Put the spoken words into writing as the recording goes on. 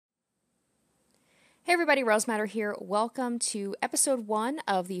Hey everybody, Rosematter here. Welcome to episode 1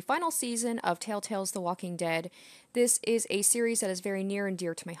 of the final season of Telltale's The Walking Dead. This is a series that is very near and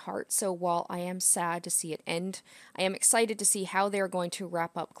dear to my heart, so while I am sad to see it end, I am excited to see how they are going to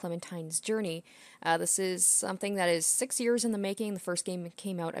wrap up Clementine's journey. This is something that is 6 years in the making. The first game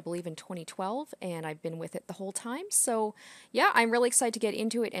came out, I believe, in 2012, and I've been with it the whole time. So yeah, I'm really excited to get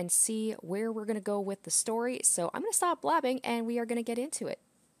into it and see where we're going to go with the story. So I'm going to stop blabbing and we are going to get into it.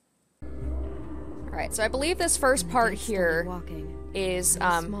 Alright, so I believe this first part here is,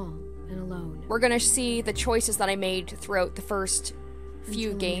 small and alone. We're gonna see the choices that I made throughout the first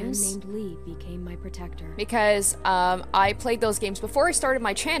few games. A man named Lee became my protector. Because, I played those games before I started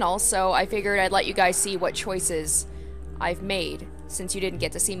my channel, so I figured I'd let you guys see what choices I've made, since you didn't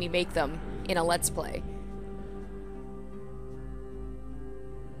get to see me make them in a Let's Play.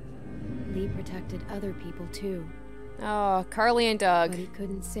 Lee protected other people too. Oh, Carly and Doug. But he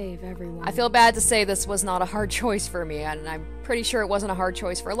couldn't save everyone. I feel bad to say this was not a hard choice for me, and I'm pretty sure it wasn't a hard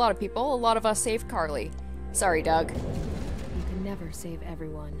choice for a lot of people. A lot of us saved Carly. Sorry, Doug. You can never save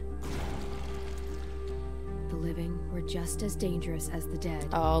everyone. The living were just as dangerous as the dead.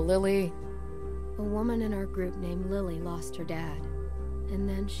 Oh, Lily. A woman in our group named Lily lost her dad, and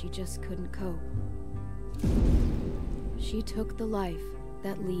then she just couldn't cope. She took the life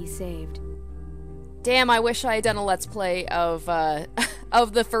that Lee saved. Damn, I wish I had done a Let's Play of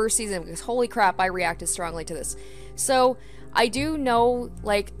of the first season, because holy crap, I reacted strongly to this. So, I do know,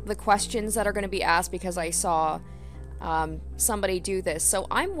 like, the questions that are going to be asked because I saw somebody do this. So,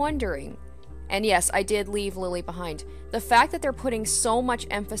 I'm wondering, and yes, I did leave Lily behind. The fact that they're putting so much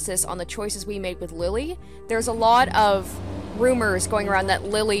emphasis on the choices we made with Lily, there's a lot of rumors going around that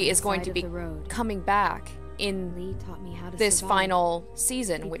Lily is going to be coming back in Lee taught me how to this survive. final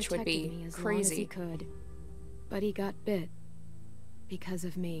season, He which would protected be me as crazy. long as he could, but he got bit because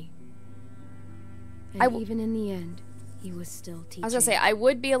of me. And even in the end, he was still teaching. I was gonna say, I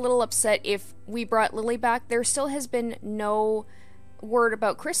would be a little upset if we brought Lily back. There still has been no word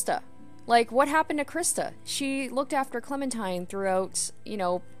about Krista. Like, what happened to Krista? She looked after Clementine throughout, you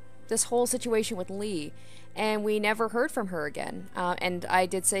know, this whole situation with Lee, and we never heard from her again. And I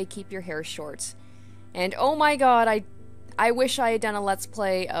did say, keep your hair short. And oh my god, I wish I had done a Let's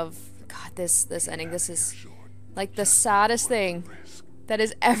Play of, god, this ending. This is like the saddest thing that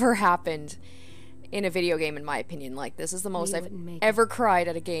has ever happened in a video game, in my opinion. Like, this is the most I've ever cried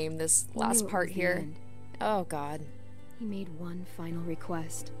at a game, this last part here. Oh god. He made one final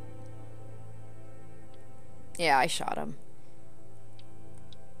request. Yeah, I shot him.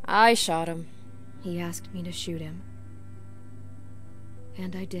 I shot him. He asked me to shoot him.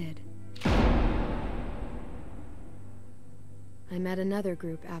 And I did. I met another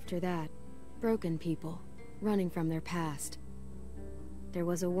group after that. Broken people, running from their past. There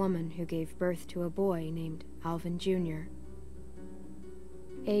was a woman who gave birth to a boy named Alvin Jr.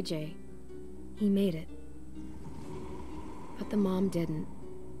 AJ. He made it. But the mom didn't.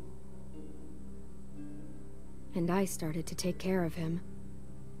 And I started to take care of him.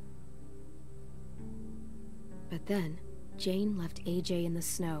 But then, Jane left AJ in the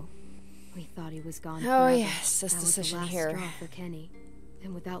snow. We thought he was gone forever. Oh yes, this That decision was the last here. straw for Kenny.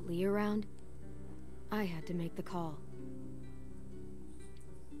 And without Lee around, I had to make the call.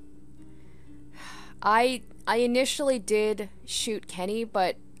 I initially did shoot Kenny,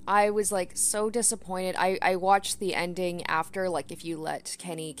 but I was like so disappointed. I watched the ending after, like, if you let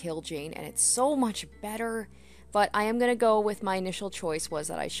Kenny kill Jane, and it's so much better. But I am gonna go with my initial choice was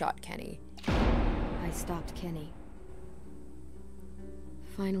that I shot Kenny. I stopped Kenny.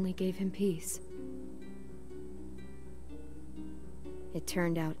 Finally gave him peace. It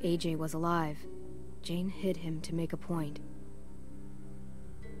turned out AJ was alive. Jane hid him to make a point.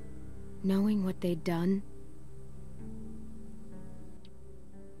 Knowing what they'd done,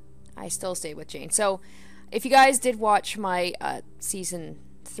 I still stayed with Jane. So, if you guys did watch my season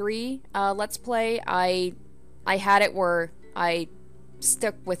 3 Let's Play, I had it where I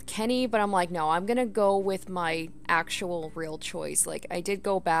stuck with Kenny, but I'm like, no, I'm gonna go with my actual real choice. Like, I did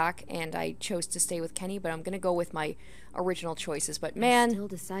go back and I chose to stay with Kenny, but I'm gonna go with my original choices. But man, I still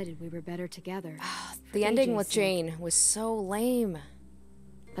decided we were better together. the ending with Jane was so lame.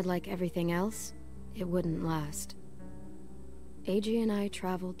 But like everything else, it wouldn't last. AJ and I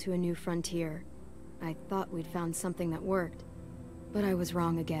traveled to a new frontier. I thought we'd found something that worked, but I was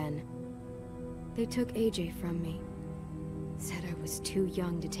wrong again. They took AJ from me. Said I was too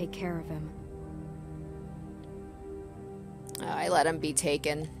young to take care of him. I let him be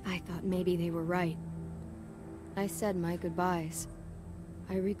taken. I thought maybe they were right. I said my goodbyes.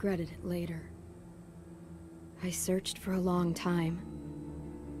 I regretted it later. I searched for a long time.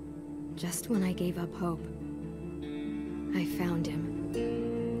 Just when I gave up hope, I found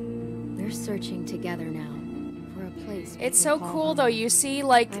him. They're searching together now for a place. It's so cool though, you see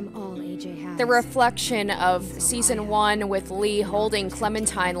like I'm all AJ has. the reflection of season 1 with Lee holding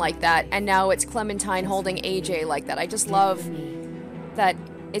Clementine like that, and now it's Clementine holding AJ like that. I just love that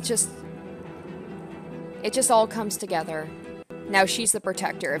it just all comes together. Now she's the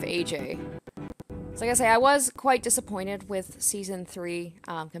protector of AJ. So like I say, I was quite disappointed with season 3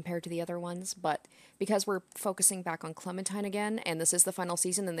 compared to the other ones, but because we're focusing back on Clementine again, and this is the final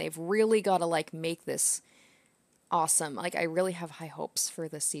season, and they've really got to like make this awesome. Like, I really have high hopes for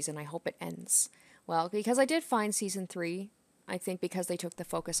this season. I hope it ends well, because I did find season 3, I think because they took the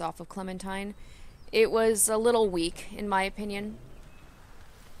focus off of Clementine, it was a little weak, in my opinion.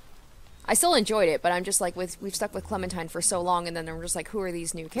 I still enjoyed it, but I'm just like, we've stuck with Clementine for so long, and then I'm just like, who are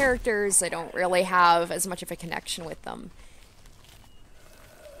these new characters? I don't really have as much of a connection with them.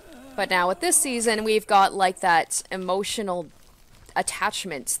 But now with this season, we've got like that emotional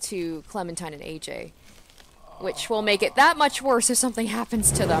attachment to Clementine and AJ, which will make it that much worse if something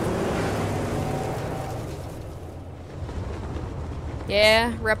happens to them.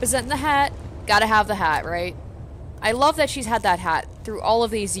 Yeah, representing the hat. Gotta have the hat, right? I love that she's had that hat through all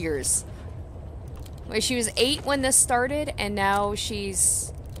of these years. Wait, she was 8 when this started, and now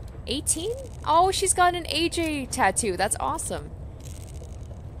she's 18? Oh, she's got an AJ tattoo. That's awesome.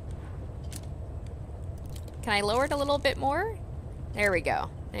 Can I lower it a little bit more? There we go.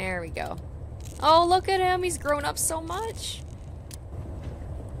 There we go. Oh, look at him. He's grown up so much.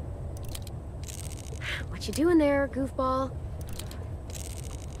 What you doing there, goofball?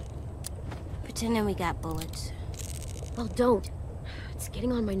 Pretending we got bullets. Well, don't. It's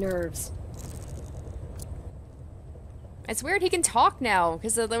getting on my nerves. It's weird he can talk now,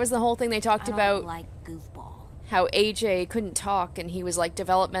 because that was the whole thing they talked about. Like goofball. How AJ couldn't talk, and he was like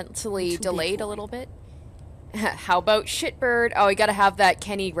developmentally delayed a little bit. How about shitbird? Oh, you gotta have that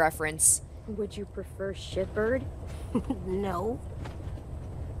Kenny reference. Would you prefer shitbird? No.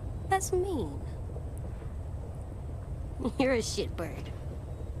 That's mean. You're a shitbird.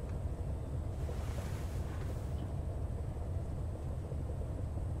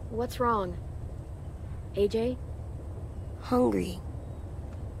 What's wrong? AJ? Hungry.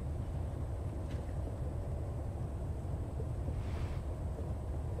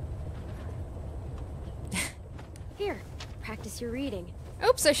 Here, practice your reading.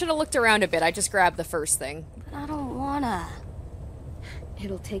 Oops, I should have looked around a bit. I just grabbed the first thing. But I don't wanna.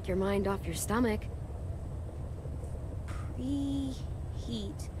 It'll take your mind off your stomach.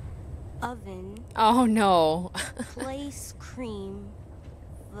 Preheat oven. Oh no. Place cream.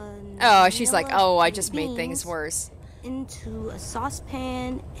 Oh, she's like, oh, I and just made things beans worse. Into a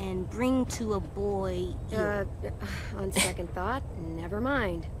saucepan and bring to a boil. On second thought, never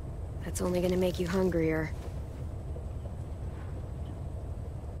mind. That's only gonna make you hungrier.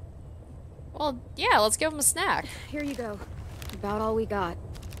 Well, yeah, let's give him a snack. Here you go. About all we got.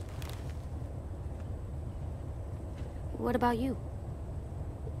 What about you?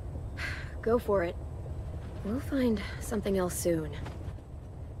 Go for it. We'll find something else soon.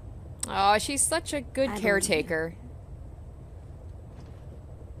 Oh, she's such a good caretaker.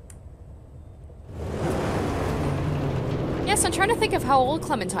 Yes, I'm trying to think of how old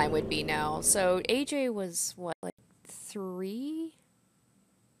Clementine would be now. So AJ was, what, like 3?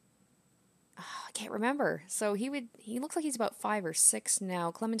 Oh, I can't remember. So he looks like he's about 5 or 6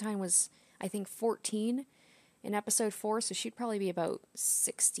 now. Clementine was, I think, 14 in episode 4, so she'd probably be about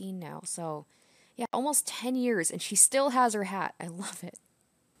 16 now. So, yeah, almost 10 years, and she still has her hat. I love it.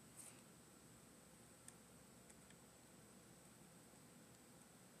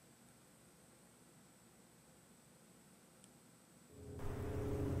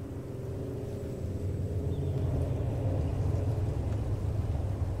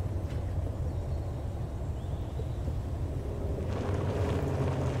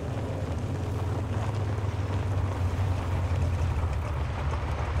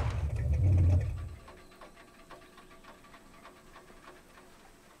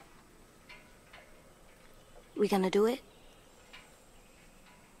 We gonna do it?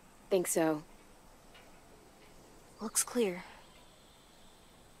 Think so. Looks clear.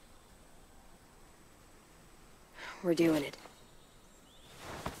 We're doing it.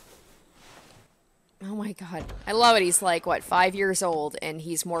 Oh my god. I love it. He's like, what, 5 years old, and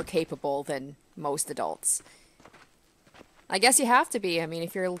he's more capable than most adults. I guess you have to be. I mean,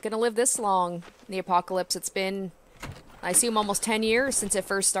 if you're gonna live this long in the apocalypse, it's been, I assume, almost 10 years since it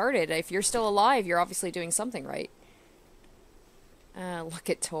first started. If you're still alive, you're obviously doing something right. Look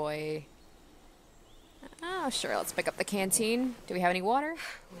at Toy. Oh, sure, let's pick up the canteen. Do we have any water?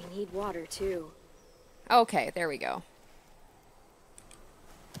 We need water, too. Okay, there we go.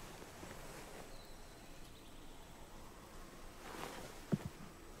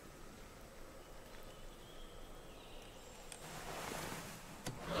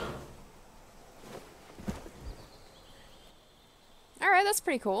 Alright, that's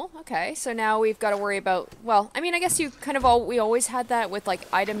pretty cool. Okay, so now we've got to worry about... Well, I mean, I guess you kind of we always had that with, like,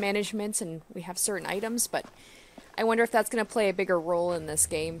 item management, and we have certain items, but I wonder if that's going to play a bigger role in this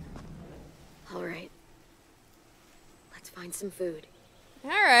game. Alright. Let's find some food.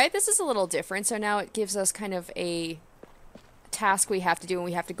 Alright, this is a little different, so now it gives us kind of a task we have to do, and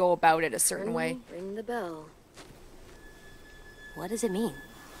we have to go about it a certain way. Ring the bell. What does it mean?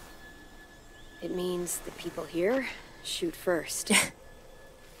 It means the people here shoot first.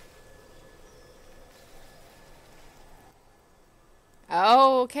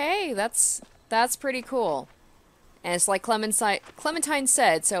 Oh, okay, that's pretty cool. And it's like Clementine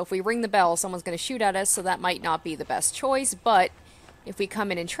said, so if we ring the bell, someone's going to shoot at us, so that might not be the best choice, but if we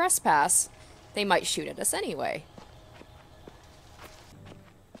come in and trespass, they might shoot at us anyway.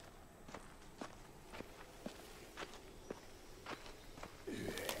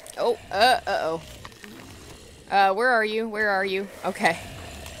 Oh, uh-oh. Where are you? Where are you? Okay.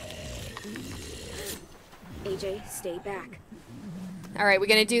 AJ, stay back. Alright, we're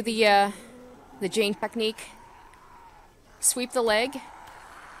gonna do the Jane technique. Sweep the leg.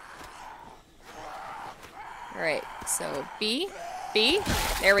 Alright, so B. B.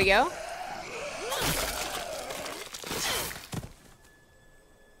 There we go.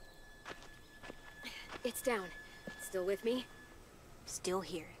 It's down. Still with me? Still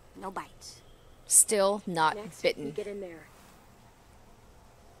here. No bites. Still not Next, bitten. we get in there.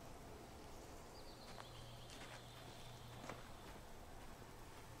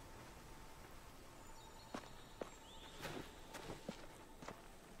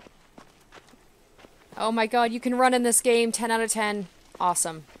 Oh my god, you can run in this game. 10 out of 10.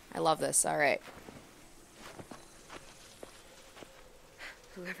 Awesome. I love this. Alright.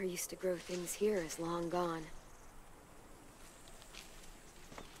 Whoever used to grow things here is long gone.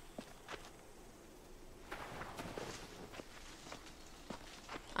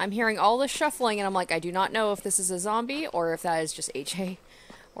 I'm hearing all this shuffling, and I'm like, I do not know if this is a zombie, or if that is just AJ,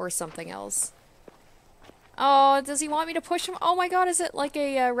 or something else. Oh, does he want me to push him? Oh my god, is it like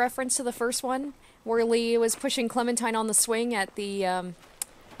a reference to the first one? Where Lee was pushing Clementine on the swing at the,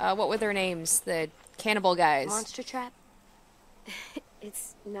 what were their names? The cannibal guys. Monster trap?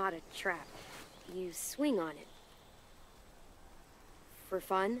 It's not a trap. You swing on it. For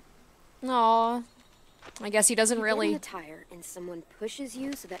fun? Aw. I guess he doesn't You really... get in the tire and someone pushes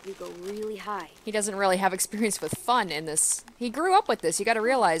you so that you go really high. He doesn't really have experience with fun in this. He grew up with this. You gotta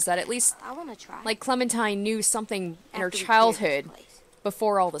realize that at least, I want to try. like, Clementine knew something in her After we clear this childhood place.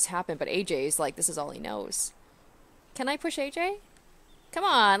 before all this happened, but AJ's like, this is all he knows. Can I push AJ? Come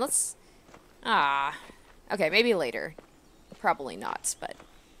on, let's... Ah. Okay, maybe later. Probably not, but...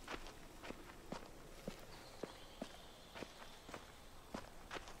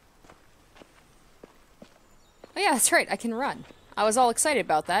 Oh yeah, that's right, I can run. I was all excited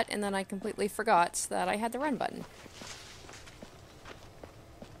about that, and then I completely forgot that I had the run button.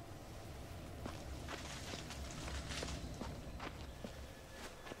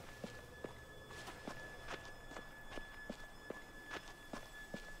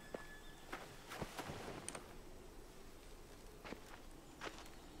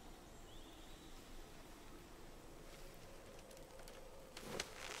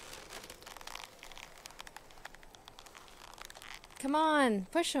 Come on,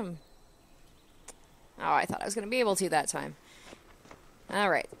 push him. Oh, I thought I was going to be able to that time.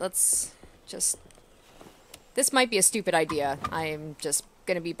 Alright, let's just... This might be a stupid idea. I'm just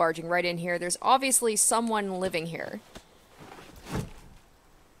going to be barging right in here. There's obviously someone living here.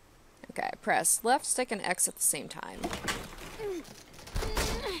 Okay, press left stick and X at the same time.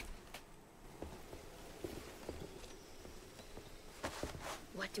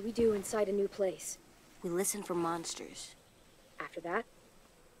 What do we do inside a new place? We listen for monsters. After that?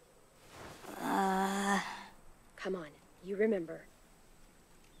 Come on, you remember.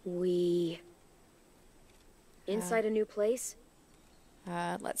 Inside a new place?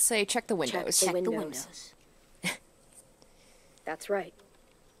 Let's say check the windows. Check the windows. windows. That's right.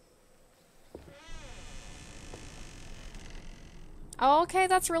 Oh, okay,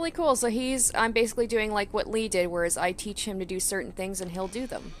 that's really cool. So I'm basically doing like what Lee did, whereas I teach him to do certain things and he'll do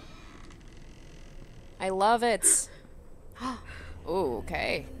them. I love it. Ooh,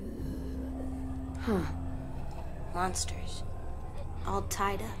 okay. Monsters. All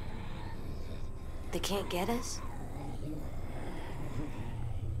tied up. They can't get us?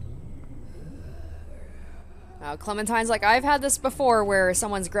 Clementine's like, I've had this before where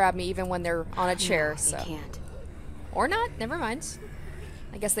someone's grabbed me even when they're on a chair, No, so. they can't. Or not, never mind.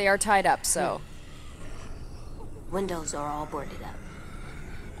 I guess they are tied up, so. Windows are all boarded up.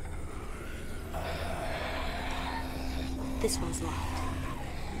 This one's locked.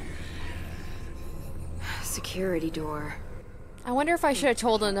 Security door. I wonder if I should have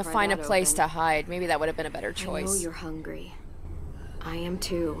told them to Pry find a that place open. to hide. Maybe that would have been a better I know choice. you're hungry. I am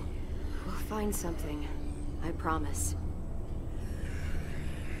too. We'll find something. I promise.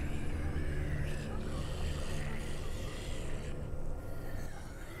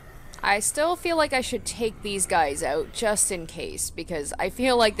 I still feel like I should take these guys out just in case, because I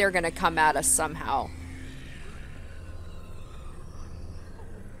feel like they're gonna come at us somehow.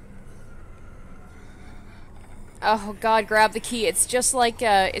 Oh God, grab the key. It's just like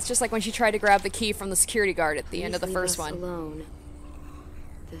when she tried to grab the key from the security guard at the end of the Please first leave us one. Alone.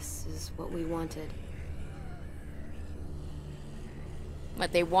 This is what we wanted.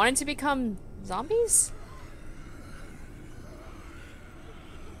 What, they wanted to become zombies?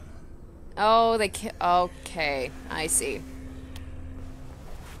 Oh, okay, I see.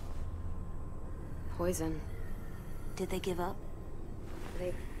 Poison. Did they give up?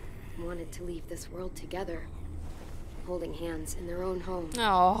 They wanted to leave this world together, holding hands in their own home.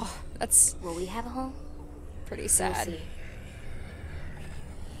 Oh, that's Will we have a home? pretty We'll sad. see.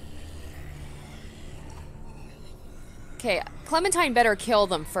 Okay, Clementine better kill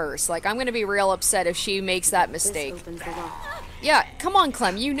them first. Like, I'm gonna be real upset if she makes that mistake. This opens the lock. Yeah, come on,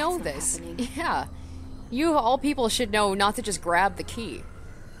 Clem, you know It's not this. happening. Yeah. You, of all people, should know not to just grab the key.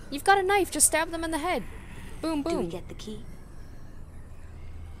 You've got a knife, just stab them in the head. Boom, Do we boom. get the key?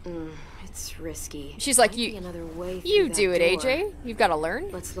 It's risky. She's like, Might be you another way through You that do it, door. AJ. You've got to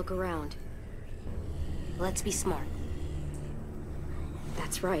learn. Let's look around. Let's be smart.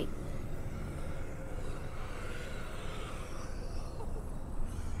 That's right.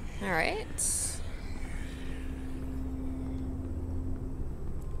 Alright.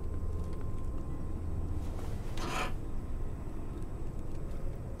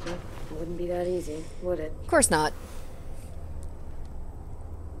 Wouldn't be that easy, would it? Of course not.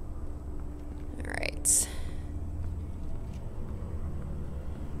 Alright.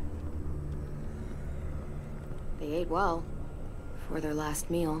 They ate well for their last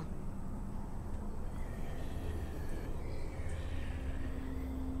meal.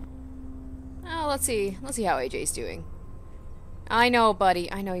 Oh, let's see. Let's see how AJ's doing. I know,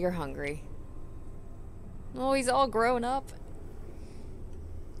 buddy. I know you're hungry. Oh, he's all grown up.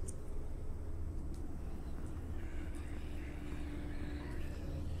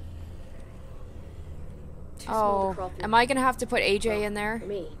 Too small Oh, to crawl through. am I gonna have to put AJ in there? For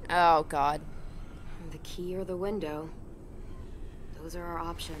me. Oh, God. The key or the window. Those are our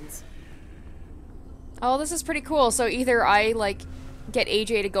options. Oh, this is pretty cool. So either I, like, get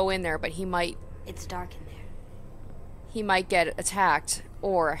AJ to go in there, but he might It's dark in there. get attacked,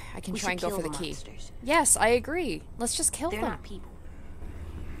 or I can We try should and go kill for the key. monsters. Yes, I agree. Let's just kill They're them. not people.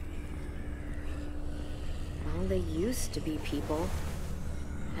 Well, they used to be people.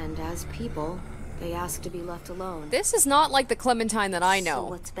 And as people, they ask to be left alone. This is not like the Clementine that I know. So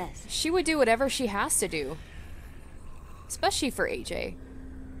what's best? She would do whatever she has to do. Especially for AJ.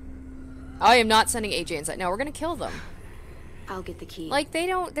 I am not sending AJ inside. No, we're gonna kill them. I'll get the key. Like,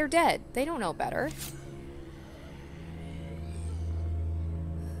 they're dead. They don't know better.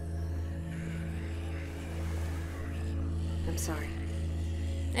 I'm sorry.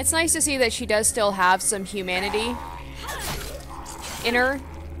 It's nice to see that she does still have some humanity in her.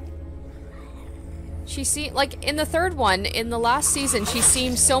 Like, in the third one, in the last season, she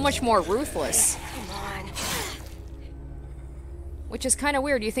seemed so much more ruthless. Come on. Which is kind of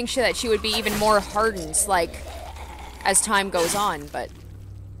weird. You think that she would be even more hardened, like, as time goes on, but...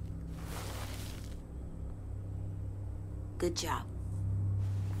 Good job.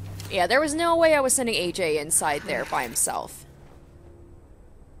 Yeah, there was no way I was sending AJ inside there by himself.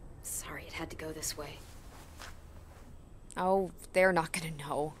 Sorry, it had to go this way. Oh, they're not gonna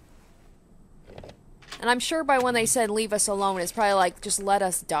know. And I'm sure by when they said leave us alone, it's probably like, just let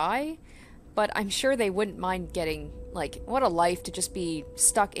us die. But I'm sure they wouldn't mind getting, like, what a life to just be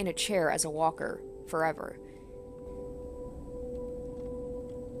stuck in a chair as a walker forever.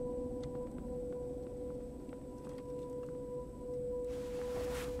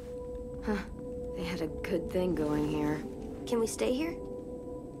 Huh. They had a good thing going here. Can we stay here?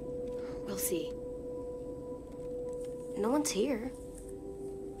 We'll see. No one's here.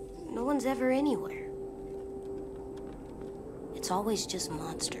 No one's ever anywhere. It's always just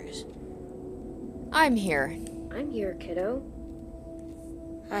monsters. I'm here. I'm here, kiddo.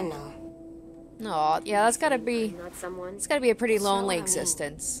 I know. Aw, yeah, that's gotta be... I'm not someone. It's gotta be a pretty So, lonely I mean-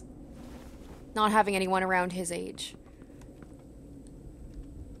 existence. Not having anyone around his age.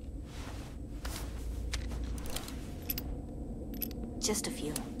 Just a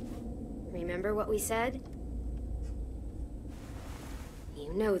few. Remember what we said?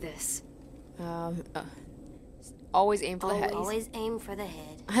 You know this. Always aim for the head. Always aim for the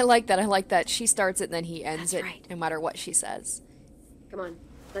head. I like that, I like that. She starts it and then he ends That's it, right. no matter what she says. Come on,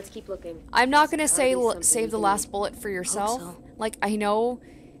 let's keep looking. I'm not gonna There's say gotta be something save we the can- last bullet for yourself. so. Like, I know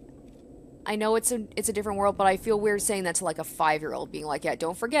it's a different world, but I feel weird saying that to like a 5-year-old, being like, yeah,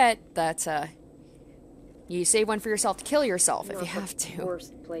 don't forget that you save one for yourself to kill yourself if Not you the have to.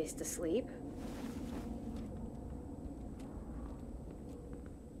 Worst place to sleep.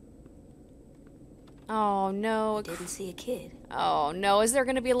 Oh no. Didn't see a kid. Oh no, is there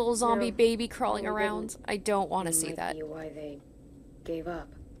gonna be a little zombie No. baby crawling No, we around? didn't. I don't want to see Might that. be why they gave up.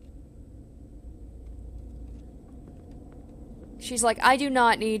 She's like, I do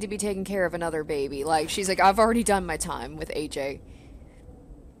not need to be taking care of another baby. Like, she's like, I've already done my time with AJ.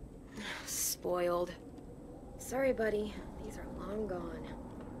 Spoiled. Sorry, buddy. These are long gone.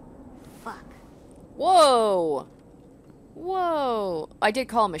 Fuck. Whoa! Whoa! I did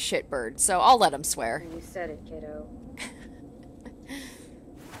call him a shitbird, so I'll let him swear. You said it, kiddo.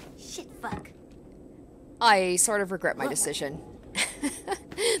 Shit, fuck. I sort of regret my decision.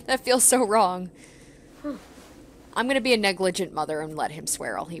 That feels so wrong. I'm gonna be a negligent mother and let him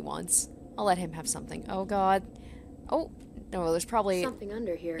swear all he wants. I'll let him have something. Oh god. Oh, no, there's probably... Something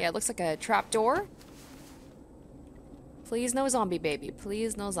under here. Yeah, it looks like a trap door. Please no zombie baby.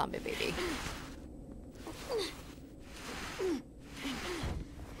 Please no zombie baby.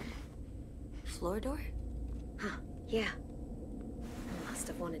 Floor door? Huh, yeah. Must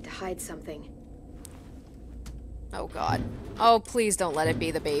have wanted to hide something. Oh god. Oh, please don't let it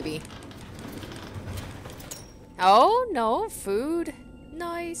be the baby. Oh, no, food.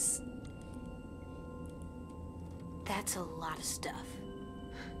 Nice. That's a lot of stuff.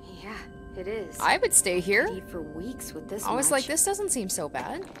 Yeah, it is. I would stay here. I'd eat for weeks with this I was much. like, this doesn't seem so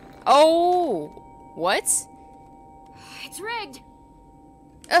bad. Oh! What? It's rigged!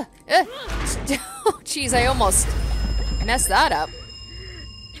 Oh, jeez, I almost messed that up.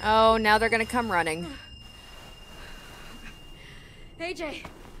 Oh, now they're gonna come running. AJ!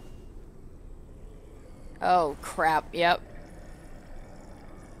 Oh, crap, yep.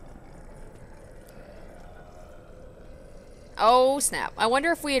 Oh, snap. I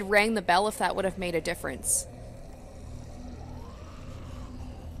wonder if we had rang the bell if that would have made a difference.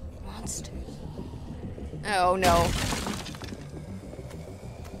 Monsters. Oh, no.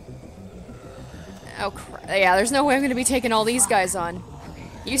 Oh, crap. Yeah, there's no way I'm gonna be taking all these guys on.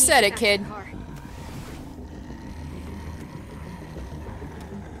 You said it, kid.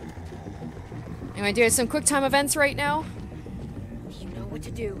 Am I doing some quick time events right now? You know what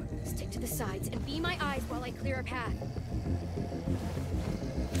to do. Stick to the sides and be my eyes while I clear a path.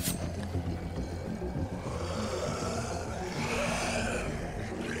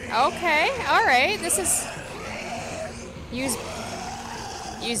 Okay, alright. This is...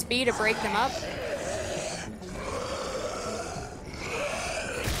 Use B to break them up.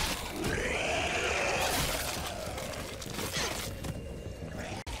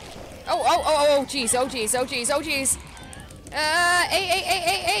 Oh, jeez, oh, jeez, oh, jeez, oh, jeez.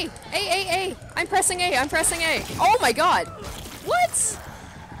 A. I'm pressing A, I'm pressing A. Oh my god. What?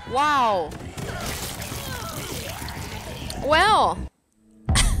 Wow. Well.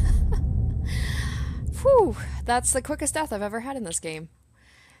 Whew, that's the quickest death I've ever had in this game.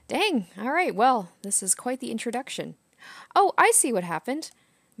 Dang, alright, well, this is quite the introduction. Oh, I see what happened.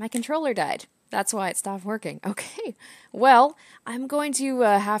 My controller died. That's why it stopped working. Okay, well, I'm going to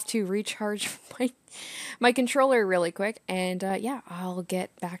have to recharge my controller really quick, and yeah, I'll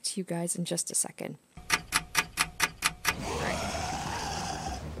get back to you guys in just a second. Alright.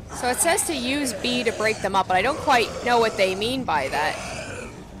 So it says to use B to break them up, but I don't quite know what they mean by that.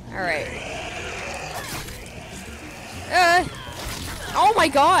 Alright. Oh my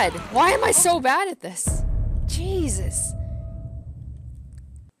god! Why am I so bad at this? Jesus.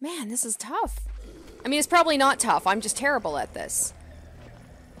 Man, this is tough. I mean, it's probably not tough. I'm just terrible at this.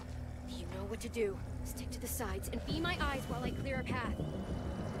 You know what to do. Stick to the sides and be my eyes while I clear a path.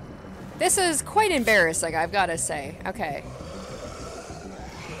 This is quite embarrassing, I've got to say. Okay.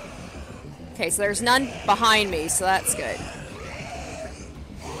 Okay, so there's none behind me, so that's good.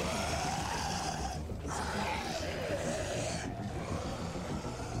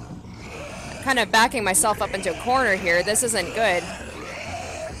 I'm kind of backing myself up into a corner here. This isn't good.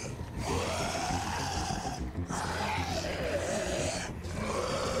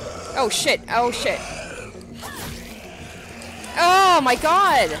 Oh shit, oh shit. Oh my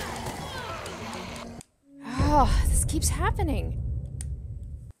god! Oh, this keeps happening.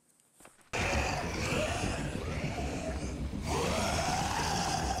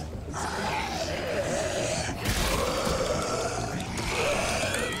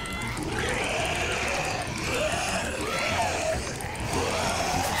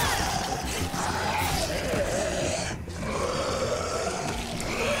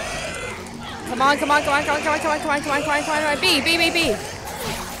 Come on, come on, come on, come on, come on, come on, come on, come on, come on, come on, B, B, B, B.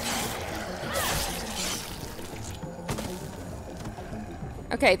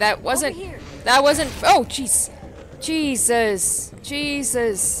 Okay, that wasn't, oh, jeez. Jesus,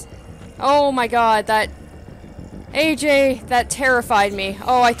 Jesus. Oh my god, that, AJ, that terrified me.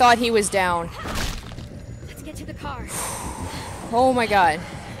 Oh, I thought he was down. Let's get to the car. Oh my god.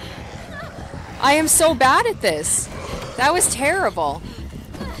 I am so bad at this. That was terrible.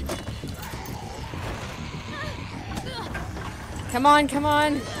 Come on, come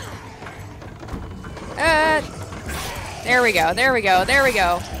on. There we go, there we go, there we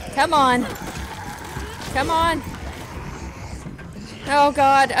go. Come on. Come on. Oh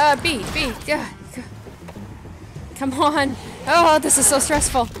god, B, B. Come on. Oh, this is so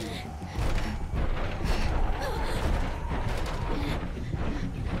stressful.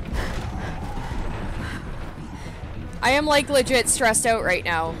 I am like legit stressed out right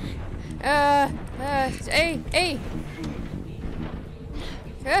now. Hey, hey.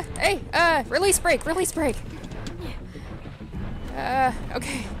 Hey, release brake, release brake.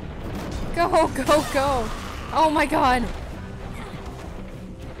 Okay. Go, go, go. Oh my god.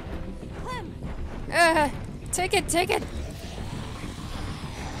 Take it, take it.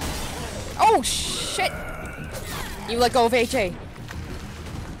 Oh shit. You let go of AJ.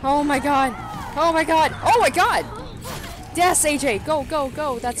 Oh my god. Oh my god. Oh my god. Yes, AJ. Go, go,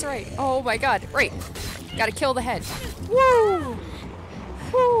 go. That's right. Oh my god. Right. Gotta kill the head. Woo!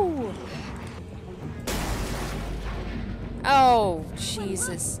 Woo! Oh,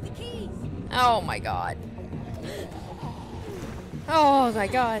 Jesus. Oh my god. Oh my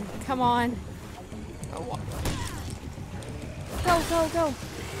god. Come on. Oh. Go, go, go.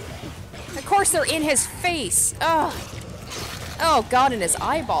 Of course they're in his face. Ugh. Oh god, in his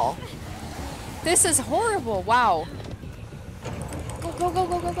eyeball. This is horrible. Wow. Go, go, go,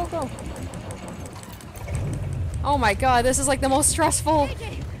 go, go, go, go. Oh my god, this is like the most stressful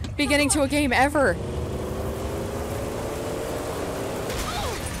beginning to a game ever.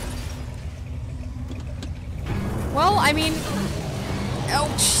 Well, I mean...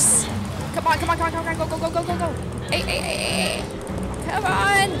 Oh, jeez. Come on, come on, come on, come on, go, go, go, go, go, go. Hey, hey, hey, hey. Come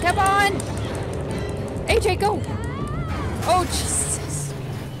on, come on. AJ, go. Oh, Jesus.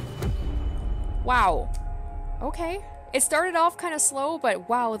 Wow. Okay. It started off kind of slow, but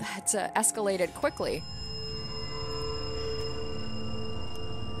wow, that escalated quickly.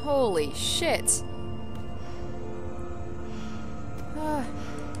 Holy shit. Wow.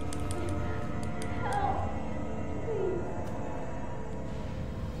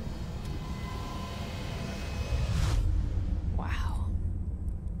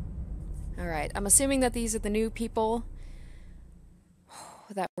 Alright, I'm assuming that these are the new people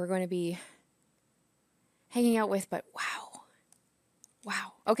that we're going to be hanging out with, but wow.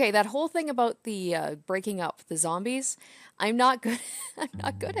 Wow. Okay, that whole thing about the breaking up the zombies, I'm not good I'm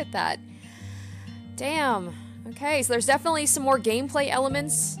not good at that. Damn. Okay, so there's definitely some more gameplay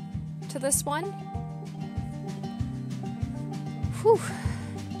elements to this one. Whew.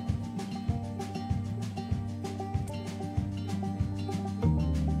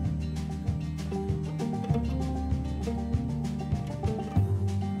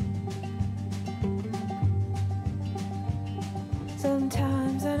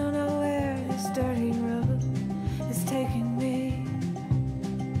 Sometimes I don't know where this dirty road is taking me.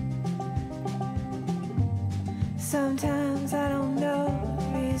 Sometimes I don't know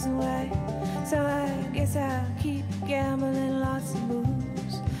the reason why, so I guess I'll keep gambling, lots of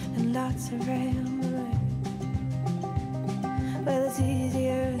moves and lots of rambling. Well, it's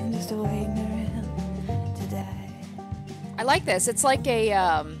easier than just waiting around to die. I like this. It's like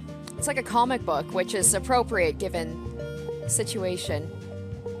a comic book, which is appropriate given situation.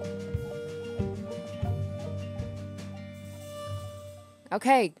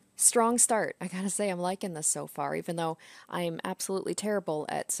 Okay, strong start. I gotta say, I'm liking this so far, even though I'm absolutely terrible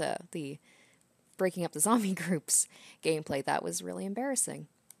at the breaking up the zombie groups gameplay. That was really embarrassing.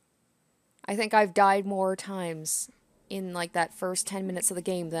 I think I've died more times in like that first 10 minutes of the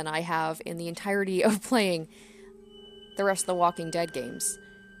game than I have in the entirety of playing the rest of the Walking Dead games.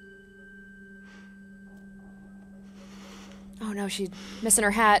 Oh no, she's missing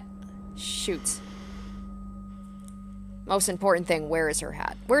her hat. Shoot. Most important thing, where is her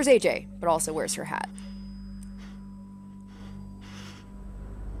hat? Where's AJ? But also, where's her hat?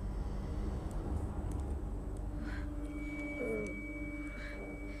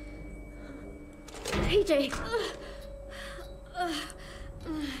 AJ!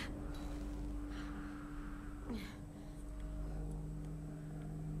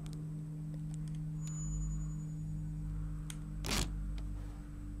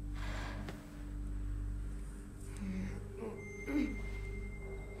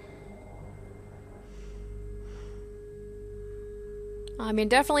 I mean,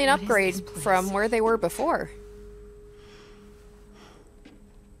 definitely an upgrade from where they were before.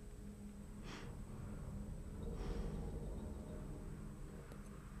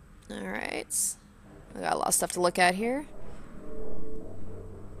 Alright. We got a lot of stuff to look at here.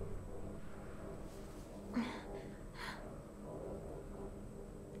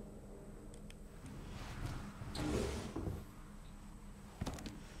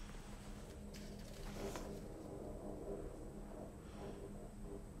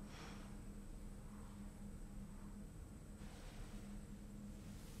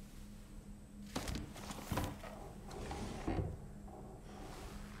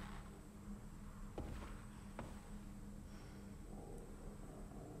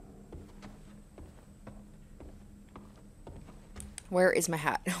 Where is my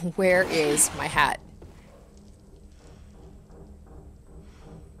hat? Where is my hat?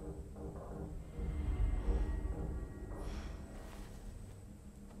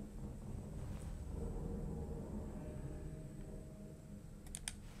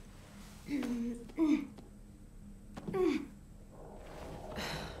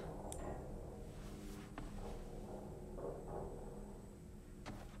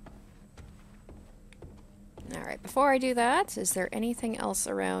 Alright, before I do that, is there anything else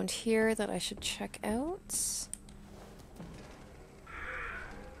around here that I should check out?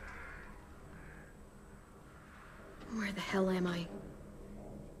 Where the hell am I?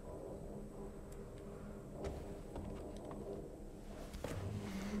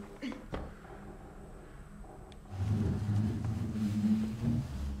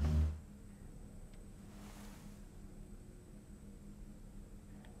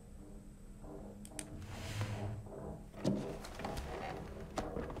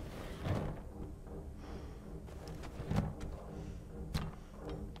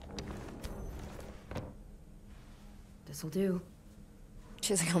 This'll do.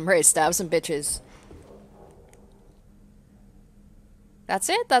 She's like, I'm ready to stab some bitches. That's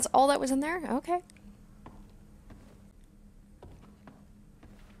it? That's all that was in there? Okay.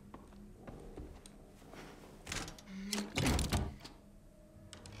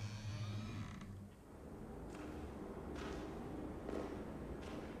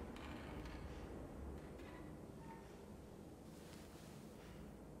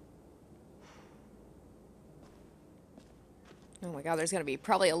 Oh my god, there's gonna be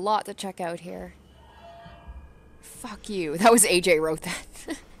probably a lot to check out here. Fuck you. That was AJ wrote that.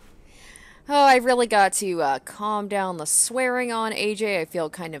 Oh, I really got to calm down the swearing on AJ. I feel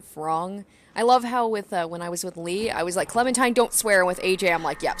kind of wrong. I love how with when I was with Lee, I was like, Clementine, don't swear. And with AJ, I'm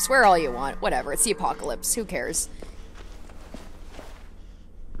like, yep, swear all you want. Whatever, it's the apocalypse. Who cares?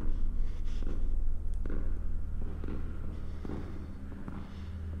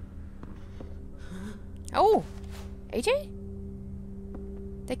 Oh! AJ?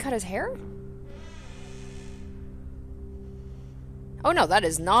 They cut his hair? Oh no, that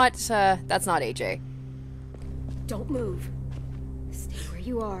is not, that's not AJ. Don't move. Stay where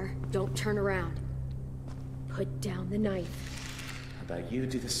you are. Don't turn around. Put down the knife. How about you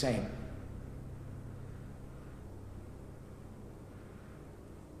do the same?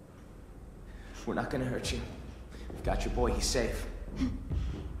 We're not gonna hurt you. We've got your boy, he's safe.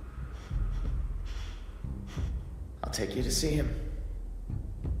 I'll take you to see him.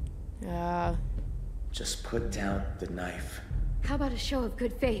 Just put down the knife. How about a show of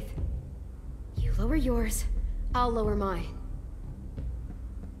good faith? You lower yours, I'll lower mine.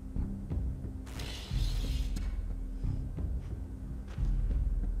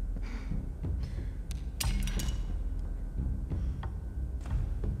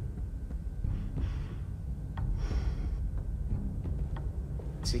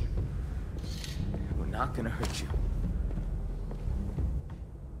 See? We're not gonna hurt you.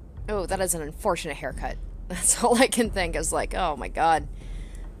 Oh, that is an unfortunate haircut. That's all I can think is like, oh my god.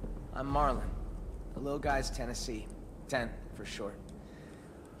 I'm Marlon. The little guy's Tennessee. 10 for short.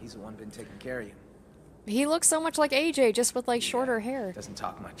 He's the one been taking care of you. He looks so much like AJ, just with like shorter hair. Doesn't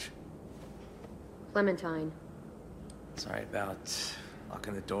talk much. Clementine. Sorry about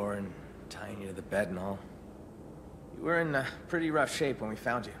locking the door and tying you to the bed and all. You were in pretty rough shape when we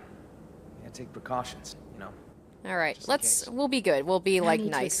found you. You had to take precautions, you know. All right, Just in case. we'll be good. We'll be, like, No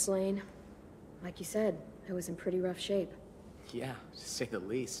need to nice. explain. Like you said, I was in pretty rough shape. Yeah, to say the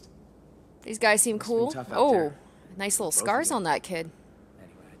least. These guys seem Must've been cool. tough out Oh, there. nice little Both of scars you. on that kid.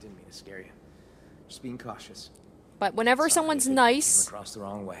 Anyway, I didn't mean to scare you. Just being cautious. But whenever Sorry someone's if it nice, came across the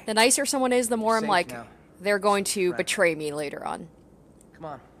wrong way. the nicer someone is, the more I'm safe like, now. they're going to Right. betray me later on. Come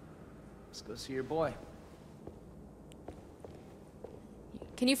on. Let's go see your boy.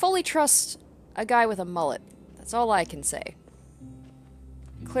 Can you fully trust a guy with a mullet? That's all I can say.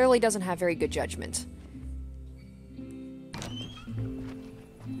 Clearly doesn't have very good judgment.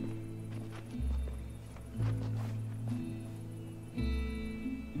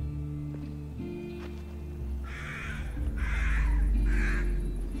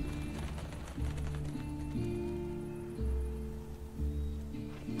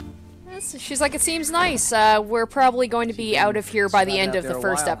 She's like, it seems nice. We're probably going to be out of here by the Survived end out of the there a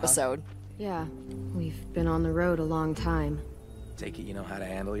first while, huh? episode. Yeah, we've been on the road a long time. Take it you know how to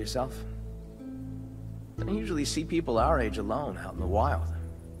handle yourself? I don't usually see people our age alone out in the wild.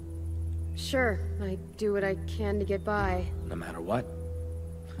 Sure, I do what I can to get by. No matter what.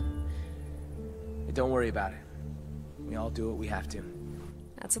 Hey, don't worry about it. We all do what we have to.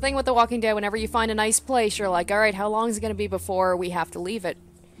 That's the thing with The Walking Dead. Whenever you find a nice place, you're like, alright, how long is it going to be before we have to leave it?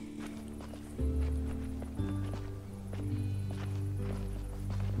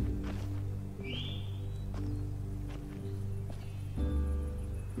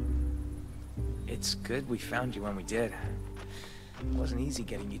 It's good we found you when we did. It wasn't easy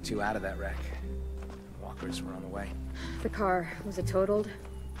getting you two out of that wreck. Walkers were on the way. The car, was it totaled?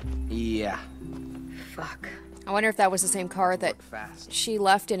 Yeah. Fuck. I wonder if that was the same car that Work fast. she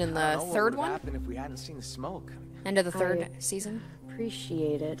left in I don't the know what third would one? happen if we hadn't seen the smoke. End of the third I- season?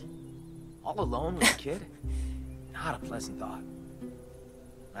 Appreciate it. All alone with a kid? Not a pleasant thought.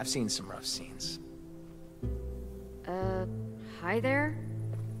 I've seen some rough scenes. Hi there?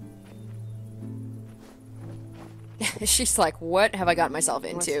 She's like, what have I gotten myself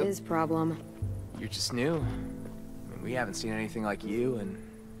What's into? his problem? You're just new. I mean, we haven't seen anything like you in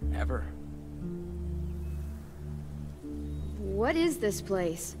ever. What is this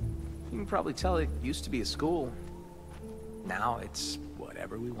place? You can probably tell it used to be a school. Now it's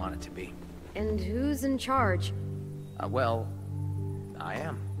whatever we want it to be. And who's in charge? Well, I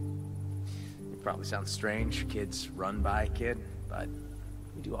am. It probably sounds strange, kids run by a kid, but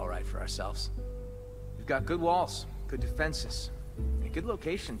we do all right for ourselves. We've got good walls, good defenses, and a good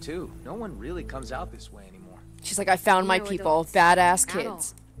location too. No one really comes out this way anymore. She's like, I found my No people, adults badass at all.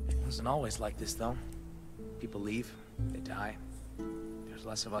 kids. It wasn't always like this though. People leave, they die. There's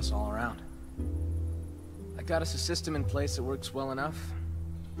less of us all around. I got us a system in place that works well enough.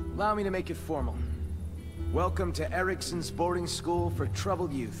 Allow me to make it formal. Welcome to Erickson's boarding school for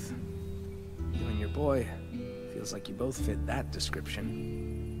troubled youth. You and your boy feels like you both fit that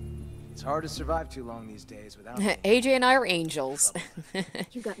description. It's hard to survive too long these days without AJ and I are angels.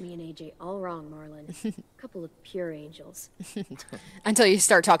 You got me and AJ all wrong, Marlon. Couple of pure angels. Until you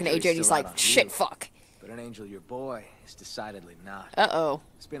start talking to He's AJ and he's still out like, on shit, you. fuck. But an angel your boy is decidedly not. Uh-oh.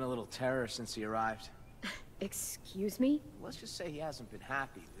 It's been a little terror since he arrived. Excuse me? Let's just say he hasn't been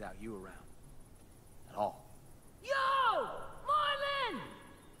happy without you around. At all. Yo! Marlon!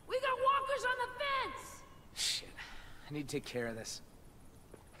 We got walkers on the fence! Shit. I need to take care of this.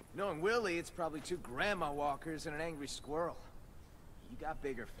 Knowing Willie, it's probably two grandma walkers and an angry squirrel. You got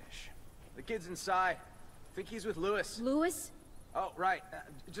bigger fish. The kid's inside. Think he's with Lewis. Lewis? Oh, right.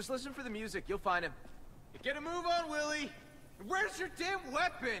 Just listen for the music. You'll find him. Get a move on, Willie! Where's your damn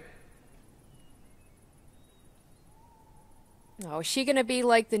weapon? Oh, is she gonna be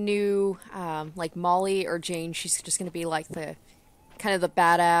like the new, like Molly or Jane? She's just gonna be like the, kind of the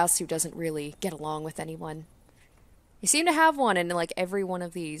badass who doesn't really get along with anyone. You seem to have one in like every one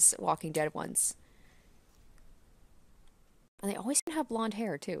of these Walking Dead ones. And they always seem to have blonde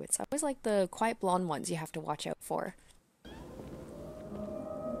hair too. It's always like the quiet blonde ones you have to watch out for.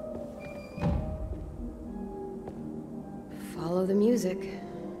 Follow the music.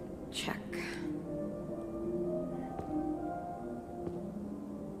 Check.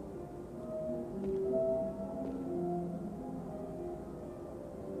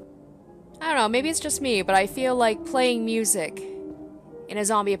 I don't know, maybe it's just me, but I feel like playing music in a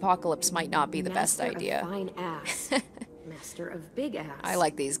zombie apocalypse might not be the best Master idea. Of fine ass. Master of big ass. I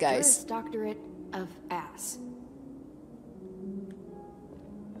like these guys. Juris Doctorate of ass.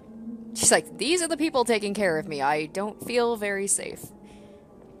 She's like, these are the people taking care of me. I don't feel very safe.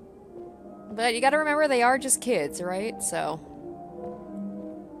 But you gotta remember, they are just kids, right? So...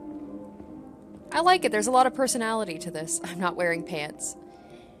 I like it. There's a lot of personality to this. I'm not wearing pants.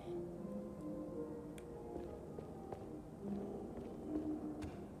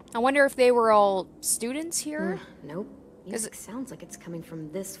 I wonder if they were all students here? Nope. Music sounds like it's coming from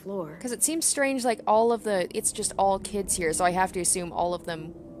this floor. Because it seems strange, like all of the... It's just all kids here, so I have to assume all of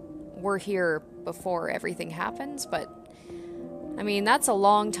them were here before everything happens, but... I mean, that's a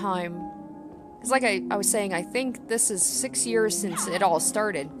long time. Because like I was saying, I think this is 6 years since it all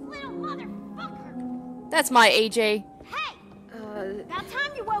started. Little motherfucker! That's my AJ. Hey! About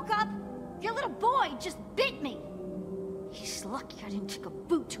time you woke up! Your little boy just bit me! He's lucky I didn't take a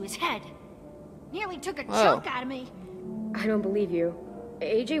boot to his head. Nearly took a chunk out of me. I don't believe you.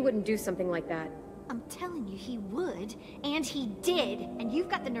 AJ wouldn't do something like that. I'm telling you he would, and he did, and you've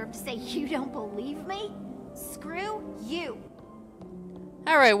got the nerve to say you don't believe me? Screw you.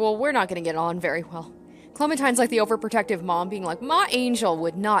 Alright, well, we're not gonna get on very well. Clementine's like the overprotective mom being like, my angel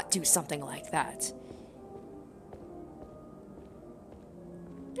would not do something like that.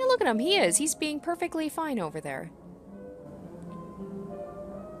 Yeah, look at him, he is. He's being perfectly fine over there.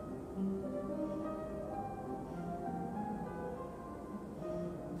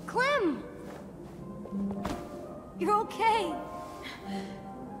 Clem! You're okay.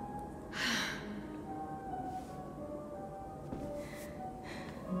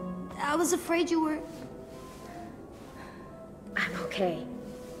 I was afraid you were... I'm okay.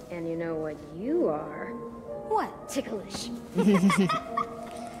 And you know what you are? What? Ticklish.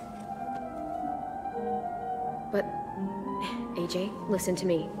 But, AJ, listen to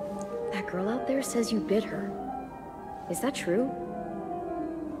me. That girl out there says you bit her. Is that true?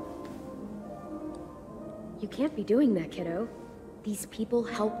 You can't be doing that, kiddo. These people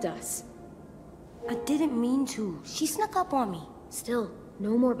helped us. I didn't mean to. She snuck up on me. Still,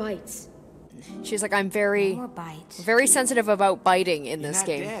 no more bites. She's like, I'm very, More bites. very sensitive about biting in this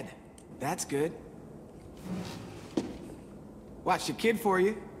You're game. not dead. That's good. Watch your kid for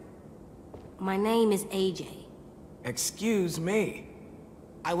you. My name is AJ. Excuse me.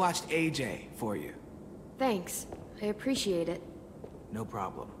 I watched AJ for you. Thanks. I appreciate it. No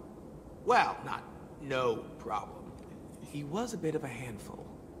problem. Well, not no problem. He was a bit of a handful.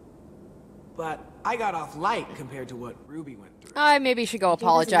 But I got off light compared to what Ruby went through. I maybe should go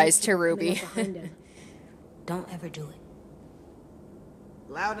apologize to Ruby. Don't ever do it.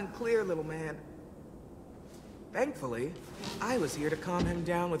 Loud and clear, little man. Thankfully, I was here to calm him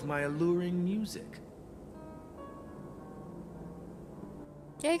down with my alluring music.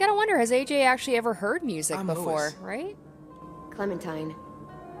 Yeah, you gotta wonder, has AJ actually ever heard music I'm before, Louis. right? Clementine.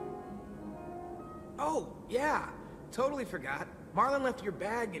 Oh, yeah. Totally forgot. Marlon left your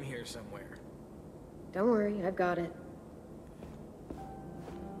bag in here somewhere. Don't worry, I've got it.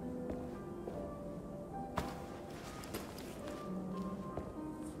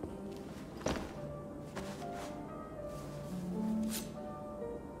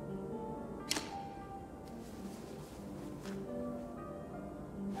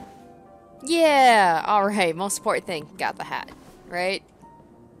 Yeah! Alright, most important thing. Got the hat, right?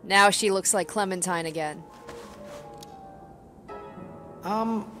 Now she looks like Clementine again.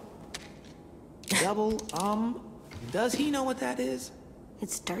 Does he know what that is?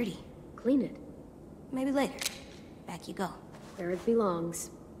 It's dirty. Clean it. Maybe later. Back you go. Where it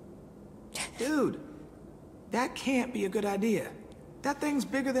belongs. Dude, that can't be a good idea. That thing's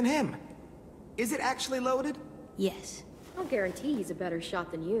bigger than him. Is it actually loaded? Yes. I'll guarantee he's a better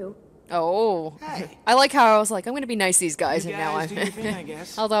shot than you. Oh. Hey. I like how I was like, I'm gonna be nice to these guys, You and now guys do your thing, I I'm...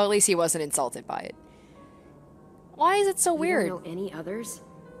 guess. Although at least he wasn't insulted by it. Why is it so You weird? don't know any others?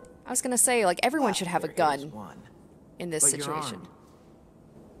 I was gonna say, like, everyone Well, should have a there is gun one. in this But you're situation. armed.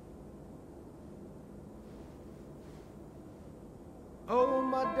 Oh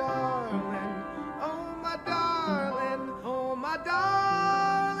my darling, oh my darling, oh my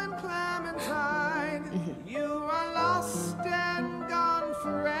darling Clementine, you are lost and gone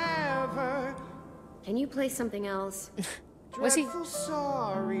forever. Can you play something else? Was he- Dreadful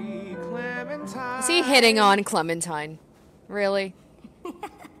sorry, Clementine. Is he hitting on Clementine? Really?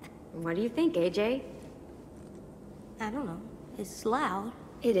 What do you think, AJ? I don't know. It's loud.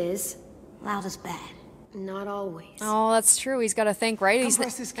 It is. Loud is bad. Not always. Oh, that's true. He's got to think, right? He's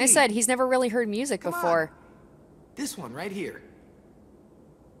press this I key. said he's never really heard music Come on. before. This one right here.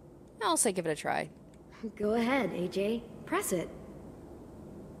 I'll say give it a try. Go ahead, AJ. Press it.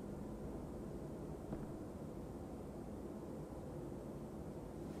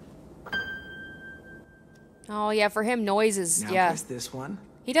 Oh, yeah, for him, noise is, Now yeah. press this one.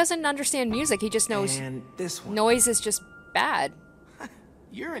 He doesn't understand music. He just knows And this one. noise is just bad.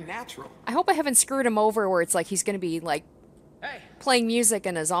 You're a natural. I hope I haven't screwed him over where it's like he's going to be, like, Hey, playing music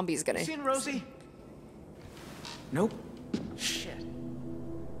and a zombie's going you to... seen Rosie? Nope. Shit.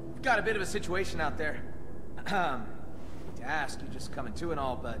 We've got a bit of a situation out there. To ask, you just coming to and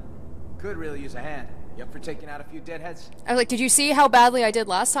all, but could really use a hand. You up for taking out a few deadheads? I was like, did you see how badly I did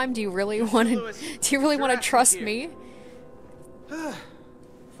last time? Do you really want to? Do you really want to trust me?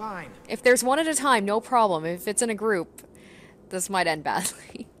 Fine. If there's one at a time, no problem. If it's in a group, this might end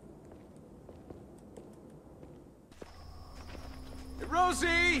badly. Hey,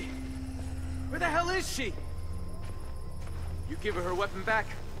 Rosie! Where the hell is she? You give her weapon back?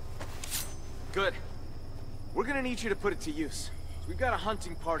 Good. We're gonna need you to put it to use. We've got a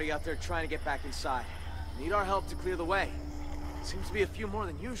hunting party out there trying to get back inside. Need our help to clear the way. Seems to be a few more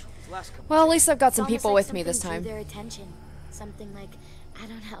than usual these last couple Well, at days. least I've got It's some almost people like with me this something time. drew their attention. Something like, I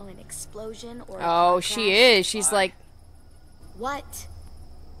don't know, an explosion or a Oh, car she crash. is. She's like, What?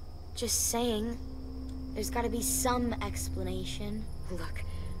 Just saying. There's gotta be some explanation. Look,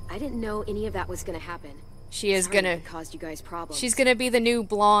 I didn't know any of that was gonna happen. she is Sorry if gonna. it caused you guys problems. She's gonna be the new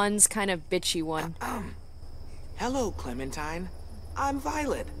blonde's kind of bitchy one. Hello, Clementine. I'm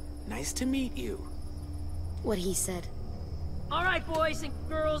Violet. Nice to meet you. What he said. All right, boys and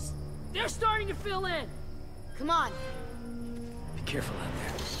girls. They're starting to fill in. Come on. Be careful out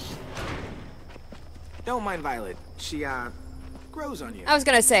there. Don't mind Violet. She, grows on you. I was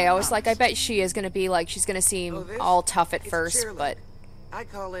gonna say, I was like, I bet she is gonna be like, she's gonna seem Oh, this? all tough at It's first, chairlift. but. I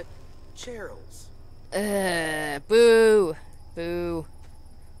call it Cheryl's. Boo. Boo.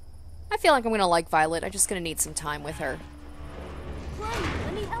 I feel like I'm gonna like Violet. I'm just gonna need some time with her.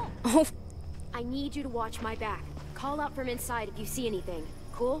 Let me help. Oh, I need you to watch my back. Call out from inside if you see anything.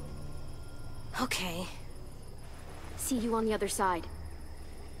 Cool? Okay. See you on the other side.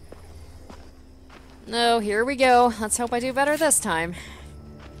 no, here we go. Let's hope I do better this time.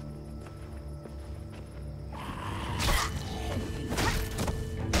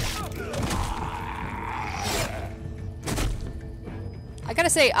 I gotta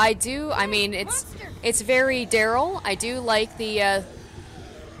say, I mean, it's very Daryl. I do like the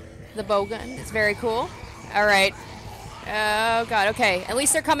bow gun. It's very cool. Alright. Oh god, okay. At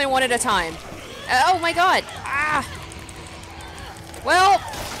least they're coming one at a time. Oh my god! Ah! Well...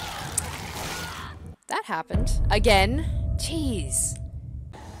 that happened. Again. Jeez.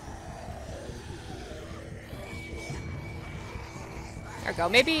 There we go.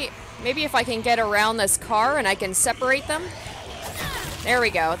 Maybe if I can get around this car and I can separate them. There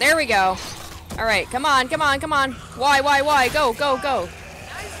we go. There we go. All right. Come on. Come on. Come on. Why? Go, go, go.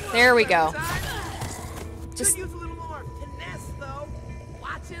 There we go. Just Could use a little more finesse, though.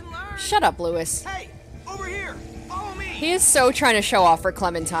 Watch and learn. shut up, Lewis. Hey, over here. Follow me. He is so trying to show off for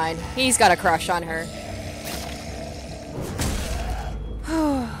Clementine. He's got a crush on her.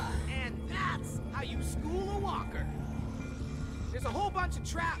 And that's how you school a walker. There's a whole bunch of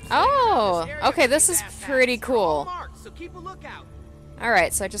traps. Oh, around area okay, for this these is assets. pretty They're all cool. marked, so keep a lookout.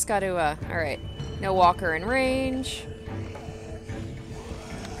 Alright, so I just gotta, alright. No walker in range.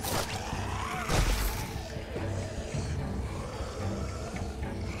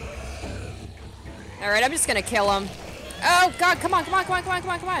 Alright, I'm just gonna kill him. Oh god, come on.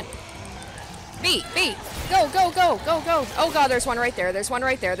 Beat. Go. Oh god, there's one right there. There's one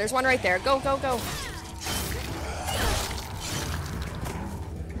right there. Go.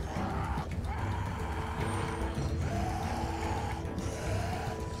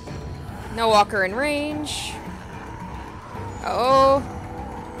 No walker in range. Oh.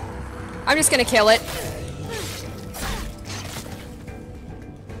 I'm just gonna kill it.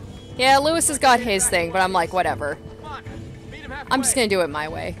 Yeah, Lewis has got his thing, but I'm like, whatever. Come on, meet him halfway. I'm just gonna do it my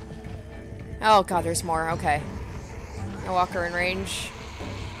way. Oh god, there's more. Okay. No walker in range.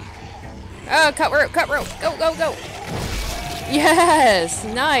 Oh, cut rope. Go. Yes!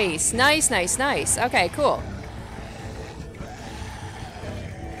 Nice. Okay, cool.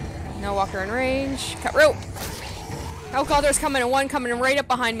 No walker in range. Cut rope. Oh god, there's one coming right up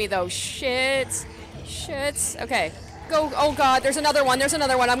behind me though. Shit. Okay. Go. Oh god, there's another one.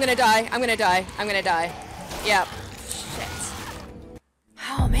 I'm gonna die. Yep. Shit.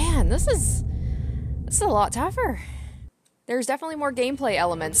 Oh man, this is a lot tougher. There's definitely more gameplay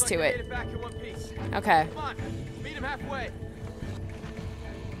elements to Made it. it back in one piece. Okay. Come on, meet him halfway.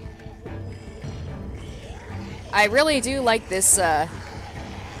 I really do like this,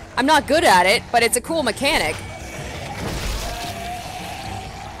 I'm not good at it, but it's a cool mechanic.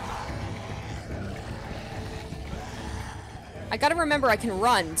 I gotta remember I can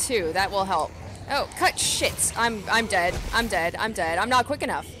run, too. That will help. Oh, cut shit. I'm dead. I'm not quick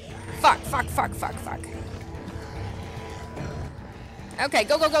enough. Fuck. Okay,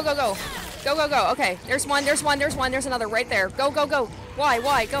 go. Go. Okay, there's one. There's another right there. Go.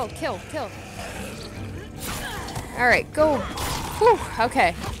 Why? Go, kill. Alright, go. Whew,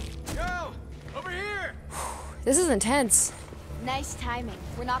 okay. Yo! Over here! This is intense. Nice timing.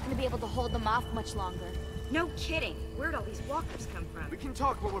 We're not gonna be able to hold them off much longer. No kidding. Where'd all these walkers come from? We can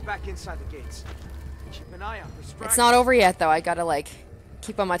talk when we're back inside the gates. Keep an eye out for stragglers. It's not over yet, though. I gotta, like,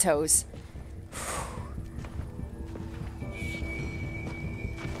 keep on my toes.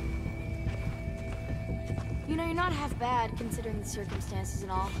 You know, you're not half bad, considering the circumstances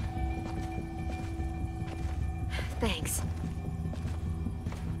and all. Thanks.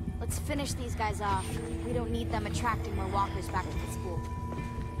 Let's finish these guys off. We don't need them attracting more walkers back to the school.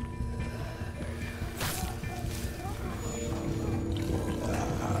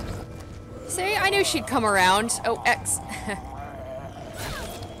 See, I knew she'd come around. Oh, X.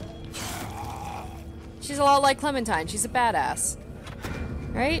 She's a lot like Clementine. She's a badass.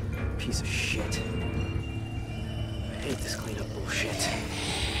 Right? Piece of shit. I hate this cleanup bullshit.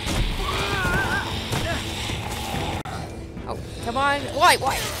 Oh, come on. Why?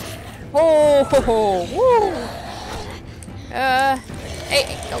 Oh, ho, ho, woo.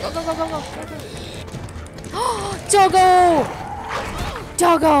 Hey, go. Doggo!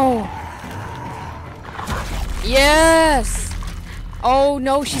 Doggo! Yes! Oh,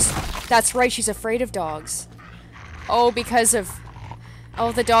 no, that's right, she's afraid of dogs. Oh, because of...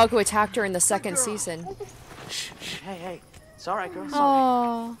 Oh, the dog who attacked her in the second season. Shh, hey. It's alright, girl.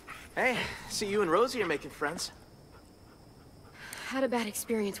 Oh. Hey, see you and Rosie are making friends. Had a bad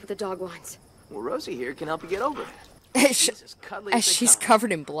experience with the dog once. Well, Rosie here can help you get over it. As Cuddly as they she's come.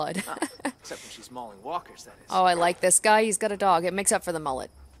 covered in blood. Except when she's mauling walkers, that is. Oh, I like this guy. He's got a dog. It makes up for the mullet.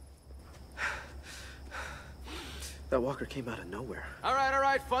 That walker came out of nowhere.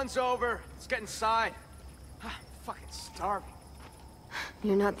 Alright, fun's over. Let's get inside. I'm fucking starving.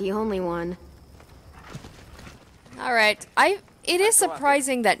 You're not the only one. Alright. It is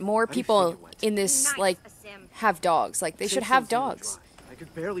surprising that more people in this, like, have dogs. Like, they should have dogs. I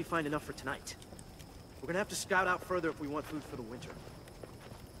could barely find enough for tonight. We're gonna have to scout out further if we want food for the winter.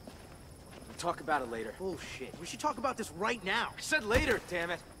 We'll talk about it later. Bullshit. We should talk about this right now. I said later,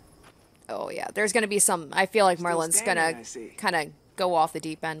 damn it. Oh, yeah. There's gonna be some... I feel like Still Marlon's standing, gonna I see. kind of go off the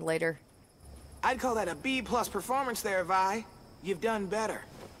deep end later. I'd call that a B+ performance there, Vi. You've done better.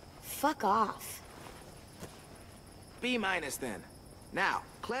 Fuck off. B- then. Now,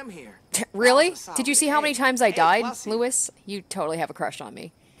 Clem here. Really? That was a Did you solid see how many A. times I A+. died, Lewis? You totally have a crush on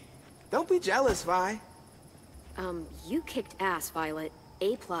me. Don't be jealous, Vi. You kicked ass, Violet.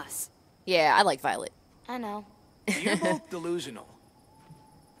 A+. Yeah, I like Violet. I know. You're both delusional.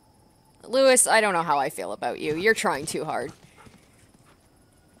 Lewis, I don't know how I feel about you. You're trying too hard.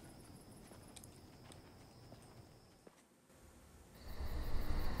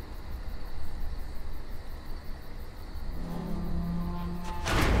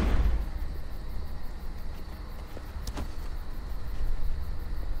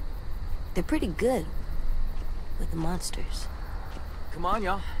 They're pretty good with the monsters. Come on,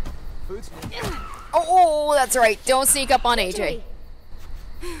 y'all. Food's near. Oh, that's right. Don't sneak up on AJ.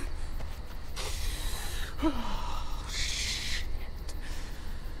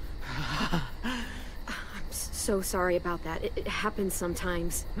 I'm so sorry about that. It happens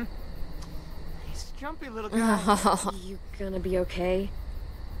sometimes. He's a jumpy little guy. You gonna be okay?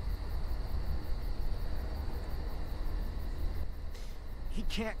 He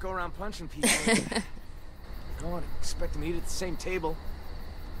can't go around punching people. I don't expect him to eat at the same table.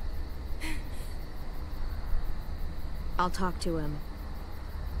 I'll talk to him.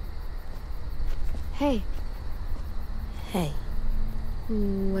 Hey, Hey,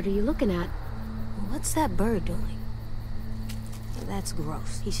 what are you looking at? what's that bird doing? That's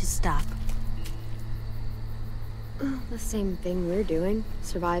gross. He should stop. The same thing we're doing.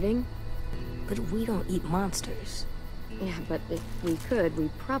 Surviving. But we don't eat monsters. Yeah, but if we could, we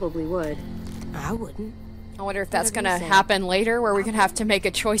probably would. I wouldn't. I wonder if that's Whatever you gonna say. happen later, where we're gonna have to make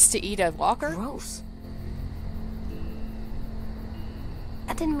a choice to eat a walker. Gross.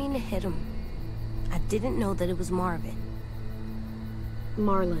 I didn't mean to hit him. I didn't know that it was Marvin.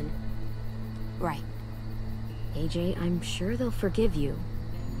 Marlon. Right. AJ, I'm sure they'll forgive you.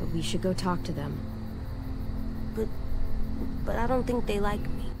 But we should go talk to them. But I don't think they like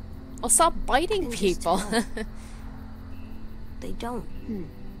me. Well, stop biting can just people. tell. They don't.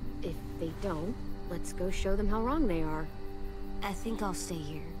 If they don't, let's go show them how wrong they are. I think I'll stay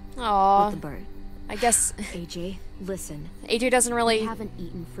here Aw, with the bird. I guess AJ, listen. AJ doesn't We really. haven't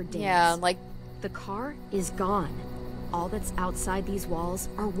eaten for days. Yeah, like The car is gone. All that's outside these walls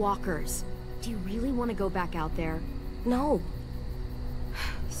are walkers. Do you really want to go back out there? No.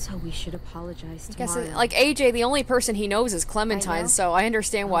 So we should apologize I to guess Mario. like AJ, the only person he knows is Clementine, know. so I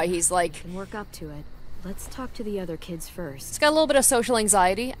understand why he's like, And work up to it. let's talk to the other kids first. He's got a little bit of social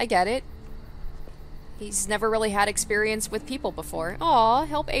anxiety. I get it. He's never really had experience with people before. Aw,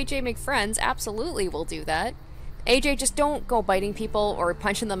 help AJ make friends. Absolutely, we'll do that. AJ, just don't go biting people or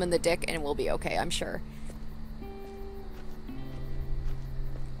punching them in the dick and we'll be okay, I'm sure.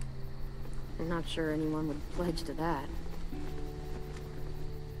 I'm not sure anyone would pledge to that.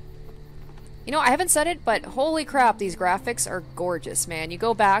 You know, I haven't said it, but holy crap, these graphics are gorgeous, man. You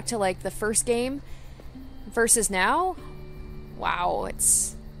go back to, like, the first game versus now? Wow,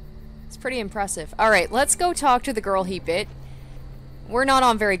 it's pretty impressive. Alright, let's go talk to the girl he bit. We're not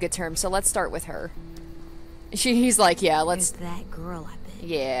on very good terms, so let's start with her. He's like, yeah, let's... There's that girl I bit.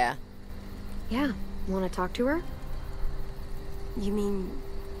 Yeah. Yeah, wanna talk to her? You mean...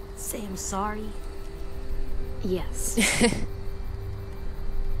 say I'm sorry? Yes.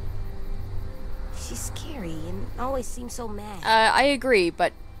 She's scary and always seems so mad. I agree,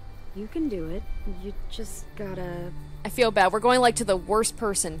 but... You can do it. You just gotta... I feel bad. We're going, like, to the worst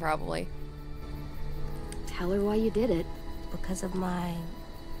person, probably. Tell her why you did it. Because of my...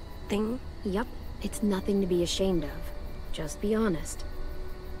 thing? Yup. It's nothing to be ashamed of. Just be honest.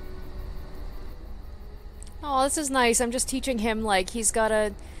 Oh, this is nice. I'm just teaching him, like, he's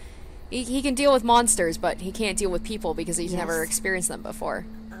gotta... He can deal with monsters, but he can't deal with people because he's never experienced them before.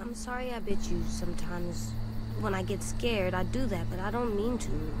 I'm sorry I bit you sometimes. When I get scared, I do that, but I don't mean to.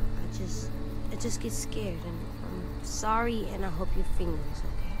 I just get scared, and I'm sorry, and I hope your finger is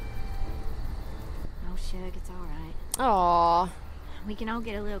okay. Oh, Shug, it's alright. Aww. We can all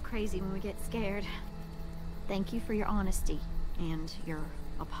get a little crazy when we get scared. Thank you for your honesty and your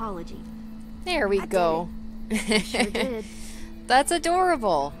apology. There we go. Sure did. That's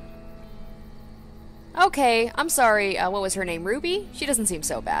adorable. Okay, I'm sorry. What was her name? Ruby? She doesn't seem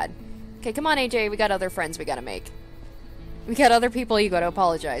so bad. Okay, come on, AJ. We got other friends we gotta make. We got other people you gotta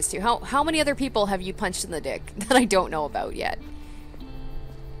apologize to. How many other people have you punched in the dick that I don't know about yet?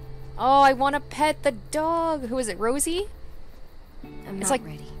 Oh, I want to pet the dog. Who is it? Rosie? I'm It's not like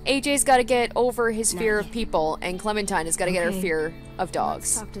ready. AJ's got to get over his fear Not of people, and Clementine has got to get her Okay. fear of Let's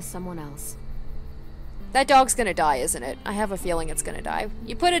dogs. talk to someone else. That dog's gonna die, isn't it? I have a feeling it's gonna die.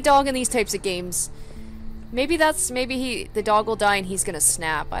 You put a dog in these types of games, maybe the dog will die and he's gonna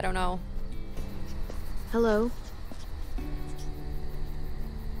snap. I don't know. Hello?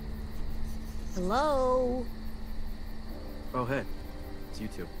 Hello? Oh, hey. It's you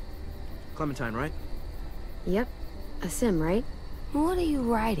two. Clementine, right? Yep. A sim, right? What are you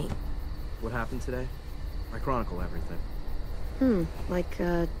writing? What happened today? I chronicle everything. Like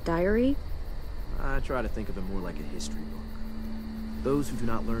a diary? I try to think of it more like a history book. Those who do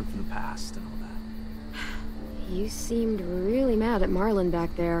not learn from the past and all that. You seemed really mad at Marlon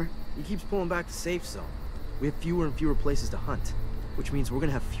back there. He keeps pulling back the safe zone. We have fewer and fewer places to hunt, which means we're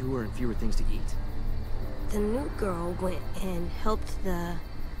gonna have fewer and fewer things to eat. The new girl went and helped the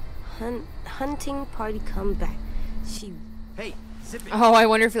hunting party come back. She... Hey, zip it! Oh, I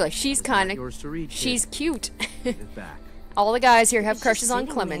wonder if she's It's not kind of, yours to read, kid. she's cute. Give it back. All the guys here have It's just crushes on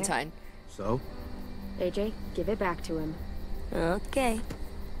sitting Clementine. So? AJ, give it back to him. Okay.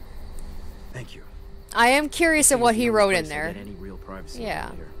 Thank you. I am curious of what he wrote in there. Get any real privacy Yeah.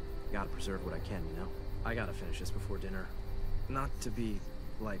 later. Gotta preserve what I can, you know? I gotta finish this before dinner. Not to be,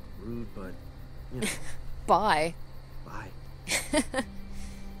 like, rude, but, you know. Bye. Bye.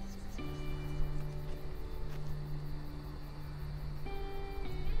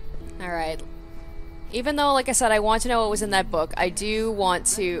 Alright. Even though, like I said, I want to know what was in that book, I do want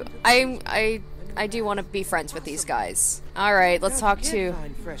to... I do want to be friends with these guys. Alright, let's talk to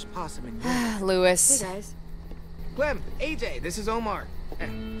Find fresh possum in winter. Lewis. Hey guys. Clem, AJ, this is Omar.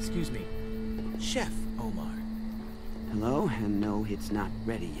 Excuse me, Chef Omar. Hello, and no, it's not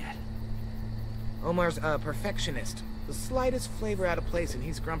ready yet. Omar's a perfectionist. The slightest flavor out of place and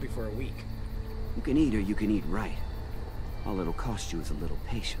he's grumpy for a week. You can eat or you can eat right. All it'll cost you is a little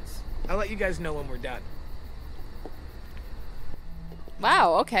patience. I'll let you guys know when we're done.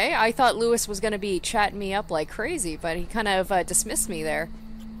 Wow, okay. I thought Lewis was going to be chatting me up like crazy, but he kind of dismissed me there.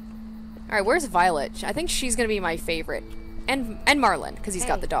 Alright, where's Violet? I think she's going to be my favorite. And Marlon, because he's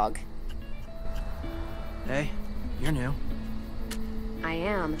got the dog. Hey, you're new. I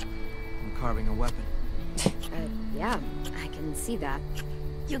am. I'm carving a weapon. Yeah, I can see that.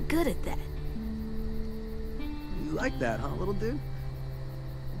 You're good at that. You like that, huh, little dude?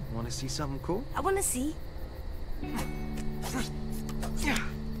 Want to see something cool? I want to see.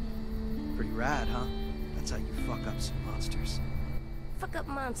 Pretty rad, huh? That's how you fuck up some monsters. Fuck up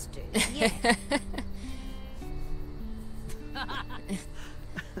monsters. Yeah. That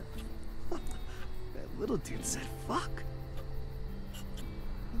little dude said fuck.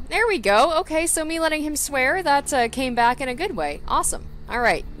 There we go. Okay, so me letting him swear, that came back in a good way. Awesome.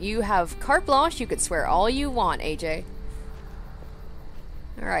 Alright, you have carte blanche. You could swear all you want, AJ.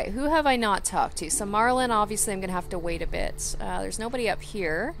 Alright, who have I not talked to? So Marlon, obviously I'm going to have to wait a bit. There's nobody up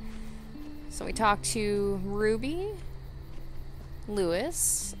here. So we talked to Ruby,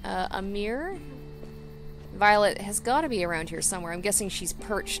 Lewis, Amir. Violet has got to be around here somewhere. I'm guessing she's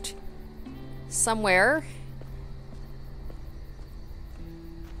perched somewhere.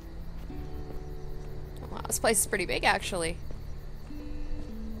 Wow, this place is pretty big, actually.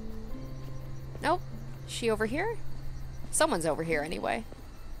 Nope. Is she over here? Someone's over here, anyway.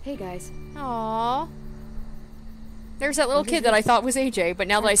 Hey, guys. Aww. There's that little kid that I thought was AJ, but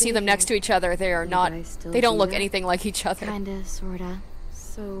now that I see them next to each other, they are not... They don't look anything like each other. Kinda, sorta.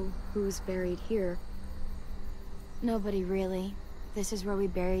 So, who's buried here? Nobody really. This is where we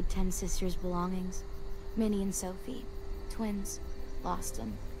buried 10 sisters' belongings. Minnie and Sophie. Twins. Lost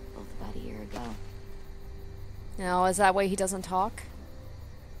them. Both about a year ago. No, is that why he doesn't talk?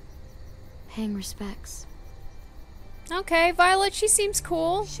 Paying respects. Okay, Violet, she seems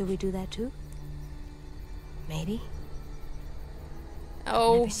cool. Should we do that too? Maybe?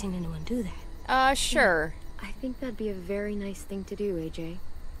 Oh. I've never seen anyone do that. Sure. I think that'd be a very nice thing to do, AJ.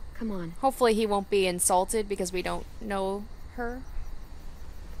 Come on. Hopefully he won't be insulted because we don't know her.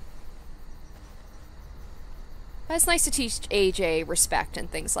 But it's nice to teach AJ respect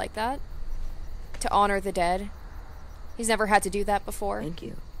and things like that. To honor the dead. He's never had to do that before. Thank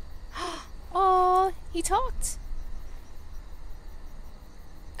you. Aw, he talked.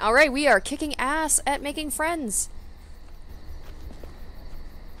 Alright, we are kicking ass at making friends.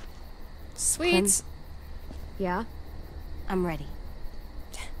 Sweet. Yeah? I'm ready.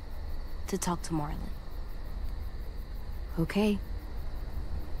 To talk to Marlon. Okay.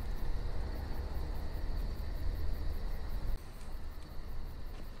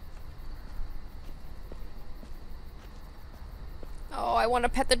 Oh, I want to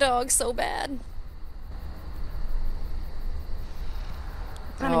pet the dog so bad.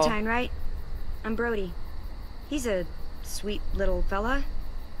 Clementine, right? I'm Brody. He's a sweet little fella.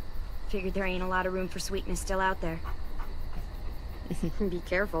 Figured there ain't a lot of room for sweetness still out there. Be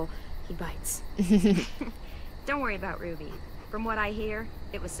careful. He bites. Don't worry about Ruby. From what I hear,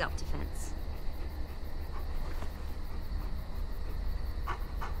 it was self-defense.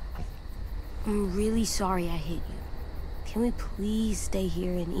 I'm really sorry I hit you. Can we please stay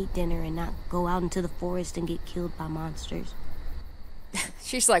here and eat dinner and not go out into the forest and get killed by monsters?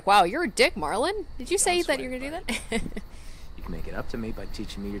 She's like, wow, you're a dick, Marlon. Did you say that you're gonna do that? You can make it up to me by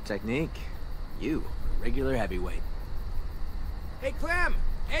teaching me your technique. You, a regular heavyweight. Hey, Clem!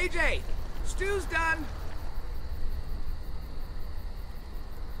 AJ! Stew's done!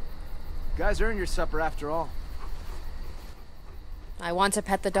 You guys earned your supper after all. I want to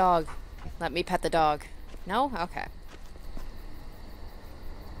pet the dog. Let me pet the dog. No? Okay.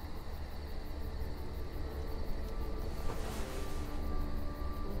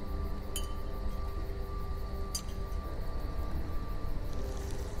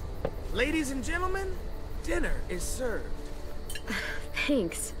 Ladies and gentlemen, dinner is served.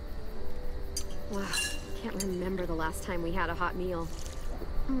 Thanks. Wow, can't remember the last time we had a hot meal.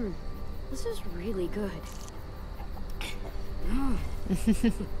 This is really good.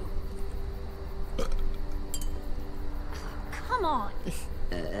 Come on!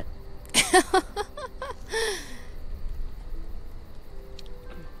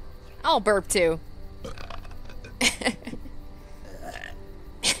 I'll burp too.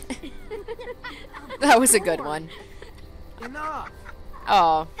 That was a good one. Enough!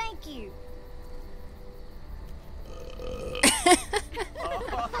 Oh. Thank you!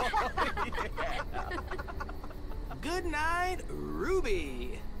 Good night,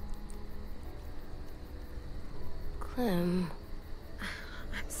 Ruby! Clem...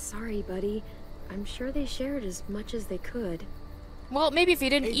 I'm sorry, buddy. I'm sure they shared as much as they could. Well, maybe if you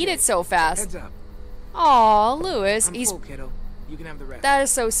didn't AJ, eat it so fast. Heads up. Aw, Lewis. I'm He's full, kiddo. You can have the rest. That is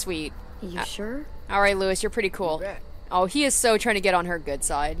so sweet. You sure? Alright, Lewis, you're pretty cool. You bet. Oh, he is so trying to get on her good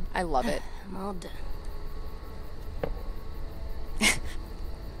side. I love it. I'm all done.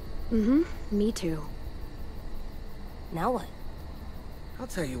 Me too. Now what? I'll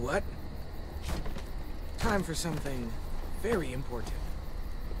tell you what. Time for something very important.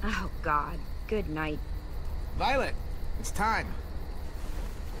 Oh, God. Good night. Violet, it's time.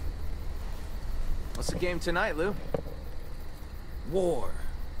 What's the game tonight, Lou? War.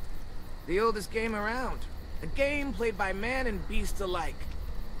 The oldest game around. A game played by man and beast alike.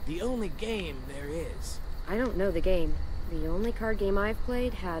 The only game there is. I don't know the game. The only card game I've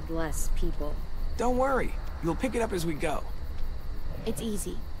played had less people. Don't worry. You'll pick it up as we go. It's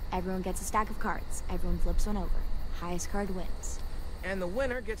easy. Everyone gets a stack of cards. Everyone flips one over. Highest card wins. And the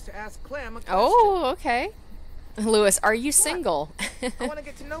winner gets to ask Clem a question. Oh, okay. Lewis, are you single? I want to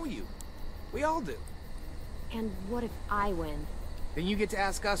get to know you. We all do. And what if I win? Then you get to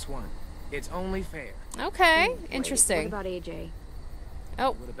ask us one. It's only fair. Okay, Wait, interesting. What about AJ?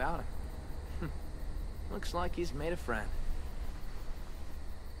 Oh. What about him? Looks like he's made a friend.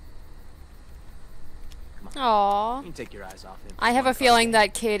 Come on. Aww. You can take your eyes off him. I have a feeling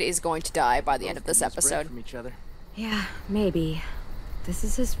that kid is going to die by the end of this episode. From each other. Yeah, maybe. This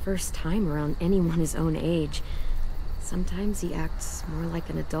is his first time around anyone his own age. Sometimes he acts more like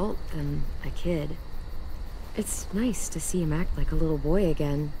an adult than a kid. It's nice to see him act like a little boy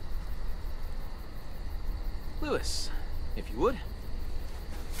again. Lewis, if you would.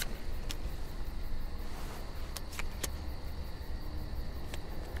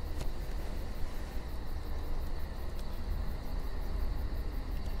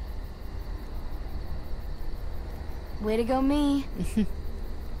 Way to go, me.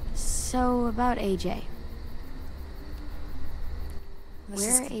 So, about AJ.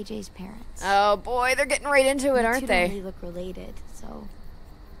 Where are AJ's parents? Oh boy, they're getting right into it, aren't they? Don't really look related, so...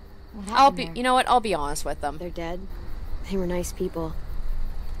 What I'll happened be, there? you know what? I'll be honest with them. They're dead. They were nice people.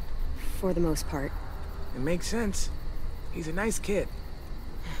 For the most part. It makes sense. He's a nice kid.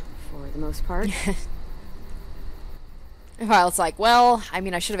 For the most part. Well, it's like, well, I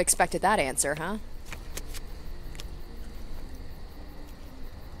mean, I should have expected that answer, huh?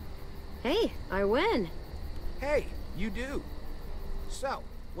 Hey, I win. Hey, you do. So,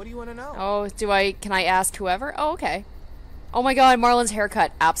 what do you want to know? Oh, can I ask whoever? Oh, okay. Oh my god, Marlon's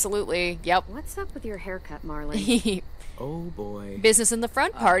haircut. Absolutely. Yep. What's up with your haircut, Marlon? Oh boy. Business in the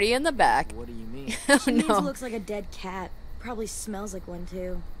front, party in the back. What do you mean? Oh She means no. it looks like a dead cat. Probably smells like one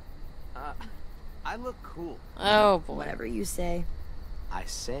too. I look cool. Oh boy. Whatever you say. I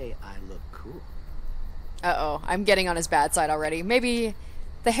say I look cool. Uh-oh, I'm getting on his bad side already. Maybe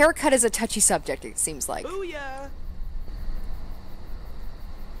the haircut is a touchy subject, it seems like. Booyah!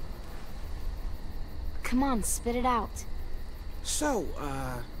 Come on, spit it out. So,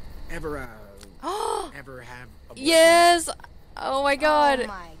 ever have a boyfriend? Yes! Oh my god. Oh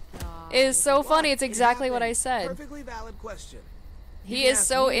my god. It is so funny, it's It exactly what I happened. said. Perfectly valid question. He You can is ask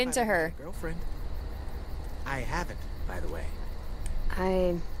so me if into I've her. had a girlfriend. I haven't, by the way.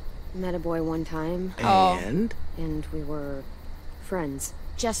 I met a boy one time. Oh. And? And we were friends.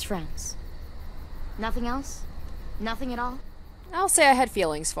 Just friends. Nothing else? Nothing at all? I'll say I had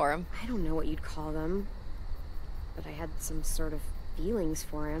feelings for him. I don't know what you'd call them. But I had some sort of feelings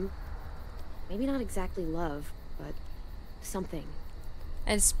for him. Maybe not exactly love, but something.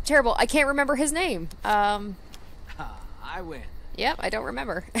 And it's terrible. I can't remember his name. I win. Yep, I don't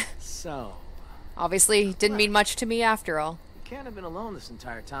remember. So, Obviously, didn't mean much to me after all. you can't have been alone this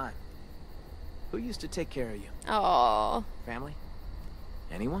entire time. Who used to take care of you? Oh. Family?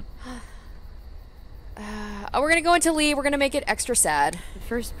 Anyone? We're gonna go into Lee. We're gonna make it extra sad. The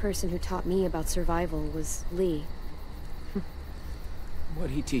first person who taught me about survival was Lee.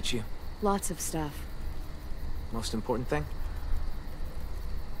 What'd he teach you? Lots of stuff. Most important thing?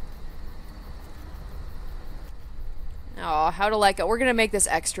 Oh, how to let go. We're gonna make this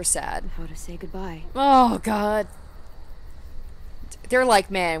extra sad. How to say goodbye. Oh, God. They're like,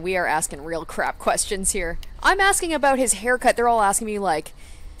 man, we are asking real crap questions here. I'm asking about his haircut. They're all asking me, like,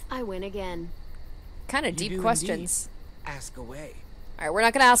 I win again. kind of You deep do questions. indeed. Ask away. All right, we're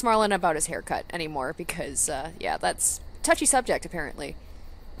not going to ask Marlon about his haircut anymore because, yeah, that's touchy subject, apparently.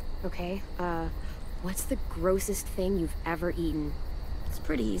 Okay, what's the grossest thing you've ever eaten? It's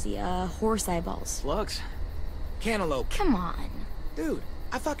pretty easy. Horse eyeballs. Slugs? Cantaloupe. Come on. Dude,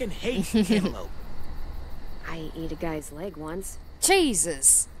 I fucking hate cantaloupe. I ate a guy's leg once.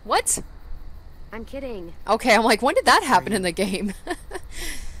 Jesus. What? I'm kidding. Okay, I'm like, when did that happen in the game?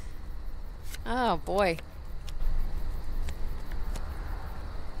 Oh, boy.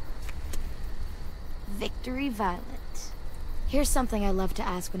 Victory Violet. Here's something I love to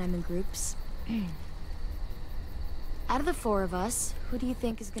ask when I'm in groups. Out of the four of us, who do you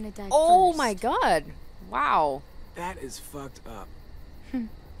think is gonna die Oh, first? my God. Wow. That is fucked up.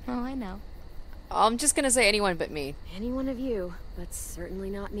 Oh, I know. I'm just going to say anyone but me. Any one of you, but certainly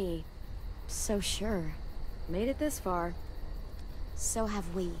not me. So sure. Made it this far. So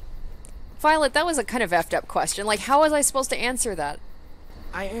have we. Violet, that was a kind of effed up question. Like, how was I supposed to answer that?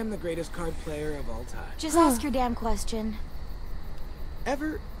 I am the greatest card player of all time. Just ask your damn question.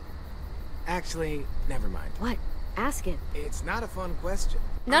 Ever? Actually, never mind. What? Ask it. It's not a fun question.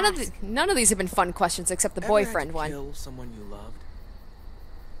 None of these have been fun questions except the Ever boyfriend had to one. kill someone you loved?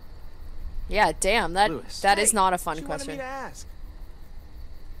 Yeah, damn, that Lewis. that is Hey, not a fun she question. wanted me to ask.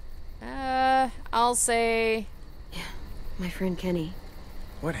 I'll say... Yeah, my friend Kenny.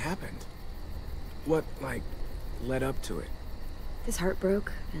 What happened? What, like, led up to it? His heart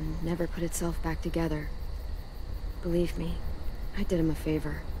broke and never put itself back together. Believe me, I did him a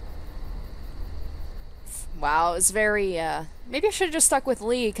favor. Wow, it's very, maybe I should have just stuck with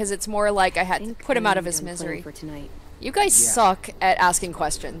Lee, because it's more like I had to put him out of his misery. For tonight. You guys suck at asking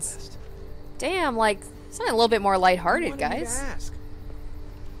questions. Damn, like, something a little bit more lighthearted, guys.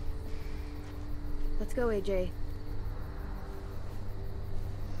 Let's go, AJ.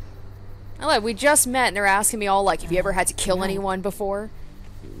 I like, we just met and they're asking me all like, have you ever had to kill anyone before?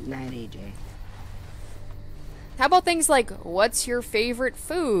 Night, AJ. How about things like, what's your favorite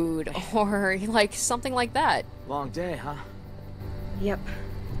food? Or like something like that. Long day, huh? Yep,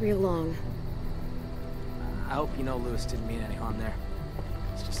 real long. I hope you know Lewis didn't mean any harm there.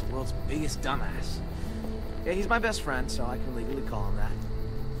 He's just the world's biggest dumbass. Yeah, he's my best friend, so I can legally call him that.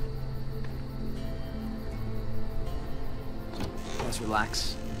 Let's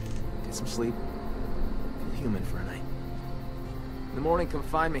relax. Get some sleep. Feel human for a night. In the morning, come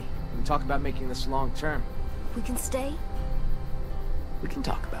find me. We can talk about making this long term. We can stay? We can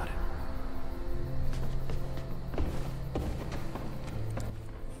talk about it.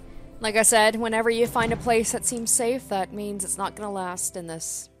 Like I said, whenever you find a place that seems safe, that means it's not gonna last, and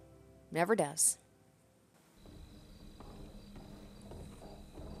this never does.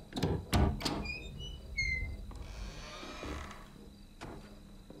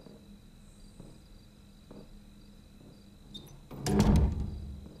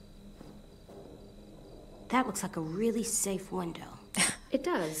 That looks like a really safe window. It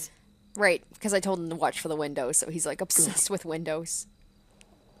does. Right, because I told him to watch for the windows, so he's like obsessed with windows.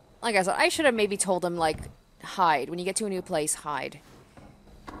 Like I said, I should have maybe told him, like, hide. When you get to a new place, hide.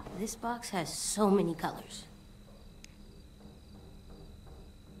 This box has so many colors.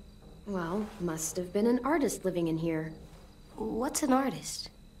 Well, must have been an artist living in here. What's an artist?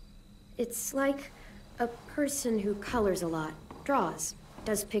 It's like a person who colors a lot, draws,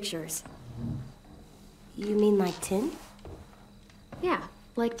 does pictures. You mean like 10? Yeah,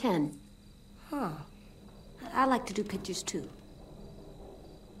 like 10. Huh. I like to do pictures too.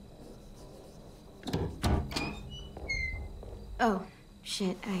 Oh,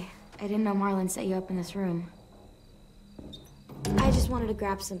 shit. I didn't know Marlon set you up in this room. I just wanted to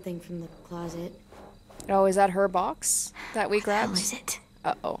grab something from the closet. Oh, is that her box that we grabbed? What is it?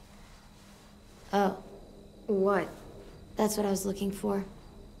 Uh-oh. Oh. What? That's what I was looking for.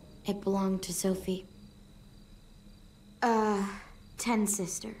 It belonged to Sophie. 10's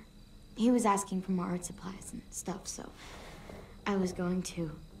sister. He was asking for more art supplies and stuff, so I was going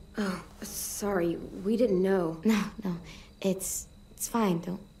to. Oh, sorry. We didn't know. No. It's fine.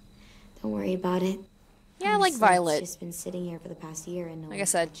 Don't worry about it. Yeah, like Violet. It's just been sitting here for the past year and no Like I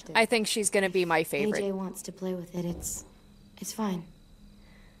said, I think she's gonna be my favorite. AJ wants to play with it. It's fine.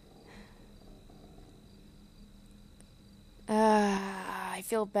 I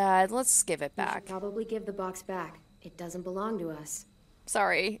feel bad. Let's give it We should back. probably give the box back. It doesn't belong to us.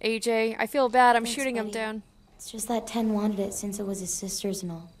 Sorry, AJ. I feel bad. I'm Thanks, shooting him buddy. down. It's just that 10 wanted it since it was his sister's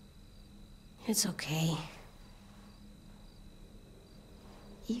and all. It's okay.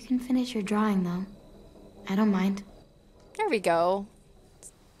 You can finish your drawing, though. I don't mind. There we go.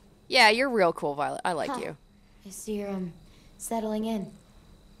 Yeah, you're real cool, Violet. I like Huh. you. I see you're, settling in.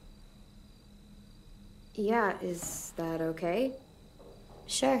 Yeah, is that okay?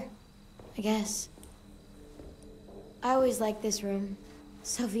 Sure, I guess. I always liked this room.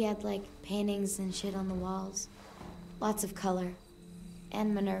 Sophie had, like, paintings and shit on the walls. Lots of color.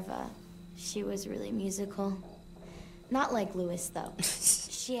 And Minerva. She was really musical. Not like Lewis, though.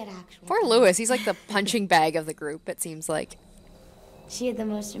 She had actual... Poor Lewis. He's like the punching bag of the group, it seems like. She had the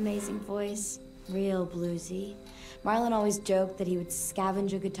most amazing voice. Real bluesy. Marlon always joked that he would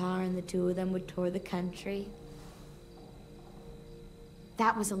scavenge a guitar and the two of them would tour the country.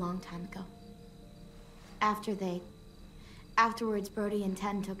 That was a long time ago. Afterwards, Brody and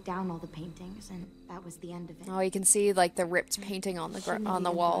 10 took down all the paintings, and that was the end of it. Oh, you can see like the ripped painting on the Shouldn't on have the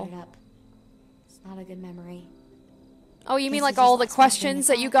even wall. brought it up. It's not a good memory. Oh, you mean Guess like it's all just the like something questions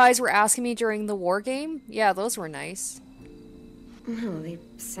that you guys were asking me during the war game? Yeah, those were nice. No, they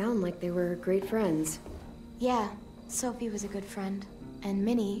sound like they were great friends. Yeah, Sophie was a good friend. And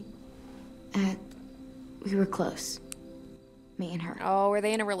Minnie, we were close. Me and her. Oh, were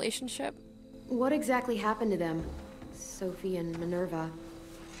they in a relationship? What exactly happened to them? Sophie and Minerva.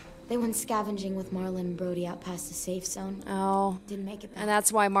 They went scavenging with Marlon and Brody out past the safe zone. Oh. Didn't make it back. And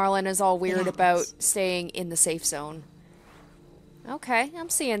that's why Marlon is all weird happens. about staying in the safe zone. Okay, I'm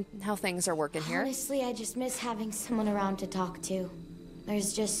seeing how things are working here. Honestly, I just miss having someone around to talk to.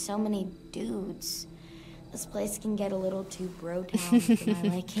 There's just so many dudes. This place can get a little too bro-town for my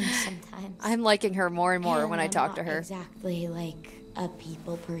liking sometimes. I'm liking her more and more And when I I'm talk to not her. exactly like a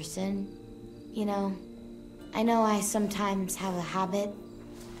people person, you know? I know I sometimes have a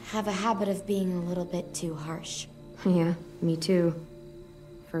habit of being a little bit too harsh. Yeah, me too.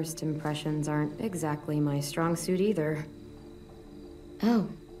 First impressions aren't exactly my strong suit either. Oh,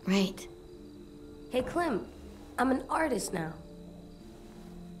 right. Hey, Clem, I'm an artist now.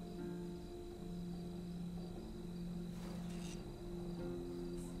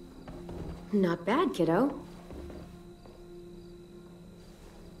 Not bad, kiddo.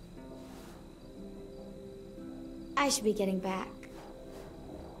 I should be getting back.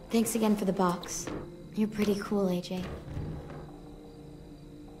 Thanks again for the box. You're pretty cool, AJ.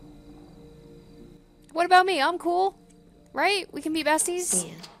 What about me? I'm cool. Right? We can be besties? See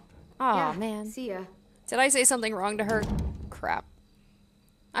ya. Aw, Yeah, man. See ya. Did I say something wrong to her? Crap.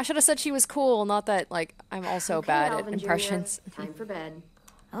 I should have said she was cool, not that, like, I'm also Okay, bad at Alvin Jr., impressions. Time for bed.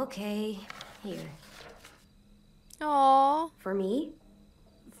 Okay, here. Aww. For me?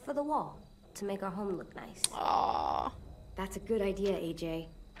 For the wall, to make our home look nice. Aww. That's a good idea, AJ.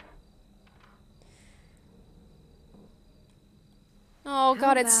 Oh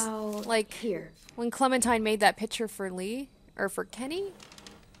god, it's about like here. when Clementine made that picture for Lee, or for Kenny.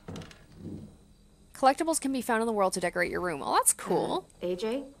 Collectibles can be found in the world to decorate your room. Oh, that's cool.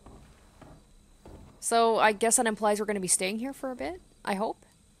 AJ? So I guess that implies we're going to be staying here for a bit, I hope.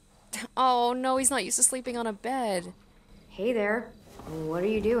 Oh no, he's not used to sleeping on a bed. Hey there. What are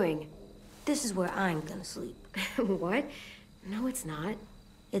you doing? This is where I'm gonna sleep. What? No, it's not.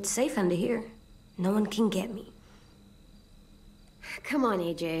 It's safe under here. No one can get me. Come on,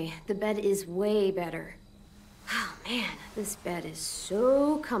 AJ. The bed is way better. Oh, man. This bed is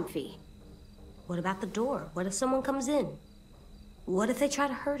so comfy. What about the door? What if someone comes in? What if they try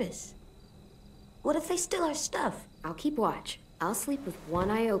to hurt us? What if they steal our stuff? I'll keep watch. I'll sleep with one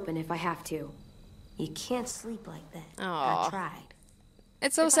eye open if I have to. You can't sleep like that. Aw. I tried.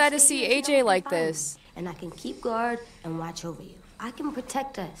 It's so If I sad to stay see here, no one AJ can like find me, this. and I can keep guard and watch over you. I can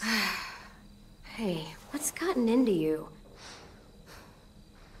protect us. Hey, what's gotten into you?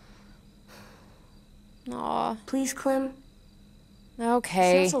 Aw. Please, Clem.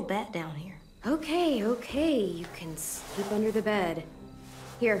 Okay. It's not so bad down here. Okay, okay. You can sleep under the bed.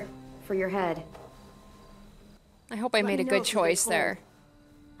 Here, for your head. I hope I made a me know good if you get choice cold. there.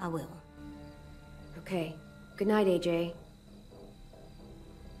 I will. Okay. Good night, AJ.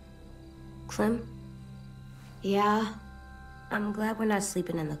 Clem, Yeah? I'm glad we're not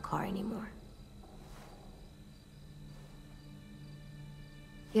sleeping in the car anymore.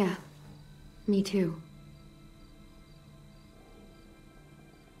 Yeah. Me too.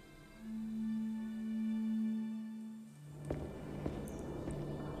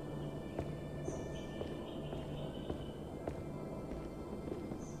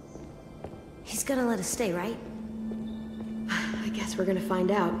 He's gonna let us stay, right? I guess we're gonna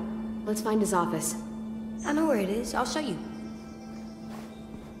find out. Let's find his office. I know where it is. I'll show you.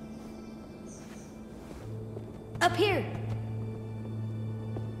 Up here.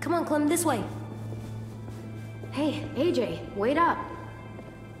 Come on, Clem, this way. Hey, AJ, wait up.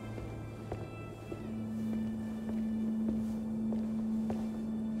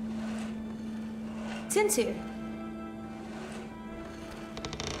 Tin's here.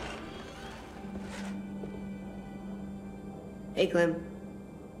 Hey, Clem.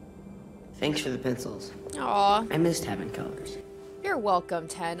 Thanks for the pencils. Aw. I missed having colors. You're welcome,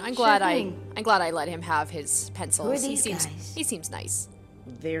 Ten. I'm Sure glad thing. I'm glad I let him have his pencils. Who are these he guys? seems nice.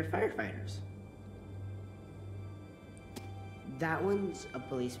 They're firefighters. That one's a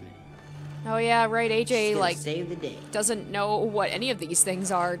policeman. Oh yeah, right. He's AJ gonna like save the day. doesn't know what any of these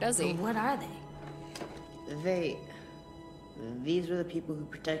things are, does he? What are they? These were the people who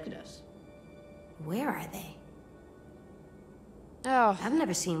protected us. Where are they? Oh, I've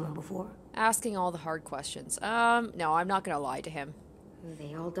never seen one before. asking all the hard questions. No, I'm not gonna lie to him.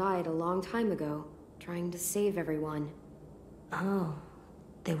 They all died a long time ago, trying to save everyone. Oh,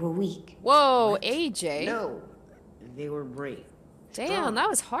 they were weak. Whoa, AJ. No, they were brave. Damn, strong. that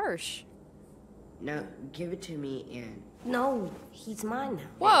was harsh. Now, give it to me and No, he's mine now.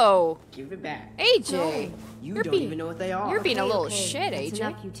 Whoa, give it back. AJ. You You're don't being- even know what they are. You're being a Okay, little okay, shit, that's AJ.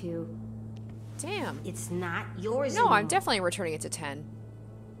 enough, you two. Damn. It's not yours No, I'm anymore. definitely returning it to 10.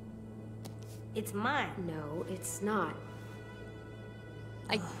 It's mine. No, it's not.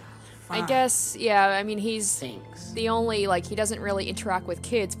 I Fine. guess, yeah, I mean, he's Thanks. the only, like, he doesn't really interact with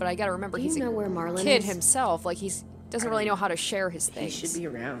kids, but I gotta remember Do he's you know a where Marlon kid is? himself. Like, he's doesn't really know how to share his He things. should be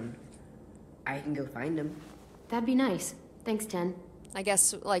around. I can go find him. That'd be nice. Thanks, Ten. I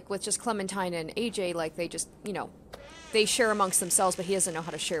guess, like, with just Clementine and AJ, like, they just, you know, they share amongst themselves, but he doesn't know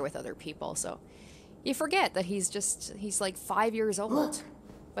how to share with other people, so... You forget that he's like 5 years old. Look.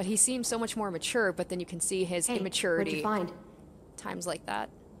 But he seems so much more mature, but then you can see his immaturity. What'd you find? Times like that.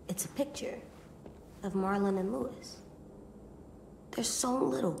 It's a picture of Marlon and Lewis. They're so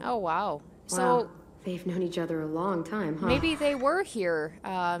little. Oh, wow. Wow. So... They've known each other a long time, huh? Maybe they were here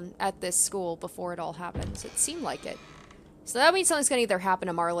at this school before it all happened. It seemed like it. So that means something's gonna either happen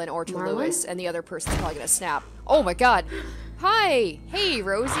to Marlon or to Lewis, and the other person's probably gonna snap. Oh my god. Hi! Hey,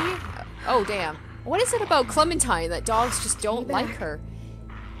 Rosie! Oh, damn. What is it about Clementine that dogs just don't like her?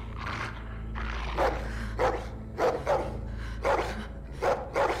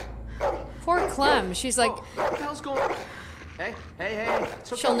 Poor Clem. She's like... what the hell's going on? Hey.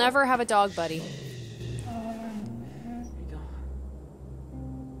 It's okay. She'll never have a dog buddy.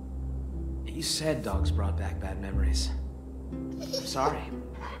 You said dogs brought back bad memories. I'm sorry.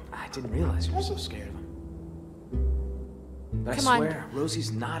 I didn't realize you were so scared of them. But Come I on. swear,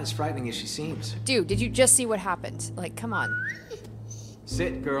 Rosie's not as frightening as she seems. Dude, did you just see what happened? Like, come on.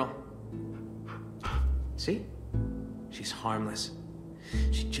 Sit, girl. See? She's harmless.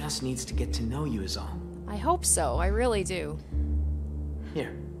 She just needs to get to know you is all. I hope so. I really do.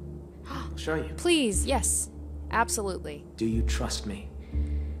 Here. I'll show you. Please, yes. Absolutely. Do you trust me?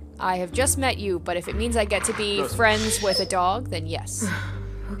 I have just met you, but if it means I get to be Rosie. friends with a dog, then yes.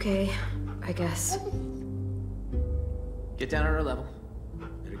 Okay, I guess. Get down on her level.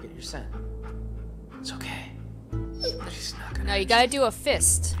 Better get your scent. It's okay. She's not gonna... No, you gotta do a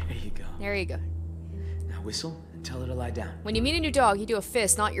fist. There you go. There you go. Now whistle and tell her to lie down. When you meet a new dog, you do a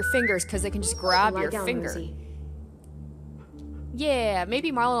fist, not your fingers, because they can just grab Lie your down, finger. Rosie. Yeah,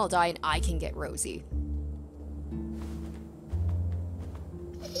 maybe Marlon will die and I can get Rosie.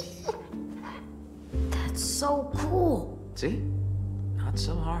 That's so cool. See? Not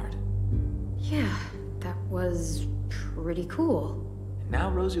so hard. Yeah, that was pretty cool. And now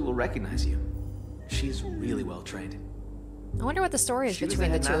Rosie will recognize you. She's really well trained. I wonder what the story is She was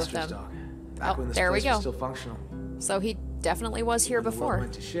between the the two of headmaster's them. dog. Back when this there we place was go. still functional. So he definitely was here When the world before.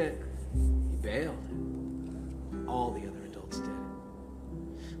 went to shit, he bailed. All the other adults did.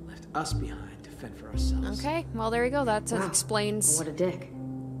 Left us behind to fend for ourselves. Okay, well there you go. That Wow. explains. What a dick.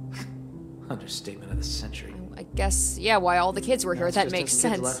 Understatement of the century. I guess, yeah, why all the kids were here. It's That just makes us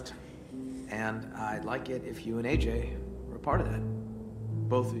kids sense. left. And I'd like it if you and AJ were a part of that.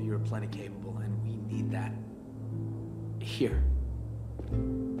 Both of you are plenty capable, and we need that. Here.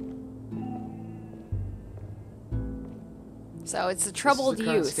 So it's a troubled the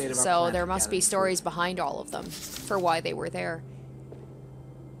current youth, state of our so plan there for must be gathering stories behind all of them for why they were there.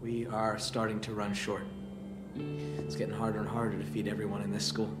 We are starting to run short. It's getting harder and harder to feed everyone in this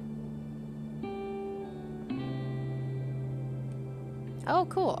school. Oh,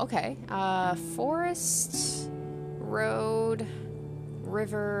 cool. Okay. Forest, road,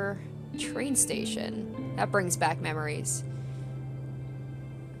 river, train station. That brings back memories.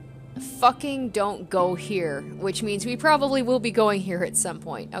 Fucking don't go here, which means we probably will be going here at some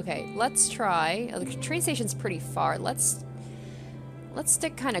point. Okay, let's try. The train station's pretty far. Let's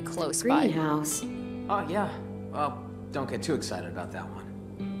stick kind of close by. Greenhouse. Oh, yeah. Well, don't get too excited about that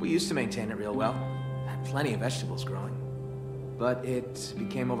one. We used to maintain it real well. Had plenty of vegetables growing. But it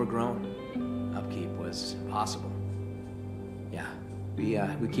became overgrown. Upkeep was impossible. Yeah,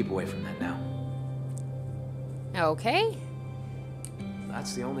 we keep away from that now. Okay.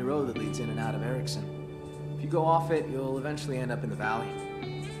 That's the only road that leads in and out of Erickson. If you go off it, you'll eventually end up in the valley.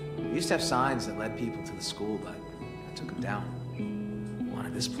 We used to have signs that led people to the school, but I took them down.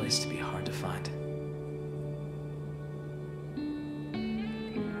 Wanted this place to be hard to find.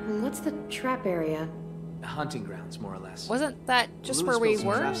 What's the trap area? Hunting grounds, more or less. Wasn't that just Lewis where we built some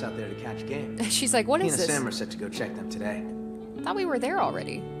were? traps out there to catch game. She's like, what He is and this? Sam are set to go check them today. I thought we were there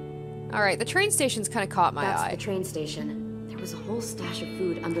already. Alright, the train station's kind of caught my That's eye. the train station. There was a whole stash of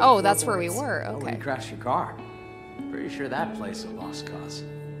food under Oh, the that's where we floorboards. were. Oh, when Okay. you crashed your car. Pretty sure that place was a lost cause.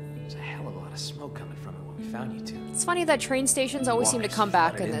 There's a hell of a lot of smoke coming from it when we found you two. It's funny that train stations always seem to Walkers come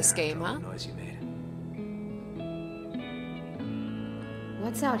back flooded in this there after game, all huh? the noise you made.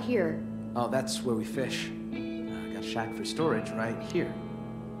 What's out here? Oh, that's where we fish. Got a shack for storage right here,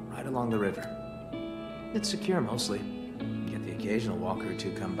 right along the river. It's secure mostly. Get the occasional walker or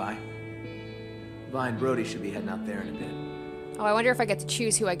two come by. Vi and Brody should be heading out there in a bit. Oh, I wonder if I get to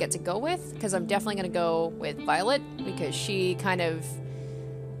choose who I get to go with, because I'm definitely going to go with Violet, because she's my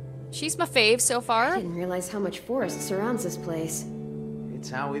fave so I far. didn't realize how much forest surrounds this place. It's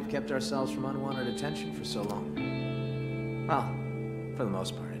how we've kept ourselves from unwanted attention for so long. Well, for the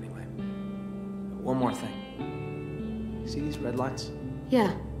most part, anyway. One more thing. See these red lights?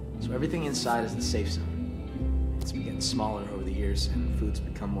 Yeah. So everything inside is the safe zone. It's been getting smaller over the years, and food's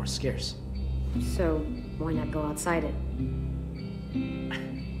become more scarce. So, why not go outside it? I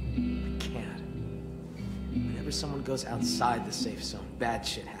can't. Whenever someone goes outside the safe zone, bad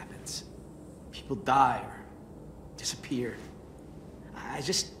shit happens. People die or disappear. I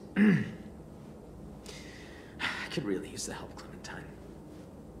just... I could really use the help, Clementine.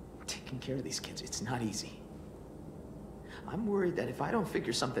 Taking care of these kids, it's not easy. I'm worried that if I don't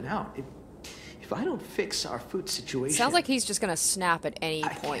figure something out, if I don't fix our food situation... Sounds like he's just gonna snap at any I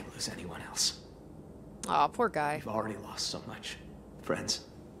point. can't lose anyone else. Aw, poor guy. We've already lost so much. Friends,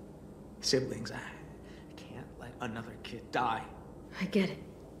 siblings, I can't let another kid die. I get it.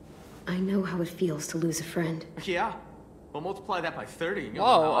 I know how it feels to lose a friend. Yeah? Well, multiply that by 30 and you'll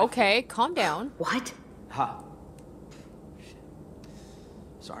know how Whoa, I okay, calm down. What? Ha. Shit.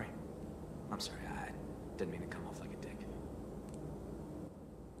 Sorry. I'm sorry. I didn't mean to come off like a dick.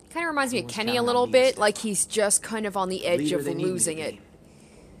 Kind of reminds me of Everyone's Kenny a counting on little me bit, still. like he's just kind of on the edge Leader of they need me to losing it. be.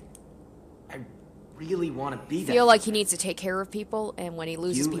 I really want to be that. Feel like he needs to take care of people, and when he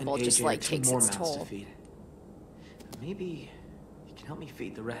loses You people, and it just AJ like are two takes more its mouths to toll. feed. Maybe you can help me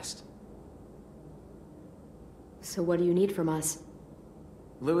feed the rest. So what do you need from us?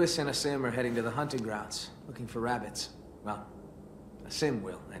 Lewis and Asim are heading to the hunting grounds, looking for rabbits. Well, Asim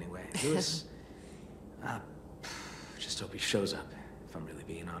will, anyway. Lewis... just hope he shows up, if I'm really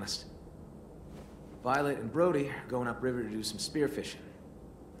being honest. Violet and Brody are going upriver to do some spearfishing.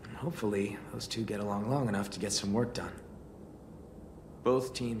 And hopefully, those two get along long enough to get some work done.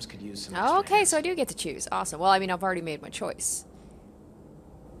 Both teams could use some extra Okay, hands. so I do get to choose. Awesome. Well, I mean, I've already made my choice.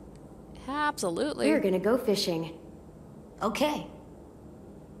 Absolutely. We're gonna go fishing. Okay.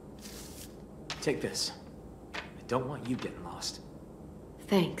 Take this. I don't want you getting lost.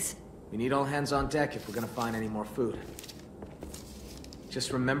 Thanks. We need all hands on deck if we're gonna find any more food.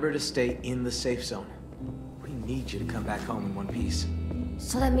 Just remember to stay in the safe zone. We need you to come back home in one piece.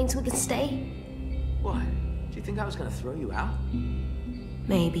 So that means we could stay? What? Do you think I was gonna throw you out?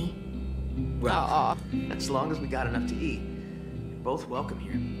 Maybe. Well, as long as we got enough to eat, you're both welcome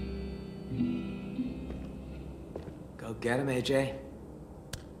here. Go get him, AJ.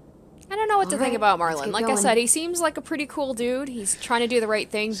 I don't know what to think Alright, about let's Marlon. get Like I going. said, he seems like a pretty cool dude. He's trying to do the right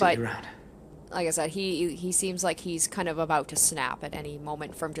thing, See but you around. like I said, he seems like he's kind of about to snap at any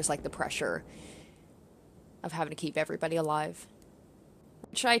moment from just like the pressure of having to keep everybody alive.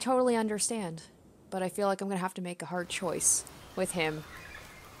 Which I totally understand, but I feel like I'm gonna have to make a hard choice with him.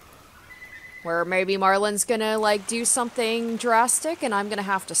 Where maybe Marlon's gonna like do something drastic and I'm gonna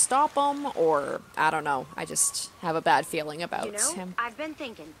have to stop him, or I don't know. I just have a bad feeling about You know, him. I've been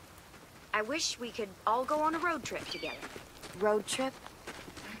thinking. I wish we could all go on a road trip together. Road trip?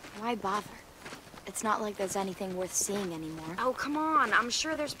 Why bother? It's not like there's anything worth seeing anymore. Oh, come on. I'm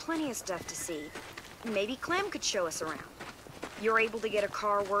sure there's plenty of stuff to see. Maybe Clem could show us around. You're able to get a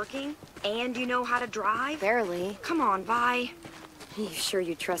car working, and you know how to drive? Barely. Come on, Vi. You sure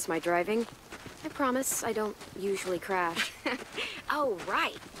you trust my driving? I promise I don't usually crash. Oh,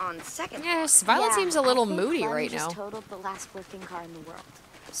 right. On second Yes, Violet seems a little I think moody Clem right just now. totaled the last working car in the world.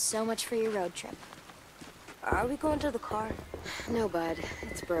 So much for your road trip. Are we going to the car? No, bud.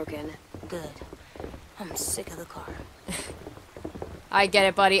 It's broken. Good. I'm sick of the car. I get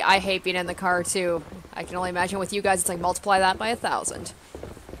it, buddy. I hate being in the car, too. I can only imagine with you guys, it's like multiply that by 1,000.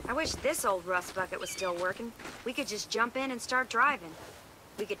 I wish this old rust bucket was still working. We could just jump in and start driving.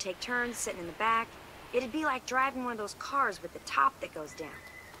 We could take turns sitting in the back. It'd be like driving one of those cars with the top that goes down.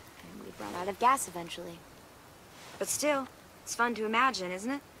 And we'd run out of gas eventually. But still, it's fun to imagine,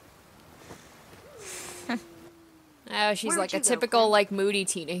 isn't it? Oh, she's Where'd like you a go, typical, Clem? like, moody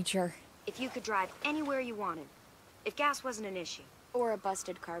teenager. If you could drive anywhere you wanted. If gas wasn't an issue. Or a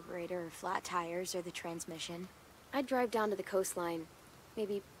busted carburetor, or flat tires, or the transmission. I'd drive down to the coastline.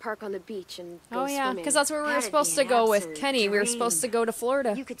 Maybe park on the beach and go Oh, yeah, swimming. because that's where we were That'd supposed be to an go with absolute Kenny. We were dream. supposed to go to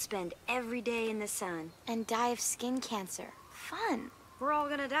Florida. You could spend every day in the sun. And die of skin cancer. Fun. We're all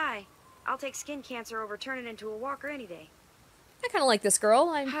gonna die. I'll take skin cancer over turning into a walker any day. I kind of like this girl.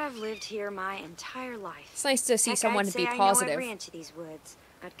 I've lived here my entire life. It's nice to see Heck, someone I'd to be say I positive. know every inch of these woods.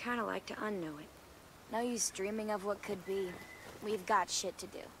 I'd kind of like to unknow it. No use dreaming of what could be. We've got shit to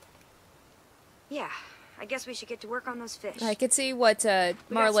do. Yeah, I guess we should get to work on those fish. I could see what Marlon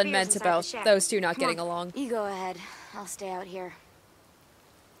spears meant inside about the shack. those two not Come getting on. along. You go ahead. I'll stay out here.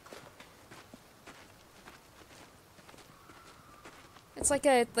 It's like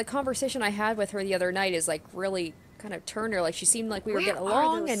the conversation I had with her the other night is like really kind of turned her. Like she seemed like we were Where getting are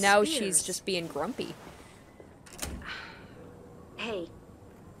along, those and now spears? she's just being grumpy. Hey,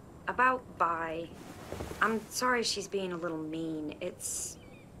 about Vi. I'm sorry she's being a little mean. It's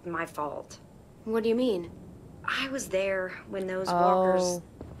my fault. What do you mean? I was there when those walkers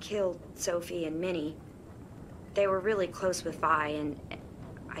killed Sophie and Minnie. They were really close with Vi, and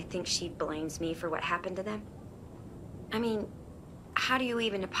I think she blames me for what happened to them. I mean, how do you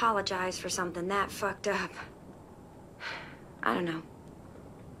even apologize for something that fucked up? I don't know.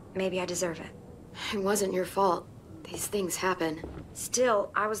 Maybe I deserve it. It wasn't your fault. These things happen.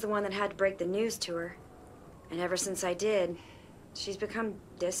 Still, I was the one that had to break the news to her. And ever since I did, she's become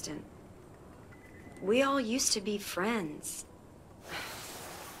distant. We all used to be friends.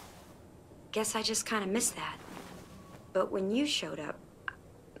 Guess I just kind of missed that. But when you showed up,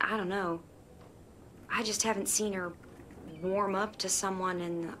 I don't know. I just haven't seen her warm up to someone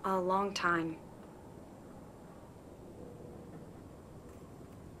in a long time.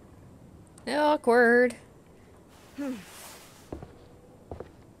 Awkward.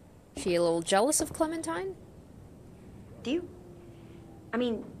 She a little jealous of Clementine? Do you? I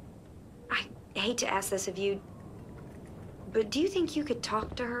mean, I hate to ask this of you, but do you think you could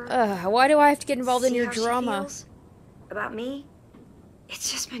talk to her? Why do I have to get involved in your how she drama? feels about me?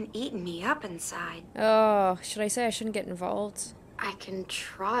 It's just been eating me up inside. Oh, should I say I shouldn't get involved? I can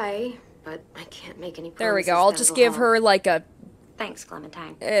try, but I can't make any promises. There we go. I'll just give her like a... Thanks,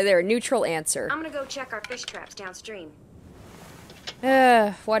 Clementine. There, neutral answer. I'm gonna go check our fish traps downstream.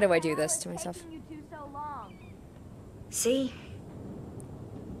 Why do I do this to myself? See?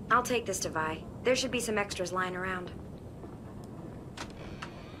 I'll take this to Vi. There should be some extras lying around.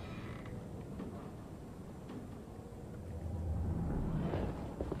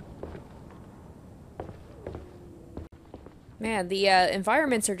 Man, the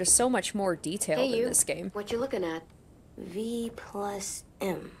environments are just so much more detailed in this game. What you looking at? V plus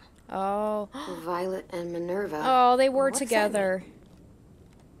M. Oh. Violet and Minerva. Oh, they were together.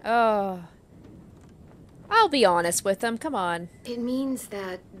 Oh. I'll be honest with them, come on. It means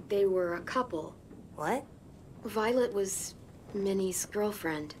that they were a couple. What? Violet was Minnie's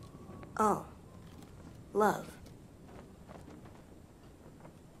girlfriend. Oh. Love.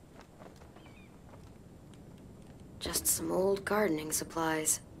 Just some old gardening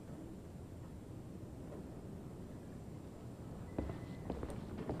supplies.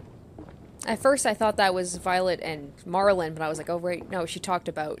 At first I thought that was Violet and Marlin, but I was like, oh wait, no, she talked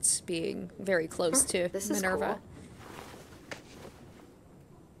about being very close to this Minerva. Is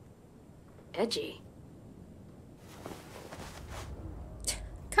cool. Edgy.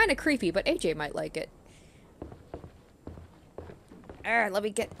 Kind of creepy, but AJ might like it. Alright, let me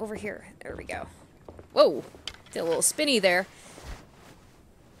get over here. There we go. Whoa! Did a little spinny there.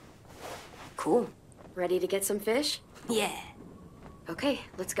 Cool. Ready to get some fish? Yeah. Okay,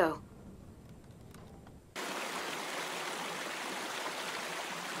 let's go.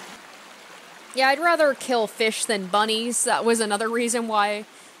 Yeah, I'd rather kill fish than bunnies. That was another reason why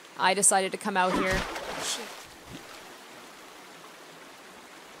I decided to come out here. Shit.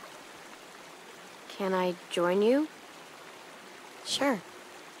 Can I join you? Sure.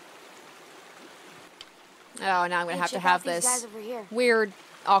 Oh, now I'm gonna have to have this weird,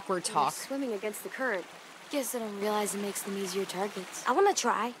 awkward talk. Swimming against the current. Guess I don't realize it makes them easier targets. I want to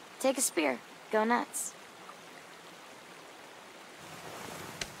try. Take a spear. Go nuts.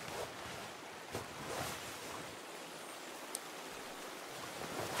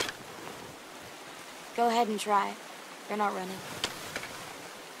 Go ahead and try. You're not running.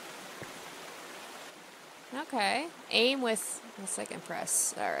 Okay. Aim with the second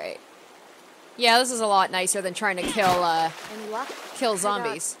press. Alright. Yeah, this is a lot nicer than trying to kill, Any luck? kill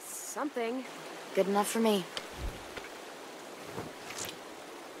zombies. Something. Good enough for me.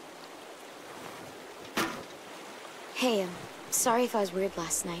 Hey, sorry if I was weird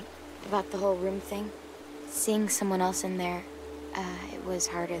last night about the whole room thing. Seeing someone else in there, it was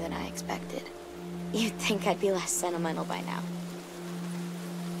harder than I expected. You'd think I'd be less sentimental by now.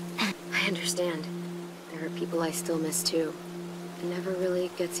 I understand. There are people I still miss too. It never really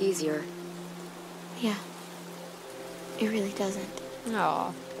gets easier. Yeah. It really doesn't.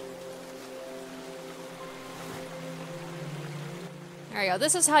 Aw. There you go.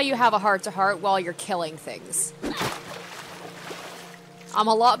 This is how you have a heart-to-heart while you're killing things. I'm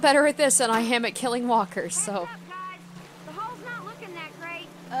a lot better at this than I am at killing walkers, so... The hole's not looking that great.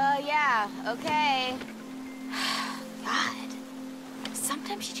 Yeah, okay. God.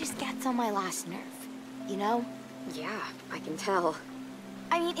 Sometimes she just gets on my last nerve, you know? Yeah, I can tell.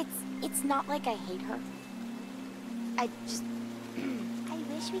 I mean, it's not like I hate her. I just... I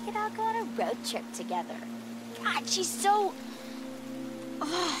wish we could all go on a road trip together. God, she's so...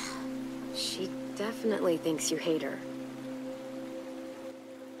 Ugh. She definitely thinks you hate her.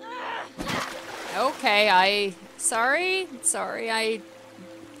 Okay, sorry, if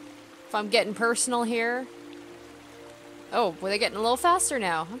I'm getting personal here. Oh, well, they're getting a little faster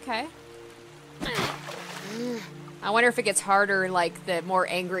now. Okay. I wonder if it gets harder, like, the more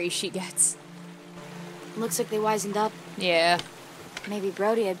angry she gets. Looks like they wisened up. Yeah. Maybe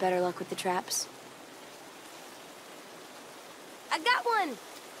Brody had better luck with the traps. I got one!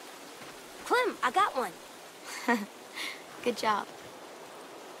 Clem, I got one. Good job.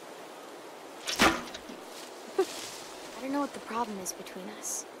 I don't know what the problem is between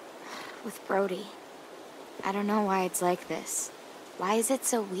us. With Brody. I don't know why it's like this. Why is it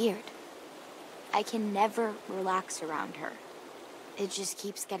so weird? I can never relax around her. It just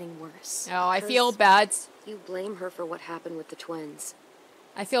keeps getting worse. Oh, I feel bad. You blame her for what happened with the twins.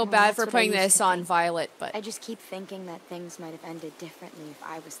 I feel bad for putting this on Violet, but... I just keep thinking that things might have ended differently if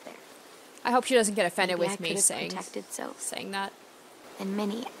I was there. I hope she doesn't get offended Maybe with me saying that. And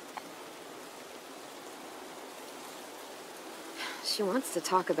Minnie. She wants to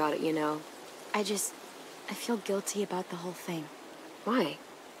talk about it, you know. I feel guilty about the whole thing. Why?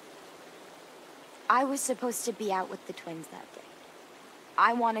 I was supposed to be out with the twins that day.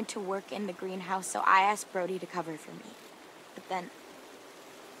 I wanted to work in the greenhouse, so I asked Brody to cover for me. But then...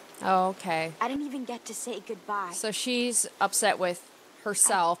 Oh, okay. I didn't even get to say goodbye. So she's upset with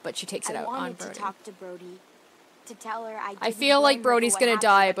herself, but she takes it out on Brody. I wanted to talk to Brody, to tell her I feel like Brody's gonna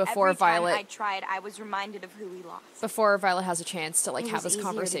die before Violet... I tried, I was reminded of who we lost. Before Violet has a chance to, like, have this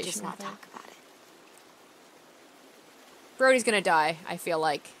conversation. To just not talk about it. Brody's gonna die, I feel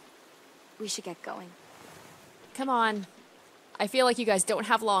like. We should get going. Come on. I feel like you guys don't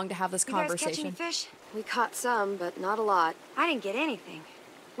have long to have this conversation. You guys catch any fish? We caught some, but not a lot. I didn't get anything.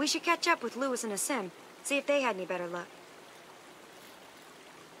 We should catch up with Lewis and Asim, see if they had any better luck.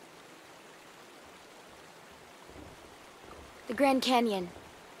 The Grand Canyon.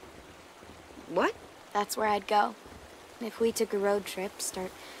 What? That's where I'd go. If we took a road trip,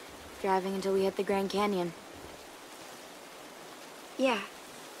 start driving until we hit the Grand Canyon. Yeah.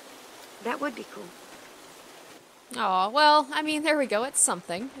 That would be cool. Oh, well, I mean, there we go. It's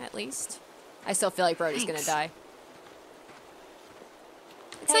something, at least. I still feel like Brody's gonna die.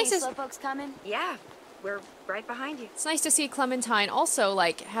 It's Hey, nice to... Slowpoke's coming? Yeah, we're right behind you. It's nice to see Clementine also,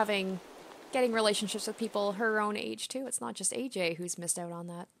 like, getting relationships with people her own age, too. It's not just AJ who's missed out on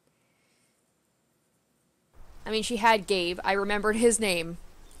that. I mean, she had Gabe. I remembered his name.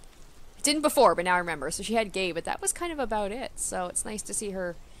 Didn't before, but now I remember. So she had Gabe, but that was kind of about it. So it's nice to see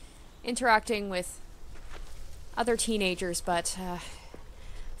her interacting with other teenagers, but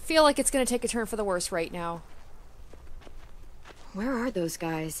feel like it's going to take a turn for the worse right now. Where are those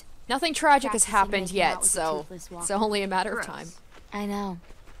guys? Nothing tragic has happened yet, so it's only a matter of time. I know.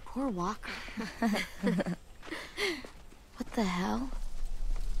 Poor Walker. What the hell?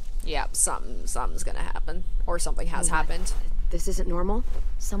 Yeah, something's gonna happen. Or something has happened. This isn't normal?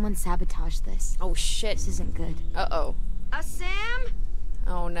 Someone sabotaged this. Oh shit. This isn't good. Uh-oh. Asim?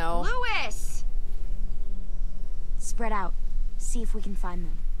 Oh no. Lewis! Spread out. See if we can find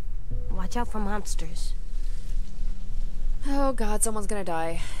them. Watch out for monsters. Oh god, someone's gonna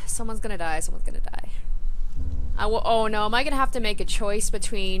die. Someone's gonna die. Someone's gonna die. Oh no, am I gonna have to make a choice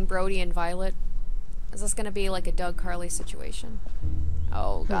between Brody and Violet? Is this gonna be like a Doug Carley situation?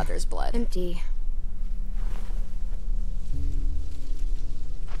 Oh god, there's blood. Empty.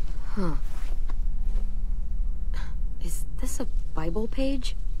 Huh. Is this a Bible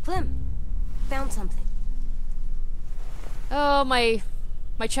page? Clem, found something. Oh, my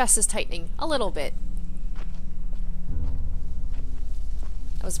chest is tightening a little bit.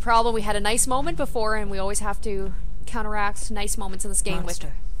 That was the problem. We had a nice moment before, and we always have to counteract nice moments in this game with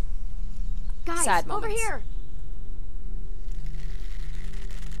Guys, sad moments. Over here!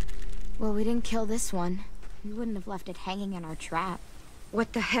 Well, we didn't kill this one. We wouldn't have left it hanging in our trap.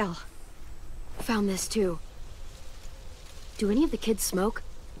 What the hell? Found this too. Do any of the kids smoke?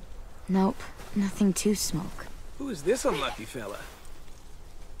 Nope, nothing to smoke. Who is this unlucky fella?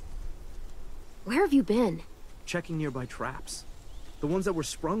 Where have you been? Checking nearby traps. The ones that were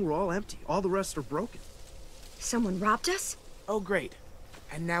sprung were all empty. All the rest are broken. Someone robbed us? Oh, great.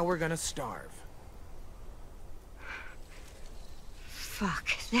 And now we're gonna starve. Fuck,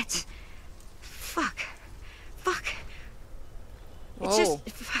 that's... Fuck. Fuck. Whoa. It's just...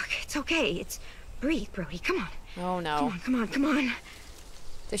 Fuck, it's okay. It's... Breathe, Brody, come on. Oh no. Come on, come on, come on.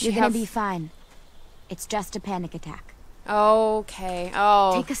 Does You're gonna be fine. It's just a panic attack. Okay.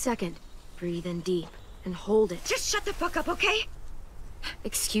 Oh. Take a second. Breathe in deep and hold it. Just shut the fuck up, okay?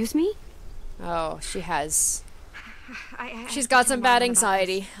 Excuse me? Oh, she has... I She's got some bad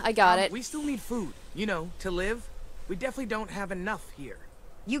anxiety. I got it. We still need food, you know, to live. We definitely don't have enough here.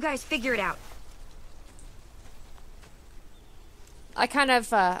 You guys figure it out. I kind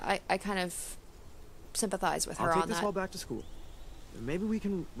of sympathize with her I'll take on this that. all back to school. Maybe we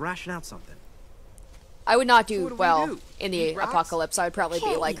can ration out something. I would not So do what do we well do? in the Eat rocks? apocalypse. I would probably be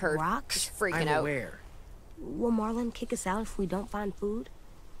Can't like eat her, rocks. just freaking I'm out. aware. Will Marlon kick us out if we don't find food?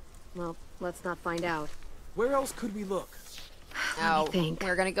 Well, let's not find out. Where else could we look? Oh, think.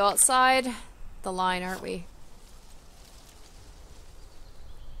 we're gonna go outside the line, aren't we?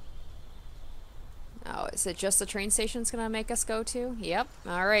 Oh, is it just the train station's gonna make us go to? Yep.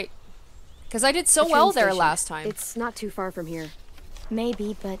 All right. Because I did so The well train there station. last time. It's not too far from here.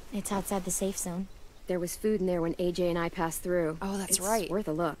 Maybe, but it's outside the safe zone. There was food in there when AJ and I passed through. Oh, that's It's right. worth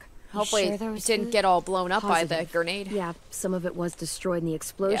a look. Hopefully sure there it was didn't food? get all blown up by the Positive. grenade. Yeah, some of it was destroyed in the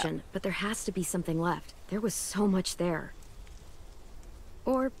explosion, but there has to be something left. There was so much there.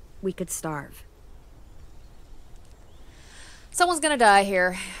 Or we could starve. Someone's gonna die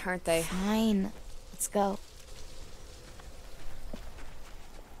here, aren't they? Fine. Let's go.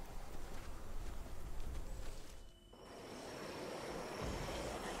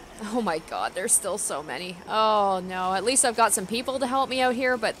 Oh my god, there's still so many. Oh no, at least I've got some people to help me out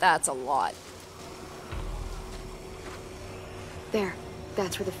here, but that's a lot. There.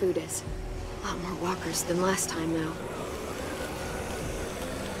 That's where the food is. A lot more walkers than last time, though.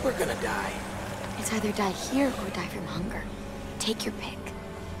 We're gonna die. It's either die here or die from hunger. Take your pick.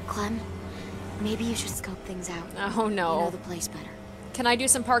 Clem, maybe you should scope things out. Oh no. You know the place better. Can I do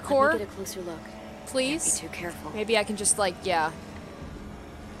some Let parkour? me get a closer look. Please? Be too careful. Maybe I can just like, yeah.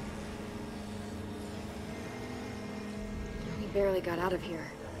 We barely got out of here.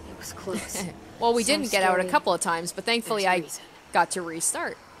 It was close. Well, we Some didn't get out a story. couple of times, but thankfully There's a I reason. got to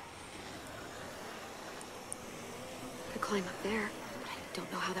restart. Could climb up there, but I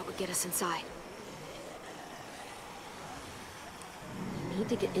don't know how that would get us inside. We need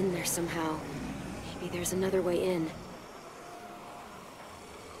to get in there somehow. Maybe there's another way in.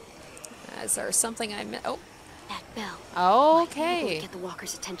 Is there something I missed? Oh, That bell. Might be able to okay. get the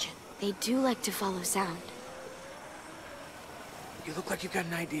walkers' attention. They do like to follow sound. You look like you got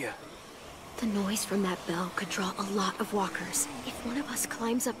an idea. The noise from that bell could draw a lot of walkers. If one of us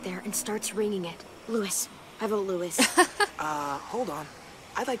climbs up there and starts ringing it. Lewis. I vote Lewis. Hold on.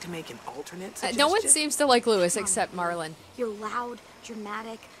 I'd like to make an alternate suggestion. No one seems to like Lewis except Marlon. You're loud,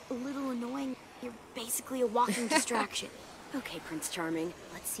 dramatic, a little annoying. You're basically a walking distraction. Okay, Prince Charming.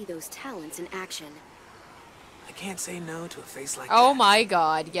 Let's see those talents in action. I can't say no to a face like Oh that. my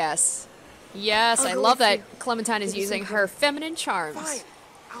god, yes. Yes, I'll I go love with that you. Clementine is Give you some using her feminine charms. Fine,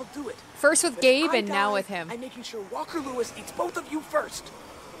 I'll do it. First with But if Gabe I and now die, with him. I'm making sure Walker Lewis eats both of you first.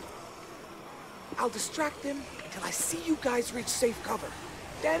 I'll distract them until I see you guys reach safe cover.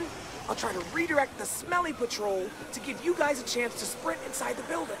 Then, I'll try to redirect the smelly patrol to give you guys a chance to sprint inside the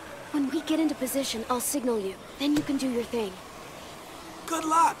building. When we get into position, I'll signal you. Then you can do your thing. Good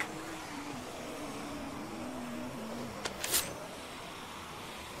luck!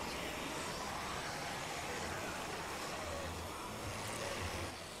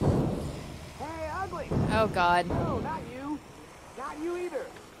 Hey, ugly! Oh god. No, not you. Not you either.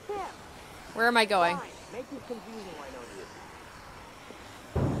 Him. Where am I going? Fine. Make this confusing, why don't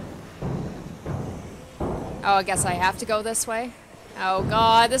you? Oh, I guess I have to go this way. Oh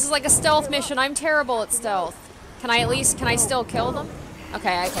god, this is like a stealth mission. I'm terrible at stealth. Can I still kill them?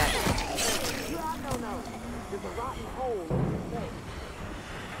 Okay, I can. No. There's a rotten hole in your thing.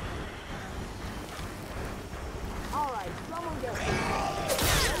 Alright, someone get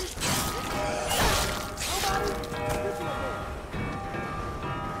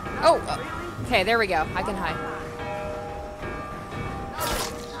Oh, okay, there we go. I can hide.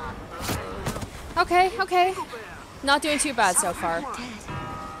 Okay. Not doing too bad so far. So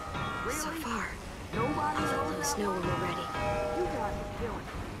far. I'll let Lewis know when we're ready.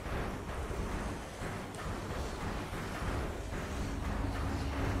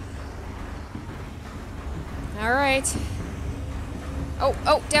 Alright. Oh,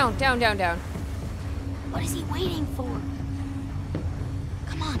 down. What is he waiting for?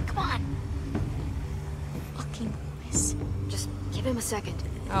 Come on. Fucking Lewis. Just give him a second.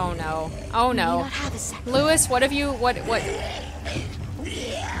 Oh no. May not have a second. Lewis, what have you, what am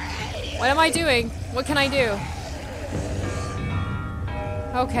I doing? What can I do?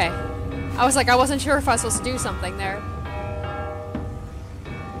 Okay. I was like, I wasn't sure if I was supposed to do something there.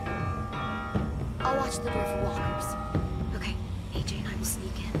 I'll watch the door for walkers. Okay, AJ and I will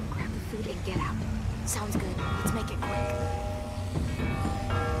sneak in, grab the food, and get out. Sounds good. Let's make it quick.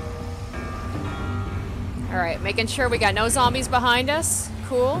 Alright, making sure we got no zombies behind us.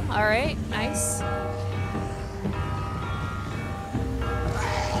 Cool. Alright, nice.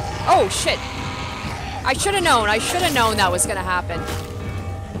 Oh, shit. I should have known. I should have known that was gonna happen.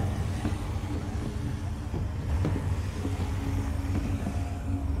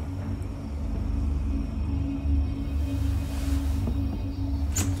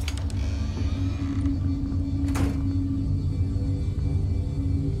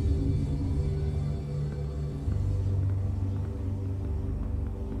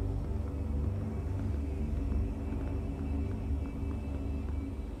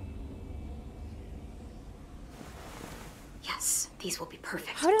 These will be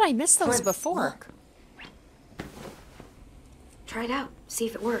perfect. How did I miss those before? Look. Try it out. See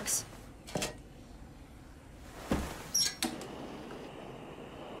if it works.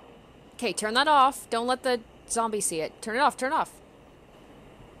 Okay, turn that off. Don't let the zombie see it. Turn it off. Turn it off.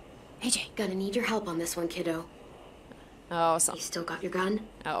 AJ, gonna need your help on this one, kiddo. Oh, so you still got your gun?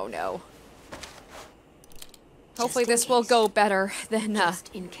 Oh no. Hopefully this will go better than just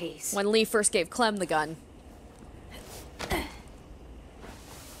in case. When Lee first gave Clem the gun.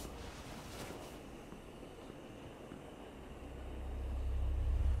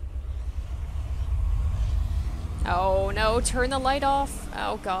 Oh no, turn the light off.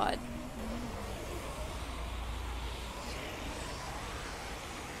 Oh god.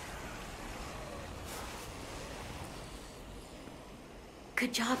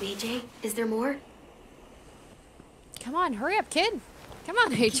 Good job, AJ. Is there more? Come on, hurry up, kid. Come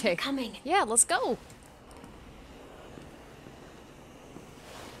on, AJ. Keep coming. Yeah, let's go.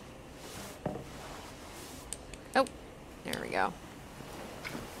 Oh, there we go.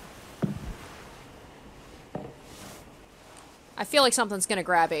 I feel like something's gonna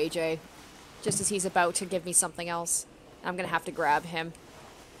grab AJ, just as he's about to give me something else. I'm gonna have to grab him.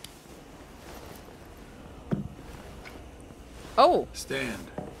 Oh! Stand.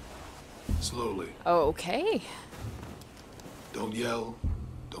 Slowly. Okay. Don't yell.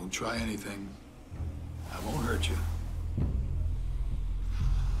 Don't try anything. I won't hurt you.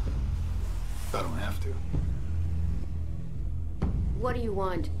 I don't have to. What do you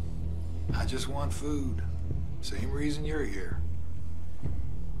want? I just want food. Same reason you're here.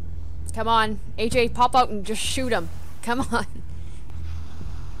 Come on, AJ, pop out and just shoot him. Come on.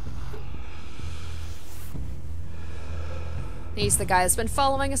 He's the guy that's been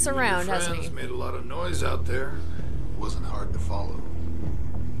following us around, hasn't he? Made a lot of noise out there. It wasn't hard to follow.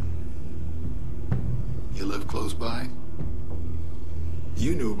 You live close by?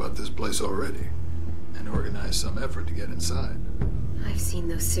 You knew about this place already and organized some effort to get inside. I've seen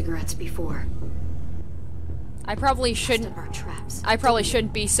those cigarettes before. I probably shouldn't. I probably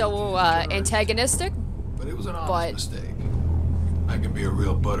shouldn't be so antagonistic. But it was an honest mistake. I can be a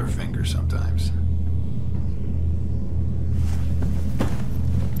real butterfinger sometimes.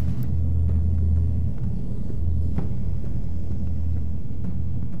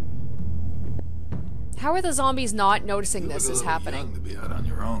 How are the zombies not noticing this is happening? Young to be out on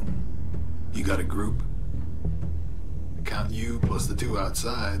your own. You got a group? Count you plus the two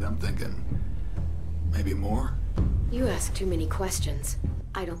outside, I'm thinking maybe more. You ask too many questions.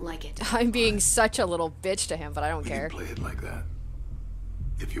 I don't like it. I'm being such a little bitch to him, but I don't care. Play it like that.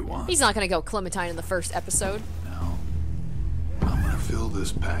 If you want. He's not gonna go Clementine in the first episode. No. I'm gonna fill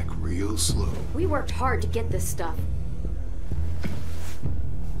this pack real slow. We worked hard to get this stuff.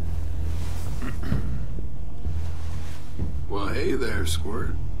 Well, hey there,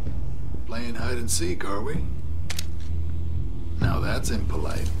 Squirt. Playing hide and seek, are we? Now that's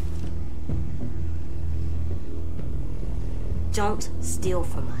impolite. Don't steal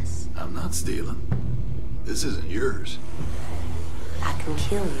from us. I'm not stealing. This isn't yours. I can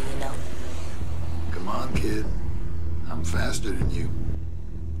kill you, you know. Come on, kid. I'm faster than you.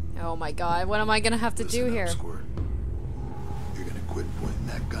 Oh my god, what am I gonna have to do here? Squirt. You're gonna quit pointing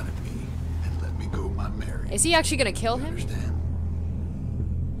that gun at me and let me go my Mary. Is he actually gonna kill him? Understand?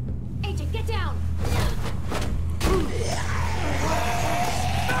 AJ, get down!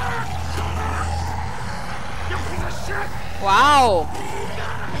 Wow.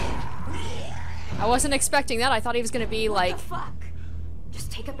 I wasn't expecting that. I thought he was gonna be like...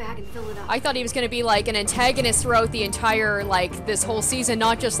 Just take a bag and fill it up. I thought he was gonna be like an antagonist throughout the entire, like, this whole season,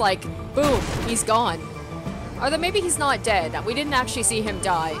 not just like, boom, he's gone. Or that maybe he's not dead. We didn't actually see him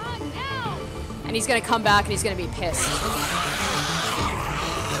die. And he's gonna come back and he's gonna be pissed.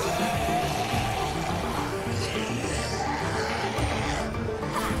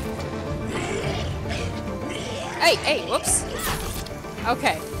 Hey, whoops.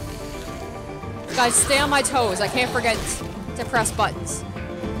 Okay. Guys, stay on my toes. I can't forget to press buttons.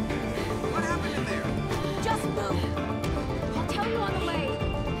 What happened in there? Just move. I'll tell you on the way.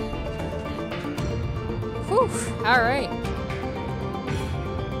 Whew. Alright.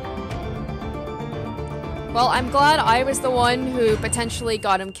 Well, I'm glad I was the one who potentially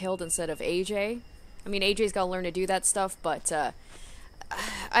got him killed instead of AJ. I mean, AJ's gotta learn to do that stuff, but,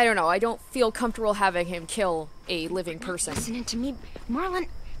 I don't know. I don't feel comfortable having him kill a living person. Listening to me, Marlon,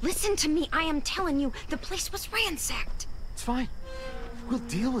 listen to me. I am telling you, the place was ransacked. It's fine. We'll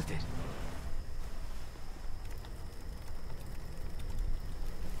deal with it.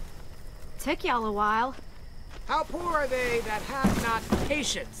 Took y'all a while. How poor are they that have not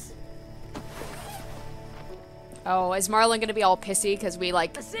patience? Oh, is Marlon gonna be all pissy because we,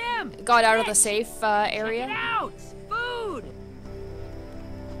 like, Sam! got out of the safe area? Check it out! Food!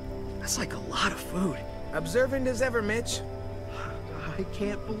 That's like a lot of food. Observant as ever, Mitch. I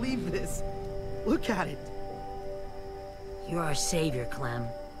can't believe this. Look at it. You're our savior, Clem.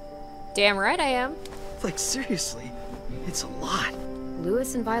 Damn right I am. Like, seriously, it's a lot.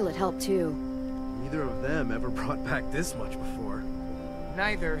 Lewis and Violet helped too. Neither of them ever brought back this much before.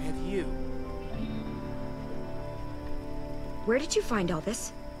 Neither have you. Where did you find all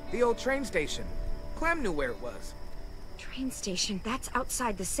this? The old train station. Clem knew where it was. Train station? That's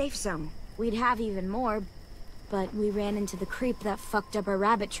outside the safe zone. We'd have even more, but we ran into the creep that fucked up our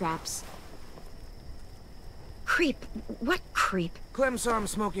rabbit traps. Creep? What creep? Clem saw him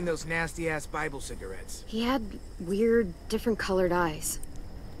smoking those nasty-ass Bible cigarettes. He had weird, different colored eyes.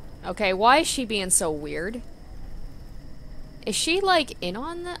 Okay, why is she being so weird? Is she, like, in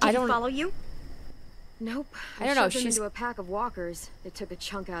on the? Did he follow you? Nope. I don't know, shoved him she's- into a pack of walkers. It took a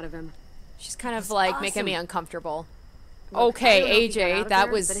chunk out of him. She's kind of, like, awesome. making me uncomfortable. Look, I don't know Okay, if he got out AJ, of that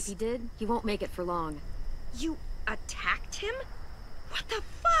there, was... But if he did, he won't make it for long. You attacked him? What the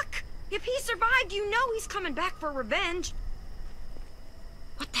fuck? If he survived, you know he's coming back for revenge.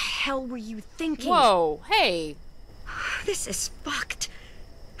 What the hell were you thinking? Whoa, hey. This is fucked.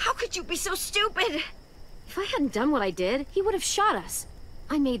 How could you be so stupid? If I hadn't done what I did, he would have shot us.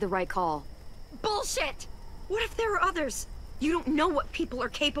 I made the right call. Bullshit! What if there are others? You don't know what people are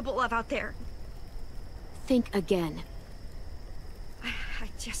capable of out there. Think again. I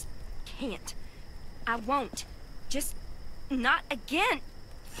just can't. I won't. Just not again.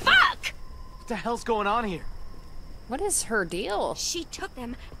 Fuck! What the hell's going on here? What is her deal? She took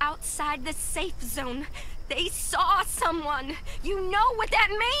them outside the safe zone. They saw someone. You know what that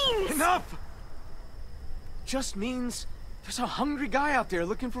means! Enough! Just means there's a hungry guy out there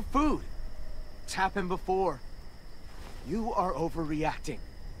looking for food. It's happened before. You are overreacting.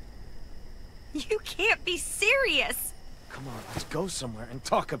 You can't be serious! Come on, let's go somewhere and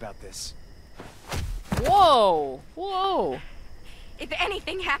talk about this. Whoa! Whoa! If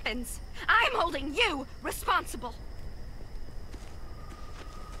anything happens, I'm holding you responsible.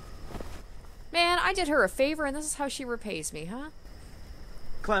 Man, I did her a favor and this is how she repays me, huh?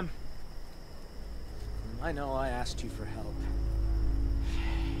 Clem, I know I asked you for help.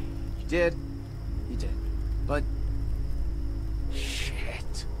 You did. You did. But...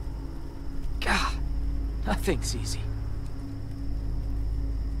 shit. God, nothing's easy.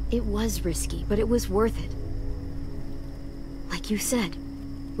 It was risky, but it was worth it. Like you said,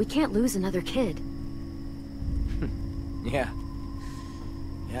 we can't lose another kid. Yeah.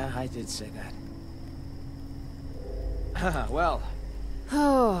 Yeah, I did say that. Well,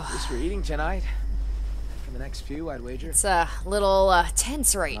 Oh, at least we're eating tonight. For the next few, I'd wager. it's a little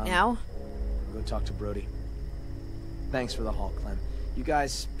tense right now. We'll go talk to Brody. Thanks for the haul, Clem. You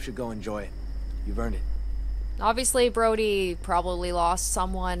guys should go enjoy it. You've earned it. Obviously, Brody probably lost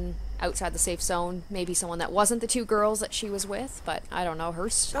someone outside the safe zone. Maybe someone that wasn't the two girls that she was with, but I don't know her.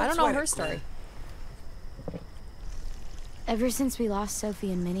 I don't know her story. Ever since we lost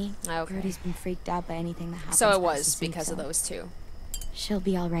Sophie and Minnie, Okay. Brody's been freaked out by anything that happens. So it past was the safe because of zone. those two. She'll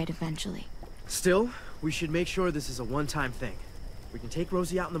be all right eventually. Still, we should make sure this is a one-time thing. We can take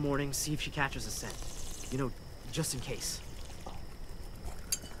Rosie out in the morning, see if she catches a scent. You know, just in case.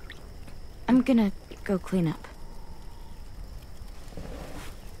 I'm gonna go clean up.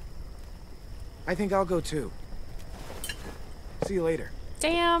 I think I'll go too. See you later.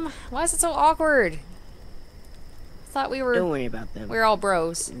 Damn, why is it so awkward? Thought we were. Don't worry about them. We're all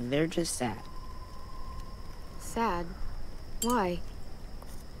bros. They're just sad. Sad? Why?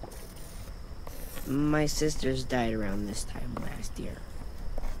 My sisters died around this time last year.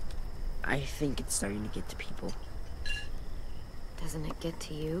 I think it's starting to get to people. Doesn't it get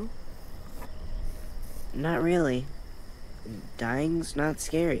to you? Not really. Dying's not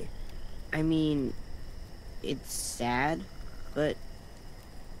scary. I mean, it's sad, but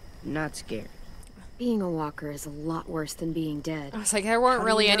not scary. Being a walker is a lot worse than being dead. I was like, there weren't How do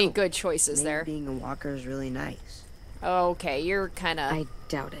really you any know? good choices Maybe there. being a walker is really nice. Okay, you're kind of. I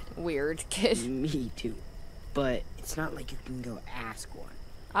doubt it. Weird kid. Me too. But it's not like you can go ask one.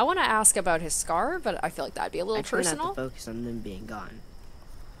 I want to ask about his scar, but I feel like that'd be a little I try personal. not to focus on them being gone.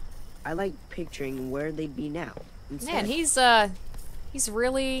 I like picturing where they'd be now. Instead. Man, he's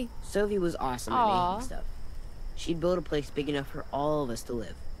really... Sophie was awesome at making stuff. She'd build a place big enough for all of us to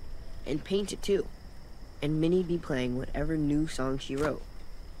live. And paint it too. And Minnie'd be playing whatever new song she wrote.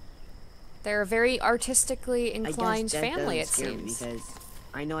 They're a very artistically inclined family, it seems. Because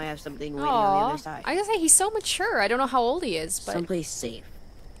I know I have something waiting on the other side. I gotta say, he's so mature. I don't know how old he is, but... Someplace safe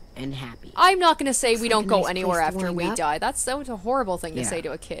and happy. I'm not gonna say we don't go anywhere after we die. That's a horrible thing to say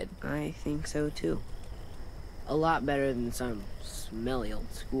to a kid. I think so too. A lot better than some smelly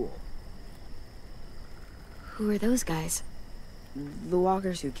old school. Who are those guys? The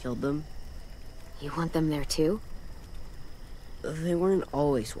walkers who killed them. You want them there too? They weren't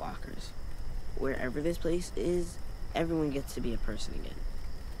always walkers. Wherever this place is, everyone gets to be a person again.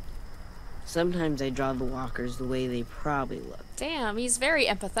 Sometimes I draw the walkers the way they probably look. Damn, he's very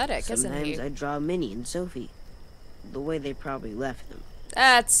empathetic, isn't he? Sometimes I draw Minnie and Sophie the way they probably left them.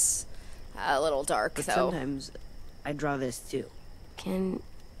 That's a little dark, but though. Sometimes I draw this too. Can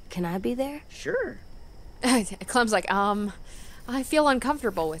I be there? Sure. Clem's like, I feel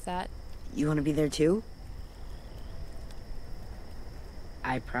uncomfortable with that. You want to be there too?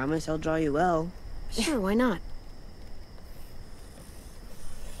 I promise I'll draw you well. Sure, why not?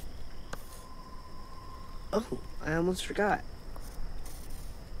 Oh, I almost forgot.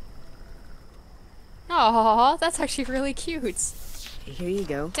 Aw, that's actually really cute. Here you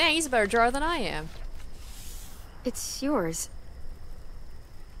go. Dang, he's a better drawer than I am. It's yours.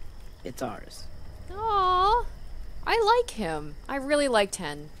 It's ours. Aw, I like him. I really like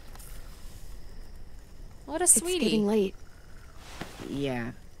 10. What a sweetie. It's getting late.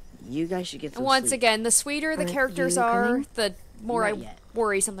 Yeah, you guys should get some Once sleep. again, the sweeter the characters are, the more I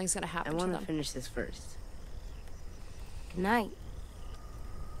worry something's gonna happen to them. I want to finish this first. Good night.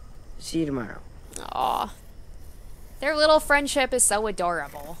 See you tomorrow. Aw. Their little friendship is so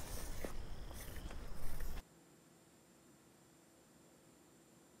adorable.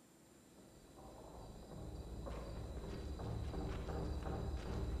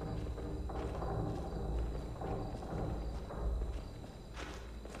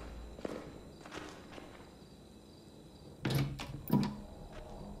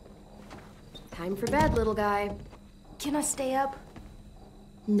 Time for bed, little guy. Can I stay up?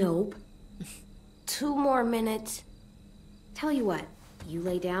 Nope. 2 more minutes. Tell you what, you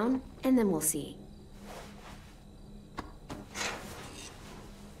lay down, and then we'll see.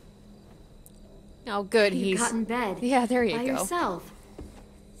 Oh, good, You he's... got in bed. Yeah, there you by go. Yourself.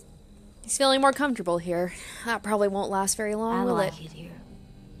 He's feeling more comfortable here. That probably won't last very long, will it? it here.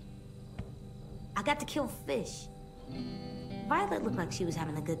 I got to kill fish. Violet looked like she was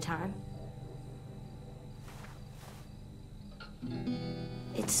having a good time.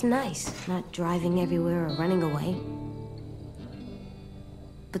 It's nice, not driving everywhere or running away.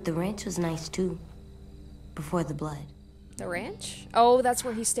 But the ranch was nice too, before the blood. The ranch? Oh, that's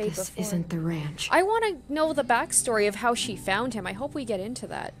where he stayed This before. isn't the ranch. I want to know the backstory of how she found him. I hope we get into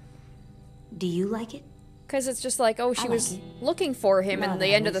that. Do you like it? Because it's just like, oh, she was looking for him in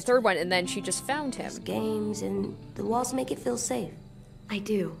the end of the third one, and then she just found him. There's games, and the walls make it feel safe. I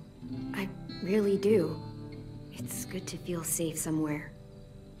do. I really do. It's good to feel safe somewhere.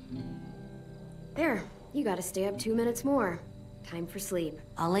 There, you gotta stay up 2 minutes more. Time for sleep.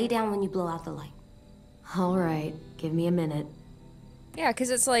 I'll lay down when you blow out the light. All right, give me a minute. Yeah, because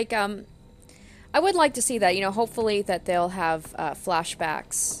it's like, I would like to see that, you know, hopefully that they'll have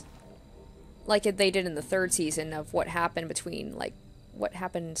flashbacks like they did in the third season of what happened between, like, what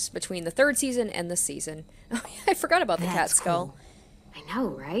happens between the third season and this season. Oh, yeah, I forgot about the cat skull. Cool. I know,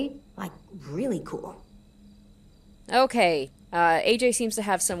 right? Like, really cool. Okay, AJ seems to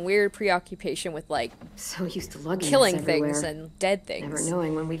have some weird preoccupation with, like, so used to lugging killing this everywhere. things and dead things. Never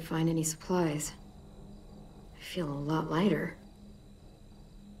knowing when we'd find any supplies. I feel a lot lighter.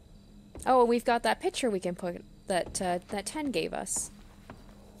 Oh, we've got that picture we can put that that 10 gave us.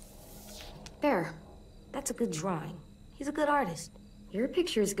 There. That's a good drawing. He's a good artist. Your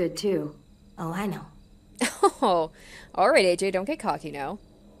picture's good too. Oh, I know. Oh, alright AJ, don't get cocky now.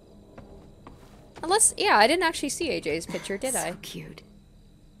 Unless, yeah, I didn't actually see AJ's picture, did I? So cute.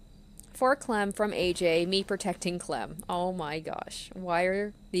 For Clem from AJ, me protecting Clem. Oh my gosh. Why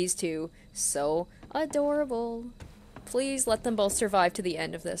are these two so adorable? Please let them both survive to the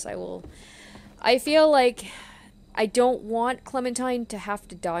end of this. I feel like I don't want Clementine to have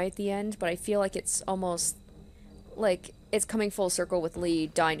to die at the end, but I feel like it's almost like it's coming full circle with Lee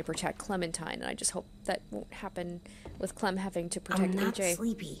dying to protect Clementine, and I just hope that won't happen with Clem having to protect I'm not AJ.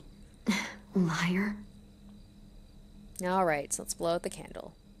 sleepy. Liar. Alright, so let's blow out the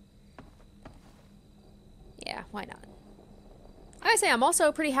candle. Yeah, why not? I would say I'm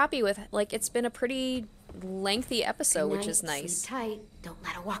also pretty happy with, like, it's been a pretty lengthy episode, which is nice. Sleep tight. Don't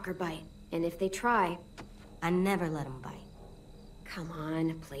let a walker bite. And if they try, I never let them bite. come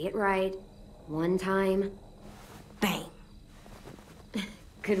on, play it right. One time. Bang.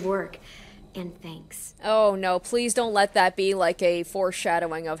 Good work. And thanks. Oh no, please don't let that be like a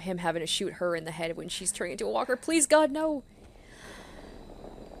foreshadowing of him having to shoot her in the head when she's turning into a walker. Please, God, no.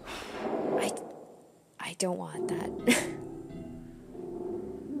 I don't want that.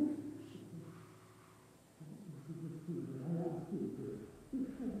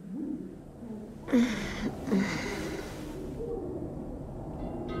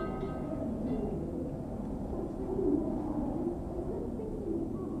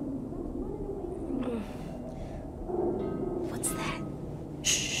 What's that?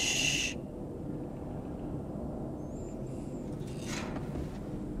 Shh.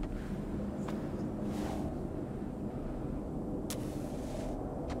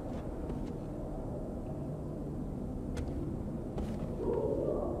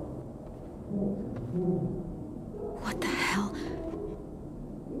 What the hell?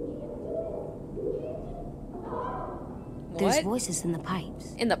 There's What? voices in the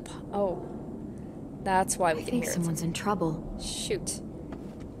pipes. In the oh. That's why we I can think hear someone's in trouble. it. Shoot.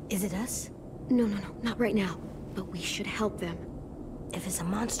 Is it us? No, not right now. But we should help them. If it's a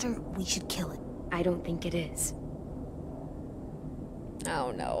monster, we should kill it. I don't think it is.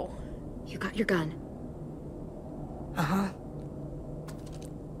 Oh no. You got your gun. Uh-huh.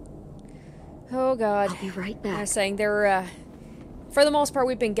 Oh God. I'll be right I back. was saying they're, for the most part,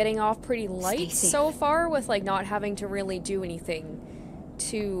 we've been getting off pretty light safe. so far with, like, not having to really do anything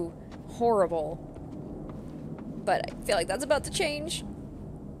too horrible. But I feel like that's about to change.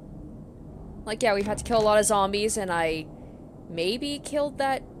 Like, yeah, we've had to kill a lot of zombies, and I maybe killed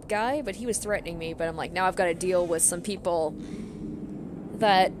that guy, but he was threatening me. But I'm like, now I've got to deal with some people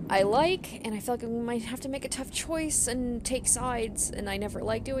that I like, and I feel like I might have to make a tough choice and take sides, and I never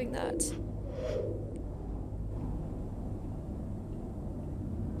like doing that.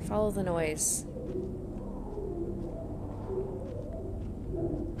 Follow the noise.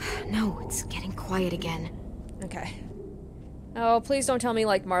 No, it's getting quiet again. Okay. Oh, please don't tell me,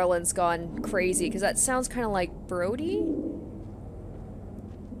 like, Marlon's gone crazy, because that sounds kind of like Brody?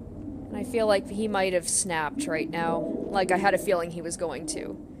 And I feel like he might have snapped right now. Like, I had a feeling he was going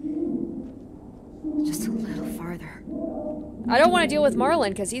to. Just a little farther. I don't want to deal with Marlon,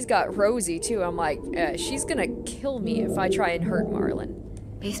 because he's got Rosie, too. I'm like, she's gonna kill me if I try and hurt Marlon.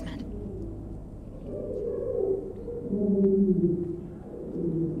 Basement.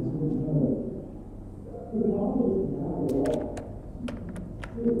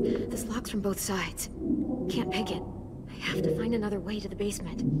 This lock's from both sides. Can't pick it. I have to find another way to the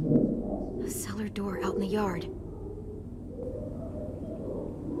basement. A cellar door out in the yard.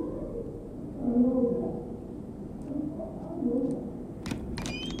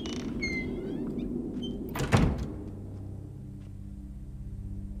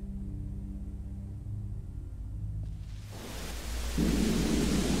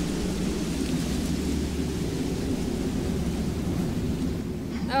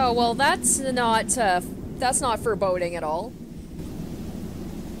 Oh, well, that's not foreboding at all.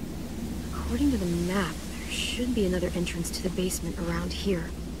 According to the map, there should be another entrance to the basement around here.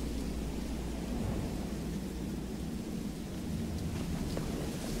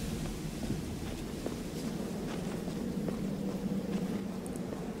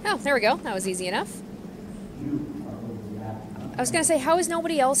 Oh, there we go. That was easy enough. I was gonna say, how is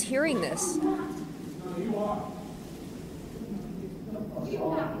nobody else hearing this?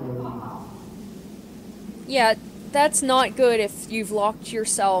 Yeah, that's not good if you've locked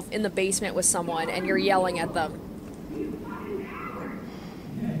yourself in the basement with someone and you're yelling at them.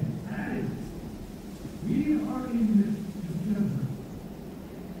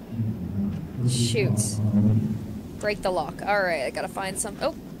 Shoot. Break the lock. Alright, I gotta find some...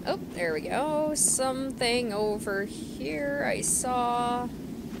 Oh, there we go. Something over here. I saw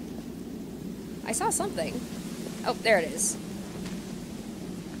something. Oh, there it is.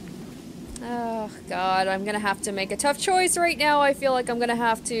 Oh, God, I'm gonna have to make a tough choice right now. I feel like I'm gonna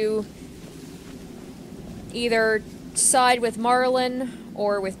have to either side with Marlon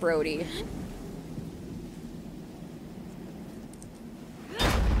or with Brody.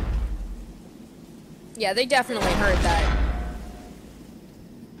 Yeah, they definitely heard that.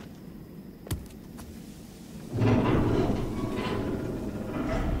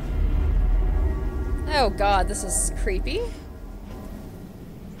 Oh, God, this is creepy.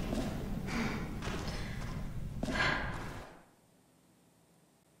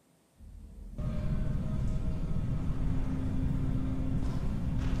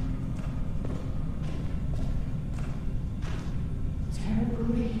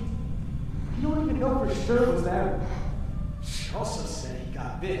 for sure was there. She also said he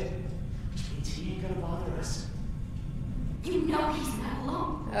got bit, which means he ain't gonna bother us. You know he's not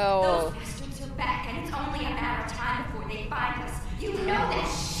alone. Oh. Those bastards are back, and it's only a matter of time before they find us. You know that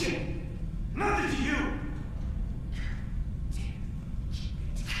shit. Nothing to you.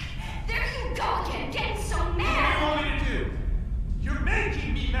 There you go again, getting so mad. What do you want me to do? You're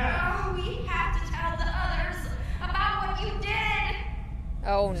making me mad. Oh, we have to tell the others about what you did.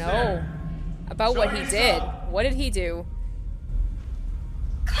 Oh no. About what he did. What did he do?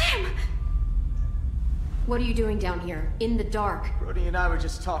 Clem! What are you doing down here, in the dark? Brody and I were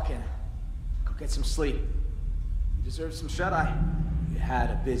just talking. Go get some sleep. You deserve some shut-eye. You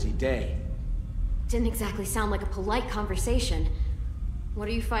had a busy day. Didn't exactly sound like a polite conversation. What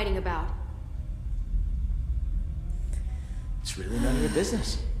are you fighting about? It's really none of your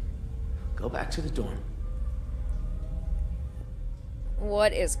business. Go back to the dorm.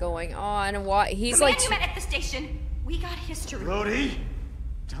 What is going on? Why he's the man like you met at the station. We got history. Brody,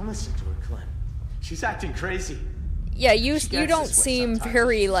 don't listen to her, Clem. She's acting crazy. Yeah, you don't seem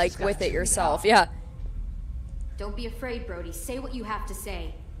very like with it yourself. Yeah. Don't be afraid, Brody. Say what you have to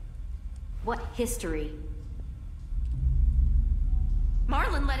say. What history?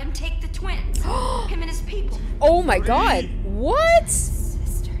 Marlon let him take the twins. Him and his people. Oh my god. What?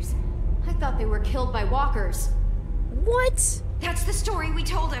 Sisters. I thought they were killed by walkers. What? That's the story we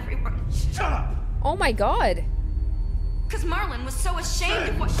told everyone. Shut up! Oh my god. Because Marlon was so ashamed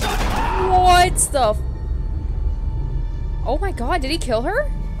of what... What the... Oh my god, did he kill her?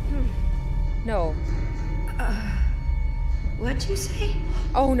 No. What'd you say?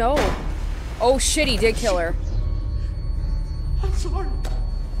 Oh no. Oh shit, he did kill her. I'm sorry.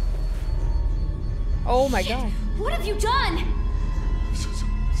 Oh my god. What have you done? I'm so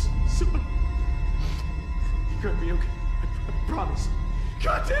sorry. You're gonna be okay. I promise.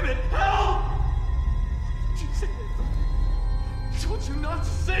 God damn it! Help! Did you say it? I told you not to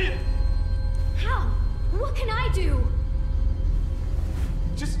say it! How? What can I do?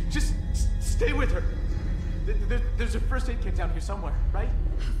 Just stay with her. There's a first aid kit down here somewhere, right?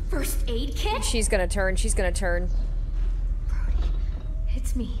 First aid kit? She's gonna turn. She's gonna turn. Brody,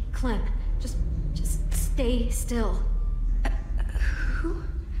 it's me, Clem. Just stay still. Who?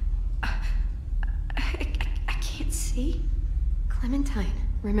 I can't see. Clementine,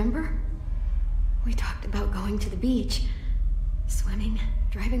 remember? We talked about going to the beach. Swimming,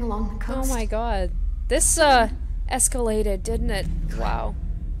 driving along the coast. Oh my god. This, escalated, didn't it? Wow.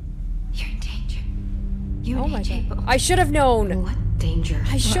 You're in danger. You oh and my AJ god. both. I should have known. What danger?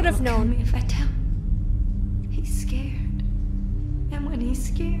 I should have known. Kill me if I tell. He's scared. And when he's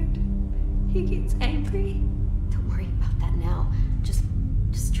scared, he gets angry. Don't worry about that now. Just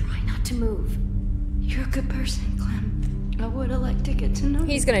try not to move. You're a good person, Clem. I would have liked to get to know you.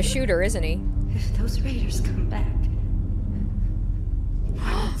 He's gonna shoot her, isn't he? If those raiders come back.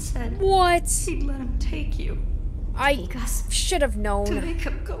 Marlon said what? He'd let him take you. I should have known. To make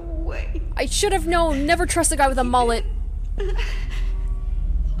him go away. I should have known. Never trust a guy with a mullet.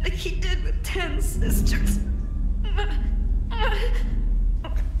 Like he did with 10 sisters.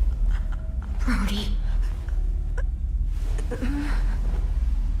 Brody.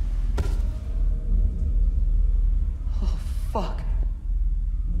 Oh, fuck.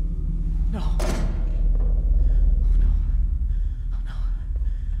 No. Oh, no. Oh, no.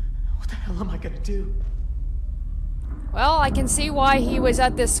 What the hell am I gonna do? Well, I can see why he was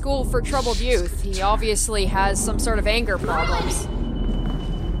at this school for troubled youth. He obviously has some sort of anger problems.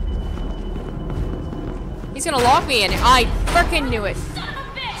 He's gonna lock me in. I frickin' knew it. Son of a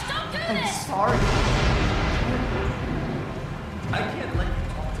bitch, don't do I'm this! sorry. I can't let you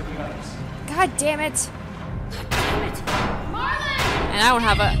talk to the others. God damn it. Damn it! Marlon! And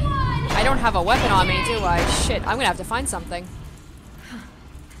I don't have a weapon on me, do I? Shit, I'm gonna have to find something.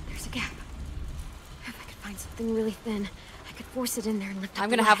 There's a gap. If I could find something really thin, I could force it in there and lift up I'm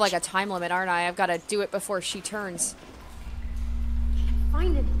the gonna have latch. like a time limit, aren't I? I've gotta do it before she turns. Can't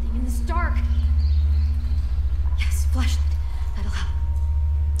find anything in this dark. Yes, flashlight. That'll help.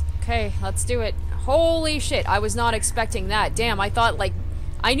 Okay, let's do it. Holy shit, I was not expecting that. Damn, I thought, like,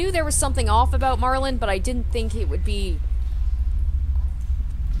 I knew there was something off about Marlon, but I didn't think it would be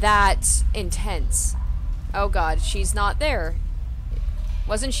that intense. Oh god, she's not there.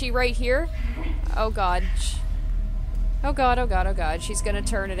 Wasn't she right here? Oh god. Oh god, oh god, oh god. She's gonna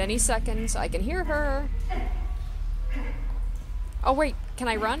turn at any second. I can hear her. Oh wait, can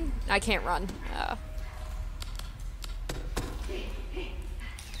I run? I can't run.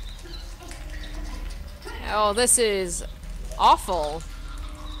 Oh, this is awful.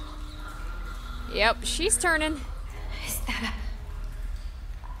 Yep, she's turning. Is that a...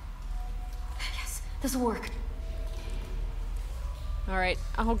 Yes, This'll work. Alright.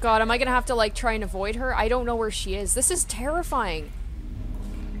 Oh god, am I gonna have to, like, try and avoid her? I don't know where she is. This is terrifying.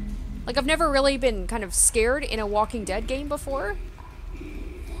 Like, I've never really been kind of scared in a Walking Dead game before.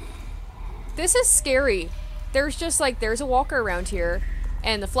 This is scary. There's just, like, there's a walker around here,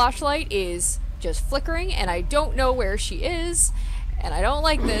 and the flashlight is just flickering, and I don't know where she is, and I don't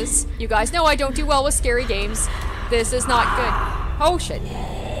like this. You guys know I don't do well with scary games. This is not good. Oh, shit.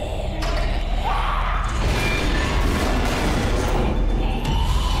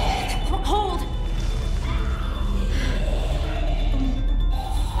 Hold!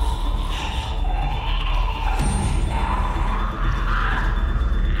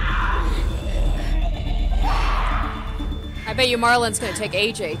 I bet you Marlon's gonna take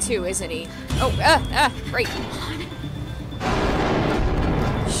AJ too, isn't he? Oh, right.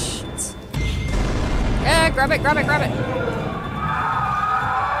 Shit. Grab it, grab it, grab it.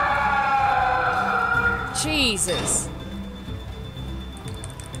 Jesus.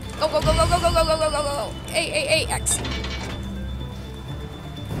 Go, go, go, go, go, go, go, go, go, go, go. A, X.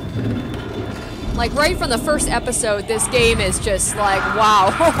 Like, right from the first episode, this game is just like, wow.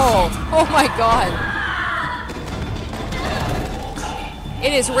 Oh my god.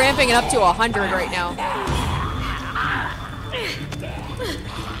 It is ramping it up to 100 right now.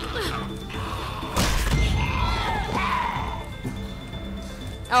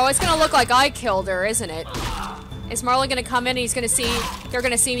 Oh, it's gonna look like I killed her, isn't it? Is Marlon gonna come in and he's gonna see, they're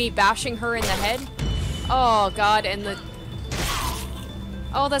gonna see me bashing her in the head? Oh god, and the...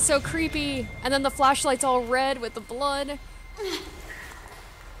 Oh, that's so creepy. And then the flashlight's all red with the blood.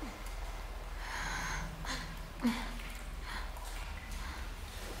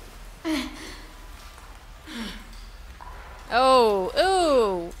 Oh,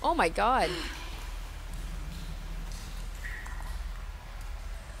 ooh, oh my god.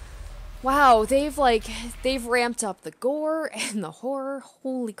 Wow, they've ramped up the gore and the horror.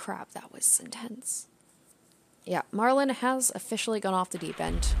 Holy crap, that was intense. Yeah, Marlon has officially gone off the deep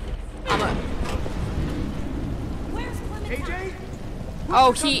end. Where's Clementine? AJ?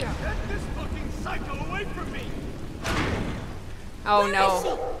 Oh, he... Get this fucking psycho away from me! Oh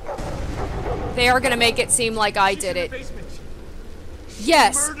no. They are gonna make it seem like I did it.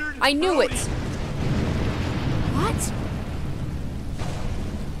 Yes, I knew it. What?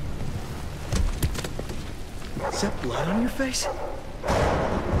 Is that blood on your face?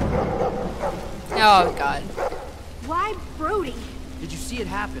 Oh god. Why Brody? Did you see it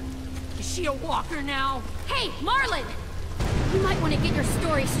happen? Is she a walker now? Hey, Marlon! You might want to get your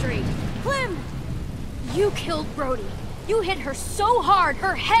story straight. Clem! You killed Brody. You hit her so hard,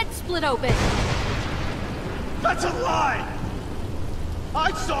 her head split open. That's a lie!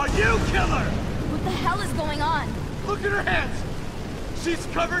 I saw you kill her! What the hell is going on? Look at her hands! She's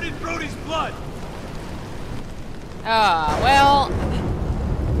covered in Brody's blood! Ah, well...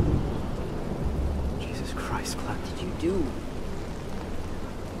 Jesus Christ, Clem, what did you do?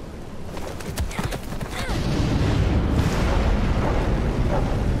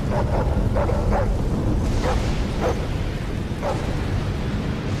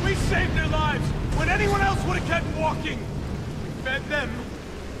 We saved their lives when anyone else would have kept walking! We fed them,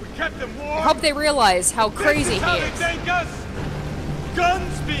 we kept them warm. I hope they realize how crazy This is how he they is. thank us!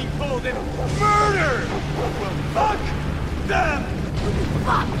 Guns being pulled and murder! Well, fuck them!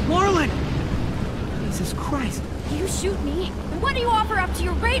 Fuck! Marlon! Jesus Christ. You shoot me? And what do you offer up to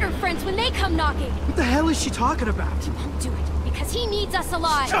your raider friends when they come knocking? What the hell is she talking about? You won't do it, because he needs us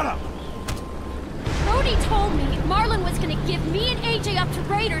alive. Shut up! Brody told me Marlon was gonna give me and AJ up to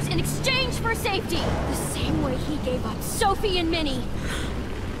raiders in exchange for safety. The same way he gave up Sophie and Minnie.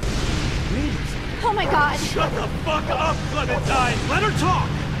 Raiders? Oh my god! Shut the fuck up, Clementine! Let her talk!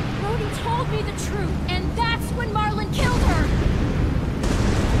 Brody told me the truth, and that's when Marlon killed her!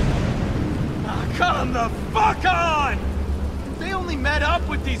 Come the fuck on! They only met up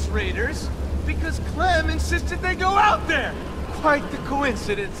with these raiders because Clem insisted they go out there! Quite the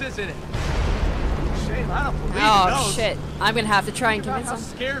coincidence, isn't it? Shame I don't believe in Oh those. shit. I'm gonna have to try and Think about convince how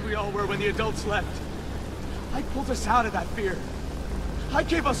him. scared we all were when the adults left. I pulled us out of that fear. I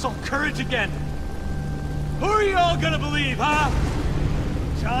gave us all courage again. Who are you all gonna believe, huh?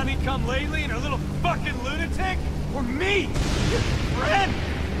 Johnny come lately and her little fucking lunatic? Or me? Your friend?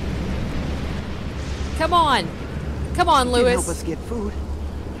 Come on. Come on, You didn't help Lewis. us get food.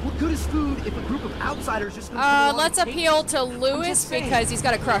 What good is food if a group of outsiders just gonna come along Let's and take appeal it? to I'm Lewis just saying. because he's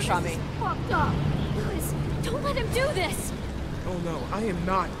got a crush on me. Fucked up! Lewis, don't let him do this! Oh no, I am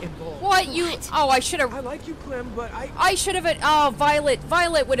not involved. What? You... Oh, I should have... I like you, Clem, but I should have... Oh, Violet.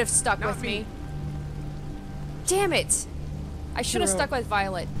 Violet would have stuck Not with me. me. Damn it. I should have You're, stuck with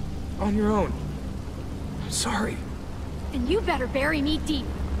Violet. on your own. Sorry. And you better bury me deep.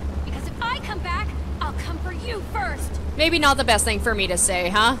 Because if I come back, I'll come for you first. Maybe not the best thing for me to say,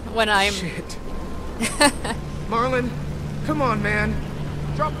 huh? When I'm... Shit. Marlon, come on, man.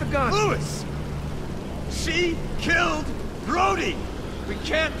 Drop the gun. Lewis! She killed Brody! We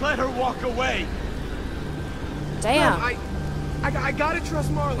can't let her walk away. Damn. No, I gotta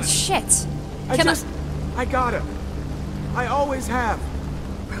trust Marlon. Shit. I gotta. I always have.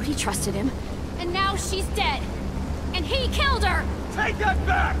 Brody trusted him. And now she's dead. And he killed her! Take that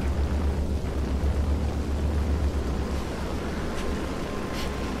back!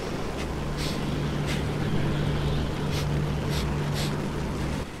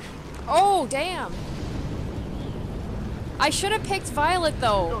 Oh, damn. I should have picked Violet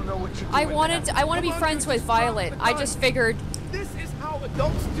though. I want to be friends with Violet. I just figured. This is how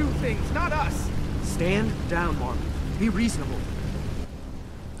adults do things, not us. Stand down, Marlon. Be reasonable.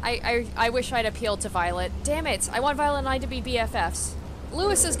 I wish I'd appealed to Violet. Damn it! I want Violet and I to be BFFs.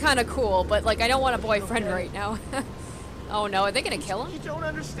 Lewis is kind of cool, but like I don't want a boyfriend right now. Oh no, are they gonna kill him? You don't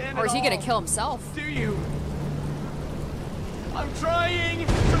understand. Or is he gonna kill himself? Do you? I'm trying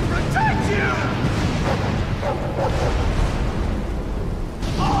to protect you!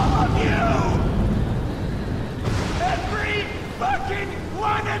 All of you! Every fucking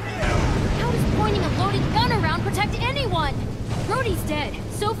one of you! How does pointing a loaded gun around protect anyone? Brody's dead.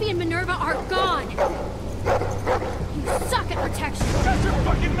 Sophie and Minerva are gone. You suck at protection. Shut your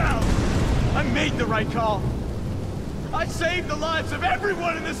fucking mouth! I made the right call. I saved the lives of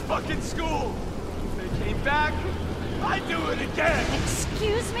everyone in this fucking school. If they came back, I'd do it again.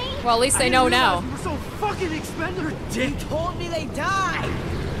 Excuse me? Well, at least they know now. You were so fucking expendable. They told me they died.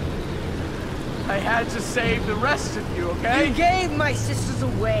 I had to save the rest of you, okay? You gave my sisters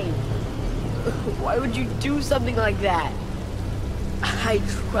away. Why would you do something like that? I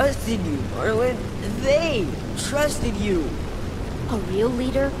trusted you, Marlon. They trusted you. A real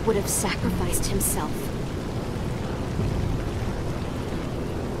leader would have sacrificed himself.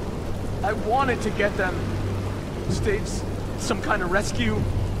 I wanted to get them. Stage some kind of rescue.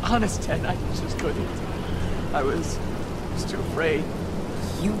 Honest, Ted, I just couldn't. I was too afraid.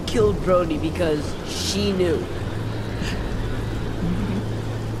 You killed Brody because she knew.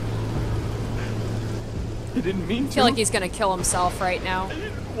 I didn't mean to. I feel like he's gonna kill himself right now. I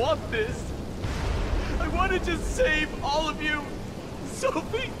didn't want this. I wanted to save all of you.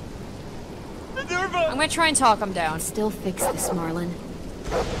 Sophie. Minerva. I'm gonna try and talk him down. Still fix this, Marlon.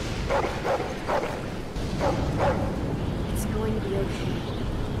 It's going to be okay.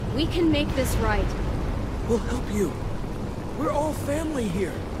 We can make this right. We'll help you. We're all family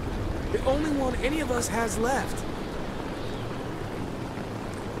here. The only one any of us has left.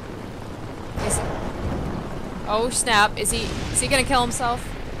 Oh snap! Is he gonna kill himself,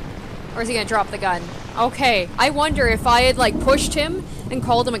 or is he gonna drop the gun? Okay, I wonder if I had like pushed him and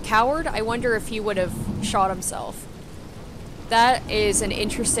called him a coward. I wonder if he would have shot himself. That is an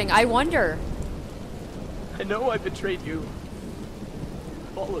interesting. I wonder. I know I betrayed you.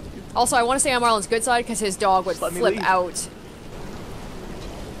 All of you. Also, I want to stay on Marlon's good side because his dog would flip out.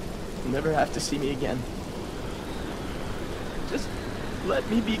 You'll never have to see me again. Just let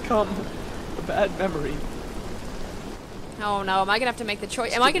me become a bad memory. Oh no, am I gonna have to make the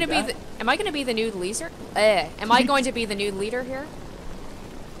choice? Am I gonna be the new leader? Am I going to be the new leader here?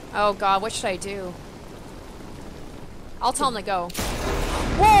 Oh god, what should I do? I'll tell him to go.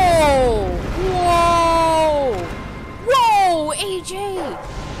 Whoa! Whoa! Whoa! AJ!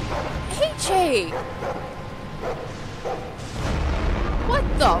 AJ! What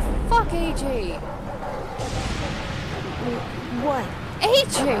the fuck, AJ? What?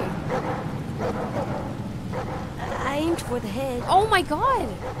 AJ! I aimed for the head. Oh my god!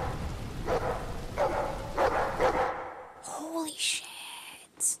 Holy shit!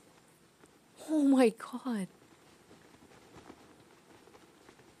 Oh my god.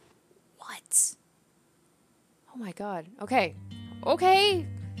 What? Oh my god. Okay. Okay!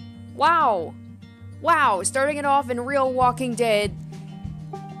 Wow! Wow, starting it off in real Walking Dead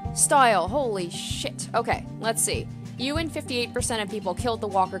style. Holy shit. Okay, let's see. You and 58% of people killed the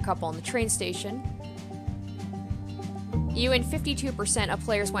Walker couple in the train station. You and 52% of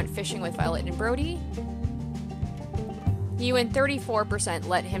players went fishing with Violet and Brody. You and 34%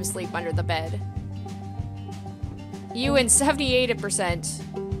 let him sleep under the bed. You and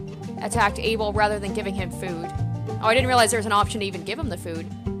 78% attacked Abel rather than giving him food. Oh, I didn't realize there was an option to even give him the food.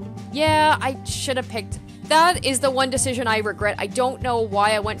 Yeah, I should have picked... That is the one decision I regret. I don't know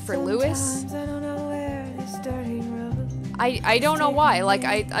why I went for Lewis. I don't know why. Like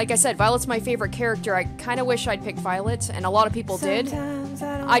I said, Violet's my favorite character. I kind of wish I'd picked Violet, and a lot of people did.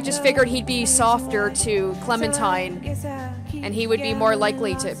 I just figured he'd be softer to Clementine, and he would be more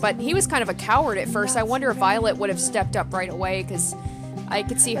likely to. But he was kind of a coward at first. I wonder if Violet would have stepped up right away, because I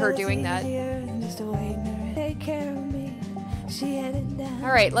could see her doing that.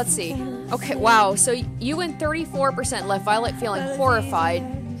 Alright, let's see. Okay, wow, so you and 34% left Violet feeling horrified.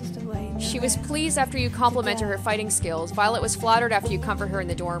 She was pleased after you complimented her fighting skills. Violet was flattered after you comfort her in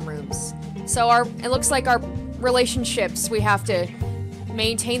the dorm rooms. So it looks like our relationships, we have to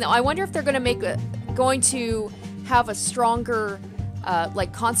maintain them. I wonder if they're going to have a stronger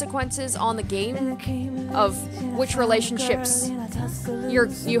like consequences on the game of which relationships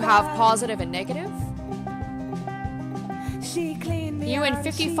you have positive and negative. You and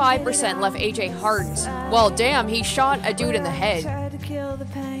 55% left AJ hardened. Well, damn, he shot a dude in the head.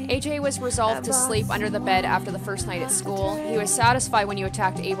 AJ was resolved to sleep under the bed after the first night at school. He was satisfied when you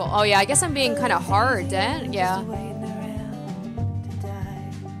attacked Abel. Oh yeah, I guess I'm being kind of hard, yeah.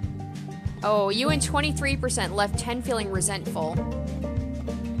 Oh, you and 23% left 10 feeling resentful.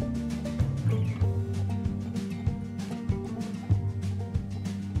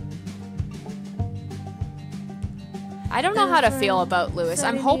 I don't know how to feel about Lewis.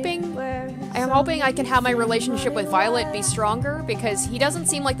 I'm hoping I can have my relationship with Violet be stronger, because he doesn't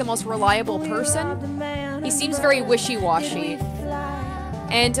seem like the most reliable person. He seems very wishy-washy.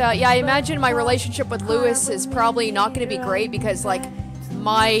 And yeah, I imagine my relationship with Lewis is probably not going to be great, because like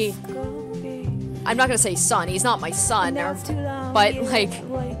I'm not going to say son, he's not my son, but like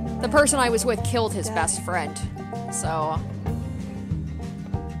the person I was with killed his best friend. So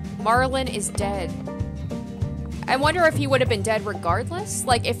Marlon is dead. I wonder if he would have been dead regardless.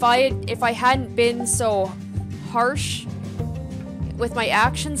 Like if I hadn't been so harsh with my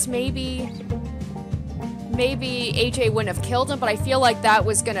actions, maybe AJ wouldn't have killed him, but I feel like that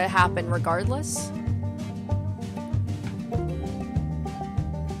was gonna happen regardless.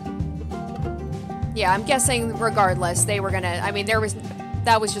 Yeah, I'm guessing regardless they were gonna, I mean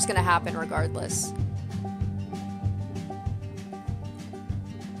that was just gonna happen regardless.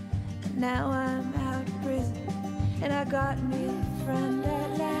 Now I'm out of prison, and I got me a friend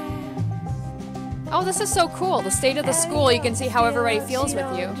at last. Oh, this is so cool. The state of the school, you can see how everybody feels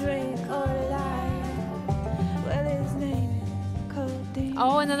with you.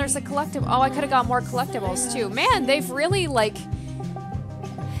 Oh, and then there's a collectible. Oh, I could have got more collectibles too. Man, they've really like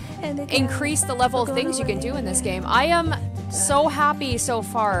increased the level of things you can do in this game. I am so happy so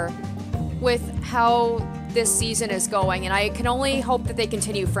far with how this season is going, and I can only hope that they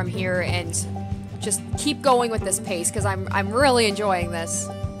continue from here and just keep going with this pace, because I'm really enjoying this.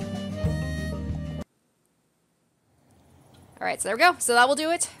 Alright, so there we go. So that will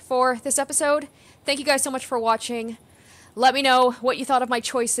do it for this episode. Thank you guys so much for watching. Let me know what you thought of my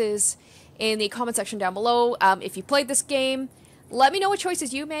choices in the comment section down below. If you played this game, let me know what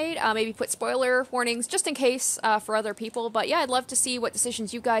choices you made. Maybe put spoiler warnings just in case for other people. But yeah, I'd love to see what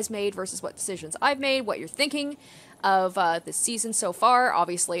decisions you guys made versus what decisions I've made, what you're thinking of this season so far.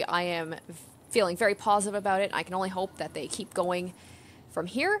 Obviously, I am feeling very positive about it. I can only hope that they keep going from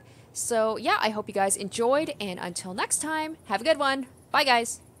here. So yeah, I hope you guys enjoyed, and until next time, have a good one. Bye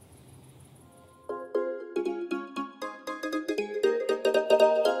guys.